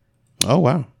 Oh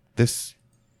wow. This.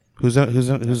 Who's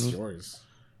It's yours.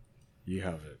 You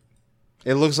have it.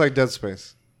 It looks like Dead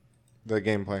Space, the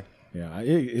gameplay. Yeah,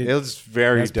 It's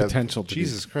very has Dead potential to be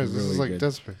Jesus Christ, this really is like good.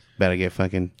 Dead Space. Better get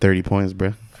fucking 30 points,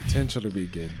 bro. potential to be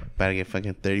good. Better get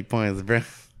fucking 30 points, bro.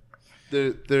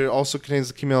 There also contains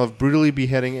the cameo of brutally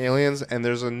beheading aliens, and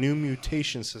there's a new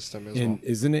mutation system as well. And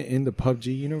isn't it in the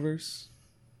PUBG universe?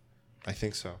 I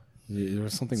think so. Yeah, there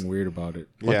was something weird about it.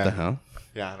 What the hell?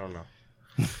 Yeah, I don't know.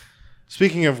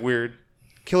 Speaking of weird,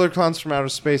 Killer Clowns from Outer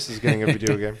Space is getting a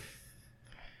video game.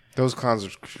 Those clowns are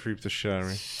creep the shit out of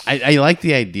me. I like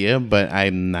the idea, but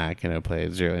I'm not gonna play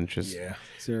it. Zero interest. Yeah,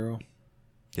 zero.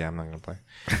 Yeah, I'm not gonna play.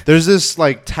 There's this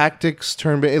like tactics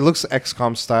turn. It looks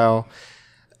XCOM style,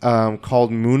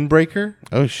 called Moonbreaker.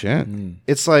 Oh shit.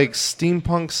 It's like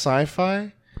steampunk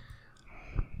sci-fi,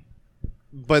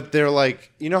 but they're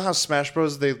like, you know how Smash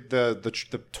Bros.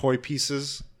 The toy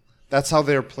pieces. That's how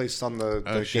they're placed on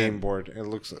the game board. It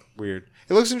looks weird.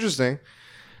 It looks interesting.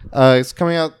 It's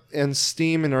coming out in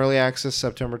Steam in early access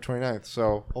September 29th.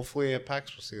 So hopefully at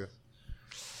PAX we'll see this.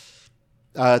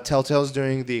 Telltale's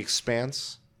doing The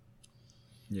Expanse.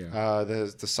 Yeah.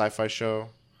 The sci-fi show.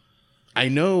 I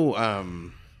know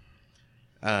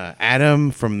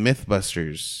Adam from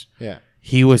Mythbusters. Yeah.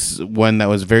 He was one that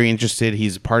was very interested.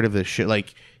 He's part of the show.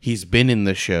 Like, he's been in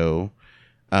the show.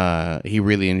 he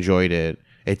really enjoyed it.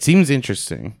 It seems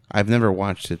interesting. I've never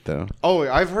watched it though. Oh,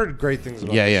 I've heard great things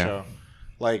about the show.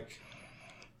 Like,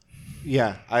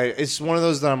 yeah, it's one of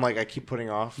those that I'm like I keep putting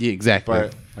off. Yeah, exactly.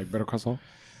 But Like Better Call Saul?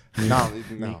 no,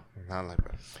 not like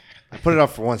that. I put it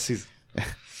off for one season.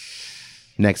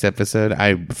 Next episode,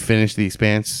 I finished The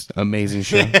Expanse. Amazing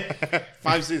show.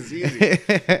 5 seasons, easy.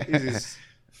 Easy.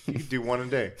 You can do one a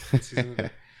day. One season a day.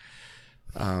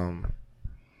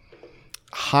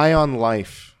 High on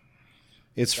Life.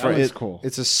 It's cool.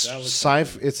 It's a sci.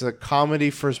 It's a comedy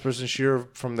first person shooter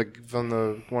from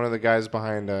the one of the guys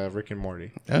behind Rick and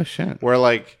Morty. Oh shit! Where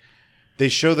like they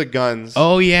show the guns.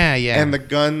 Oh yeah, yeah. And the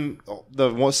gun,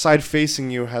 the one side facing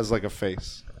you has like a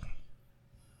face.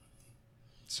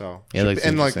 So yeah,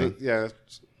 and like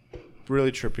it's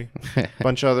really trippy.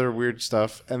 Bunch of other weird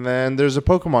stuff, and then there's a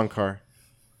Pokemon car.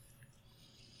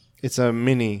 It's a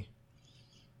mini.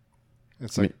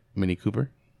 It's like Mini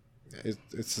Cooper.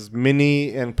 It's this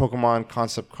mini and Pokemon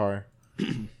concept car,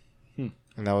 and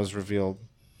that was revealed,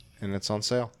 and it's on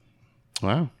sale.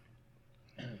 Wow!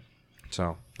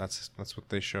 So that's what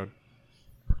they showed.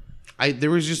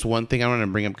 There was just one thing I wanted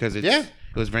to bring up because it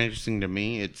was very interesting to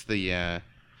me. It's the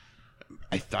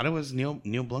I thought it was Neil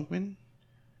Blomkamp.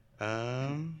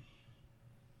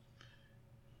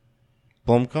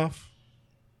 Blomkamp.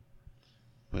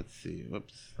 Let's see.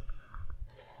 Whoops.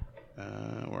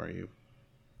 Where are you?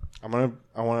 I want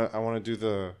to do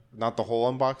the not the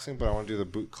whole unboxing, but I want to do the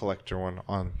boot collector one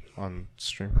on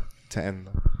stream to end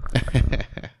them.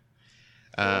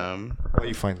 What do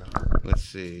you find that? Let's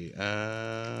see.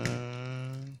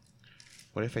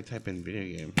 What if I type in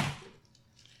video game?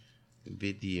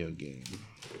 Video game.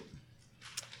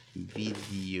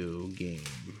 Video game.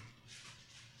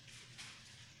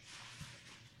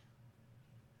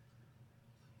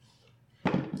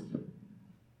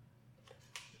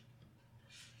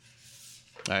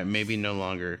 All right, maybe no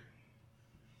longer.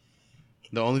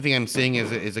 The only thing I'm seeing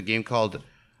is a game called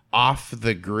Off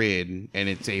the Grid, and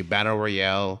it's a battle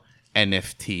royale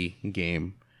NFT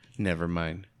game. Never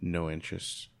mind, no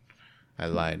interest. I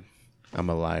lied. I'm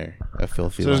a liar, a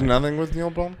filthy. So there's liar. nothing with Neil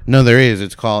Blom? No, there is.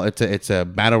 It's a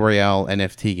battle royale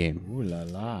NFT game. Ooh la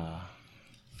la.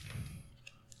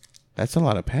 That's a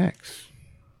lot of packs.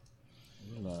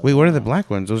 Wait, what are the black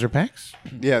ones? Those are packs?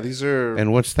 Yeah, these are.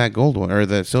 And what's that gold one or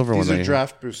the silver one? These are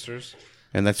draft boosters.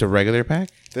 And that's a regular pack?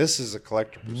 This is a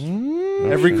collector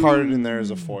booster. Every card in there is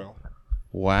a foil.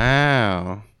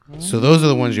 Wow. So those are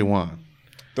the ones you want.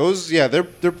 Those, yeah, they're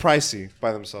pricey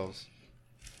by themselves.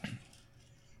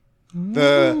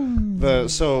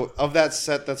 So of that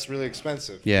set, that's really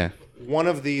expensive. Yeah. One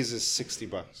of these is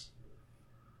 $60.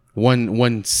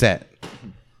 One set.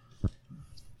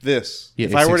 This, yeah,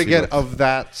 if I were to get $60. of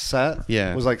that set,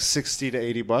 Yeah. was like $60 to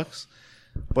 $80.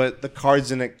 But the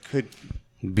cards in it could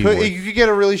Be worth. you could get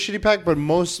a really shitty pack. But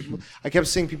I kept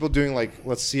seeing people doing like,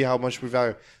 let's see how much we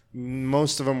value.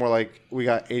 Most of them were like, we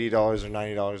got $80 or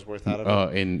 $90 worth out of it. Oh,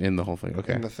 in the whole thing.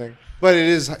 Okay. In the thing. But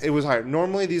it was higher.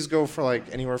 Normally these go for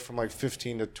like anywhere from like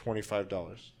 $15 to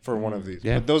 $25 for one of these.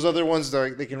 Yeah. But those other ones,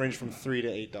 they can range from $3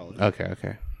 to $8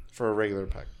 Okay. for a regular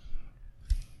pack.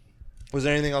 Was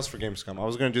there anything else for Gamescom? I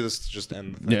was going to do this to just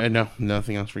end the thing. Yeah, no,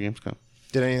 nothing else for Gamescom.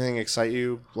 Did anything excite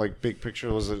you? Like big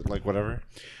picture? Was it like whatever?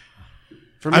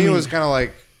 For me, it was kind of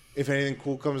like if anything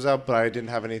cool comes out, but I didn't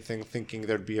have anything thinking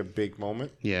there'd be a big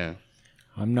moment. Yeah.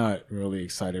 I'm not really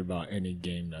excited about any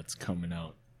game that's coming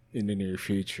out in the near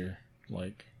future.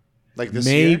 Like this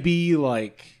maybe year?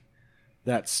 like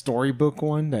that storybook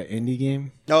one, that indie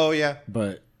game. Oh, yeah.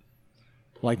 But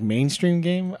like mainstream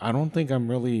game, I don't think I'm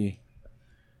really.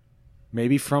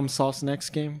 Maybe From Soft's next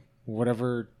game,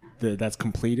 whatever that's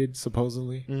completed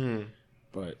supposedly. Mm.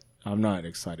 But I'm not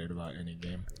excited about any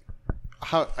game.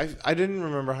 I didn't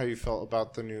remember how you felt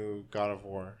about the new God of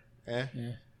War. Yeah,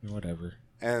 whatever.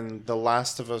 And The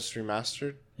Last of Us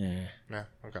Remastered? Yeah. Yeah,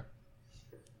 okay.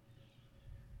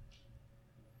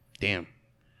 Damn.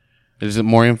 There's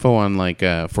more info on like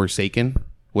Forsaken,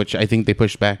 which I think they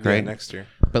pushed back, right? Yeah, next year.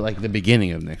 But like the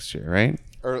beginning of next year, right?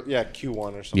 Or yeah, Q1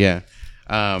 or something. Yeah.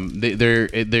 They're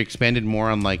expanded more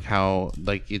on like how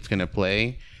like it's gonna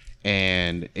play,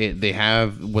 and they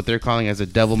have what they're calling as a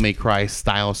Devil May Cry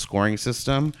style scoring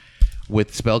system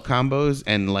with spell combos,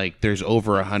 and like there's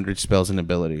over 100 spells and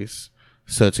abilities,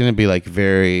 so it's gonna be like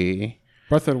very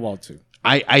Breath of the Wild 2.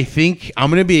 I think I'm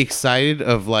gonna be excited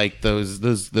of like those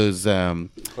clips.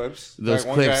 those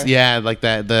Like clips, yeah, like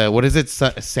that what is it,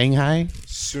 Shanghai?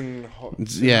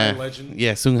 Yeah, Legend.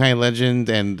 yeah, Sunghai Legend,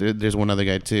 and there's one other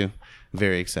guy too.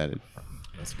 Very excited.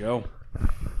 Let's go.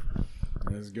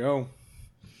 Let's go.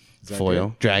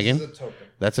 Foil dragon. This is a token.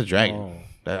 That's a dragon. Oh,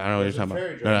 I don't know what you're It's a talking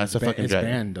fairy about. No, that's a Ba- fucking it's dragon.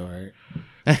 banned though,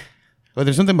 right? Oh,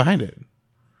 there's something behind it.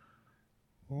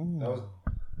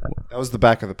 That was the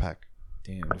back of the pack.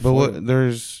 Damn. But what?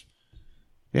 There's.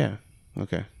 Yeah.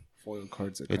 Okay. foil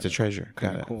cards? Are It's a treasure.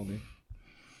 Got it. Cool, dude.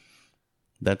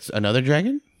 That's another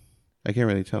dragon? I can't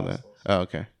really tell that. Oh,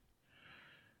 okay.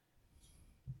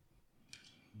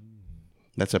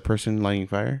 That's a person lighting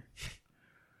fire?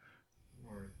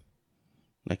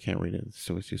 I can't read it,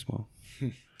 so it's too small.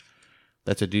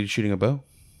 That's a dude shooting a bow?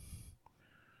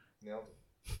 Nailed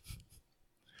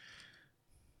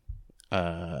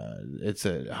It's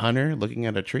a hunter looking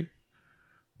at a tree?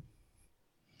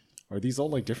 Are these all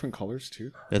like different colors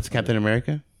too? That's Captain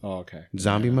America? Oh, okay.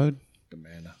 Zombie mode? The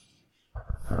mana.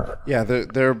 Yeah,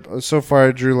 they're so far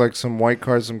I drew like some white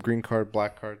card, some green card,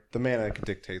 black card. The mana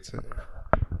dictates it.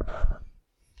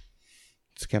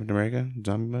 It's Captain America?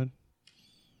 Zombie mode?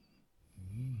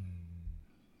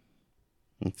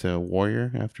 It's a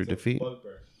warrior after defeat?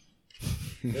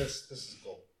 This is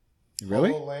gold.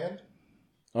 Really? Hollow Land?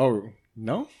 Oh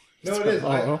no. No, it is.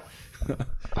 Oh,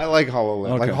 I like Hollow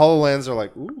Land. Okay. Like Hollow Lands are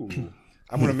like, ooh.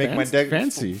 I'm gonna make my deck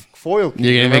Fancy. foil.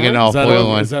 You're gonna make an all Is that, foil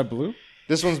one. is that blue?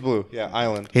 This one's blue. Yeah,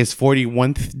 Island. His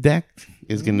 41st deck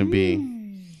is gonna be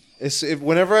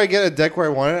Whenever I get a deck where I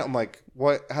want it, I'm like,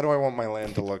 what? How do I want my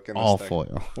land to look in this all deck?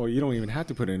 foil. Well, you don't even have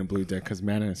to put it in a blue deck because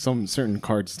mana. Some certain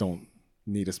cards don't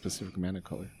need a specific mana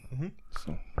color.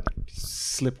 So just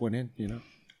slip one in. You know.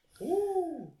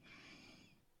 Ooh.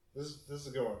 This is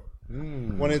a good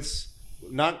one. When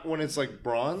it's like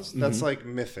bronze, that's like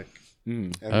mythic.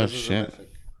 And Oh, this is a shit. mythic.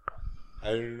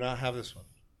 I do not have this one.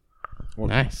 What,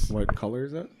 Nice. What color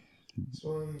is that? This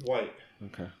one white.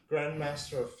 Okay.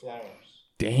 Grandmaster of Flowers.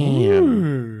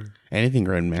 Damn. Anything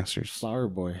Grandmasters. Flower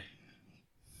boy.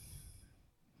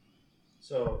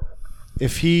 So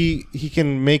if he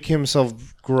can make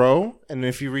himself grow, and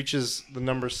if he reaches the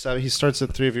number 7, he starts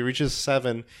at 3. If he reaches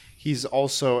 7, he's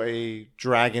also a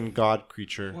dragon god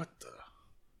creature. What the?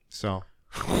 So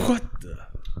What the?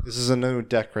 this is a new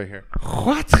deck right here.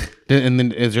 What? And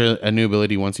then is there a new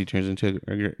ability once he turns into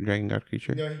a dragon god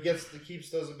creature? No, he keeps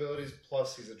those abilities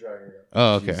plus he's a dragon god.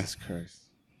 Oh, okay. Jesus Christ.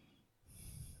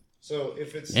 So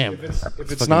if it's Damn. if it's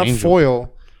fucking not angel.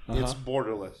 foil, it's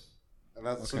borderless, and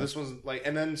that's so this one's like,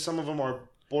 and then some of them are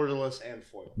borderless and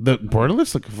foil. The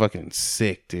borderless look fucking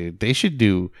sick, dude. They should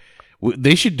do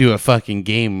a fucking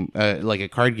game, like a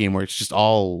card game where it's just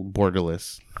all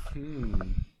borderless.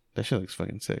 That shit looks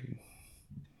fucking sick.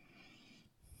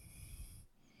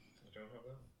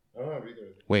 I don't have either.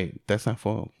 Wait, that's not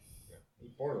foil.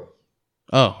 It's borderless.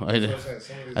 Oh, That's what I'm saying.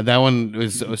 Some of these- that one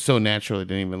was so natural it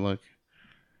didn't even look.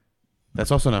 That's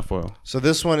also not foil. So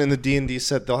this one in the D&D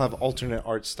set, they'll have alternate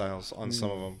art styles on some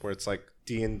of them, where it's like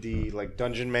D&D, like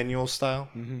dungeon manual style.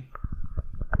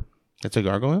 That's a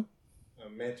gargoyle?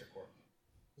 Manticore.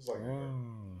 It's like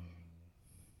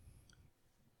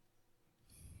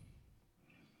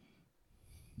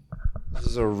this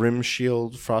is a rim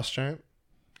shield frost giant.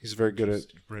 He's very good at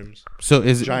rims. So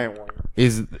is Giant one.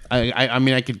 I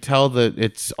mean I could tell that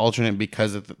it's alternate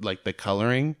because of the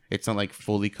coloring. It's not like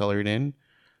fully colored in.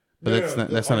 But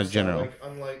that's not a general. Like,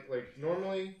 unlike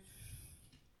normally,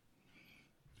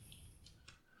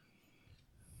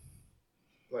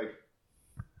 like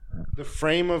the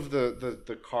frame of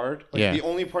the card, like Yeah. the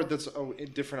only part that's a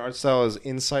different art style is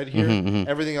inside here.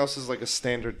 Everything else is like a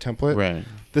standard template. Right.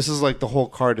 This is like the whole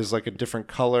card is like a different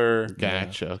color,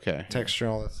 Gotcha. Okay. texture,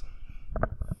 all that.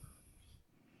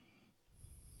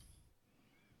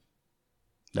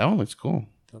 That one looks cool.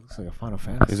 That looks like a Final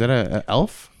Fantasy. Is that a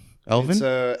elf? Elven? It's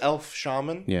a elf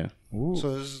shaman. Yeah. Ooh.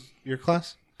 So this is your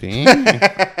class. Damn.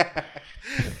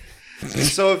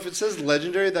 So if it says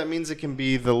legendary, that means it can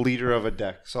be the leader of a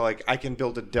deck. So like I can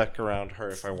build a deck around her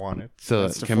if I wanted. So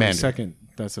That's the commander. 42nd.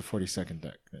 That's a 42nd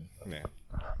deck. Then.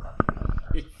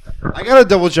 Yeah. I gotta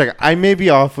double check. I may be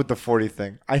off with the 40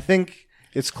 thing. I think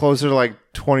it's closer to like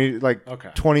 20, like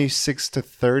Okay. 26 to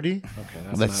 30. Okay,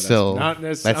 That's still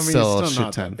that's that's still a it's shit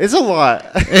not ton. It's a lot.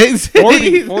 It's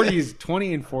 40 is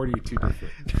 20 and 40 two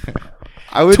different.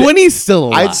 I would. 20 is still a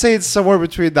lot. I'd say it's somewhere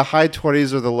between the high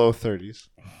 20s or the low 30s.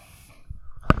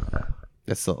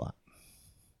 that's still a lot.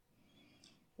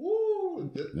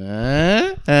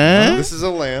 This is a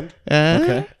land,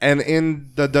 Okay. and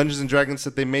in the Dungeons and Dragons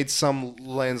set, they made some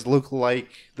lands look like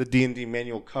the D&D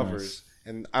manual covers,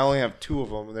 and I only have 2 of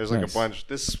them. And there's like Nice. a bunch.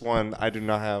 This one I do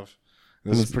not have.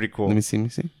 This is pretty cool. Let me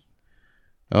see.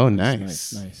 Oh,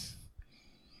 nice. Nice.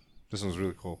 This one's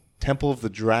really cool. Temple of the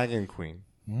Dragon Queen.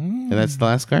 And that's the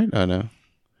last card? Oh, no.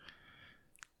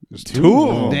 There's 2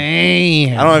 of them.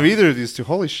 Damn. I don't have either of these 2.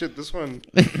 Holy shit! This one.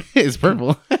 It's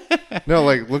purple. No,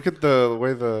 like look at the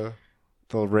way the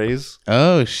They'll raise.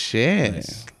 Oh shit!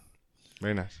 Nice.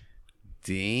 Very nice.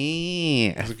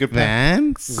 Damn, was a good pack.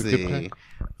 It was a good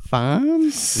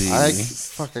fancy, pack.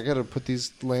 fancy. I gotta put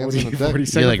these lands in the deck.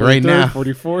 42nd, You're like, right 43rd, now.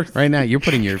 44th. Right now, you're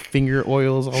putting your finger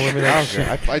oils all over that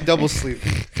shit. I double sleeve.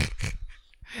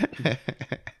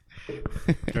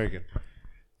 Very good.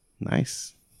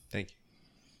 Nice. Thank you.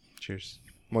 Cheers.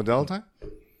 Modelo time?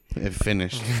 It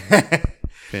finished.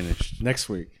 Finished. Next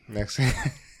week. Next.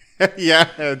 Yeah,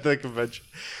 at the convention.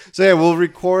 So yeah, we'll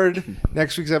record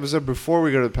next week's episode before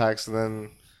we go to the PAX, and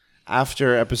then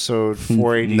after episode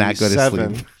 487, Not go to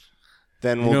sleep.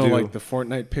 then You we'll know, do like the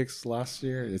Fortnite picks last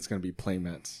year, it's going to be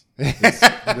playmats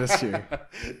this year.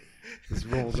 Just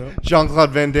rolls up. Jean-Claude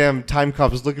Van Damme time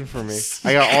cop is looking for me.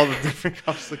 I got all the different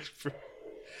cops looking for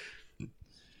me.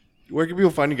 Where can people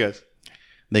find you guys?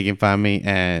 They can find me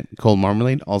at Cold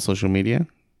Marmalade, all social media.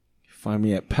 Find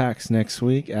me at PAX next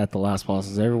week at The Last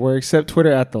Bosses everywhere except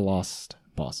Twitter at The Lost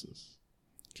Bosses.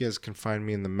 You guys can find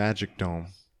me in the Magic Dome.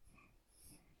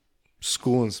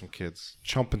 Schooling some kids.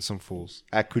 Chumping some fools.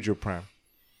 At Cujo Prime.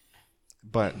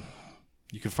 But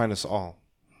you can find us all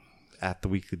at the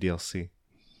Weekly DLC.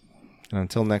 And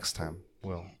until next time,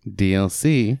 we'll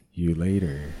DLC. You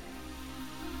later.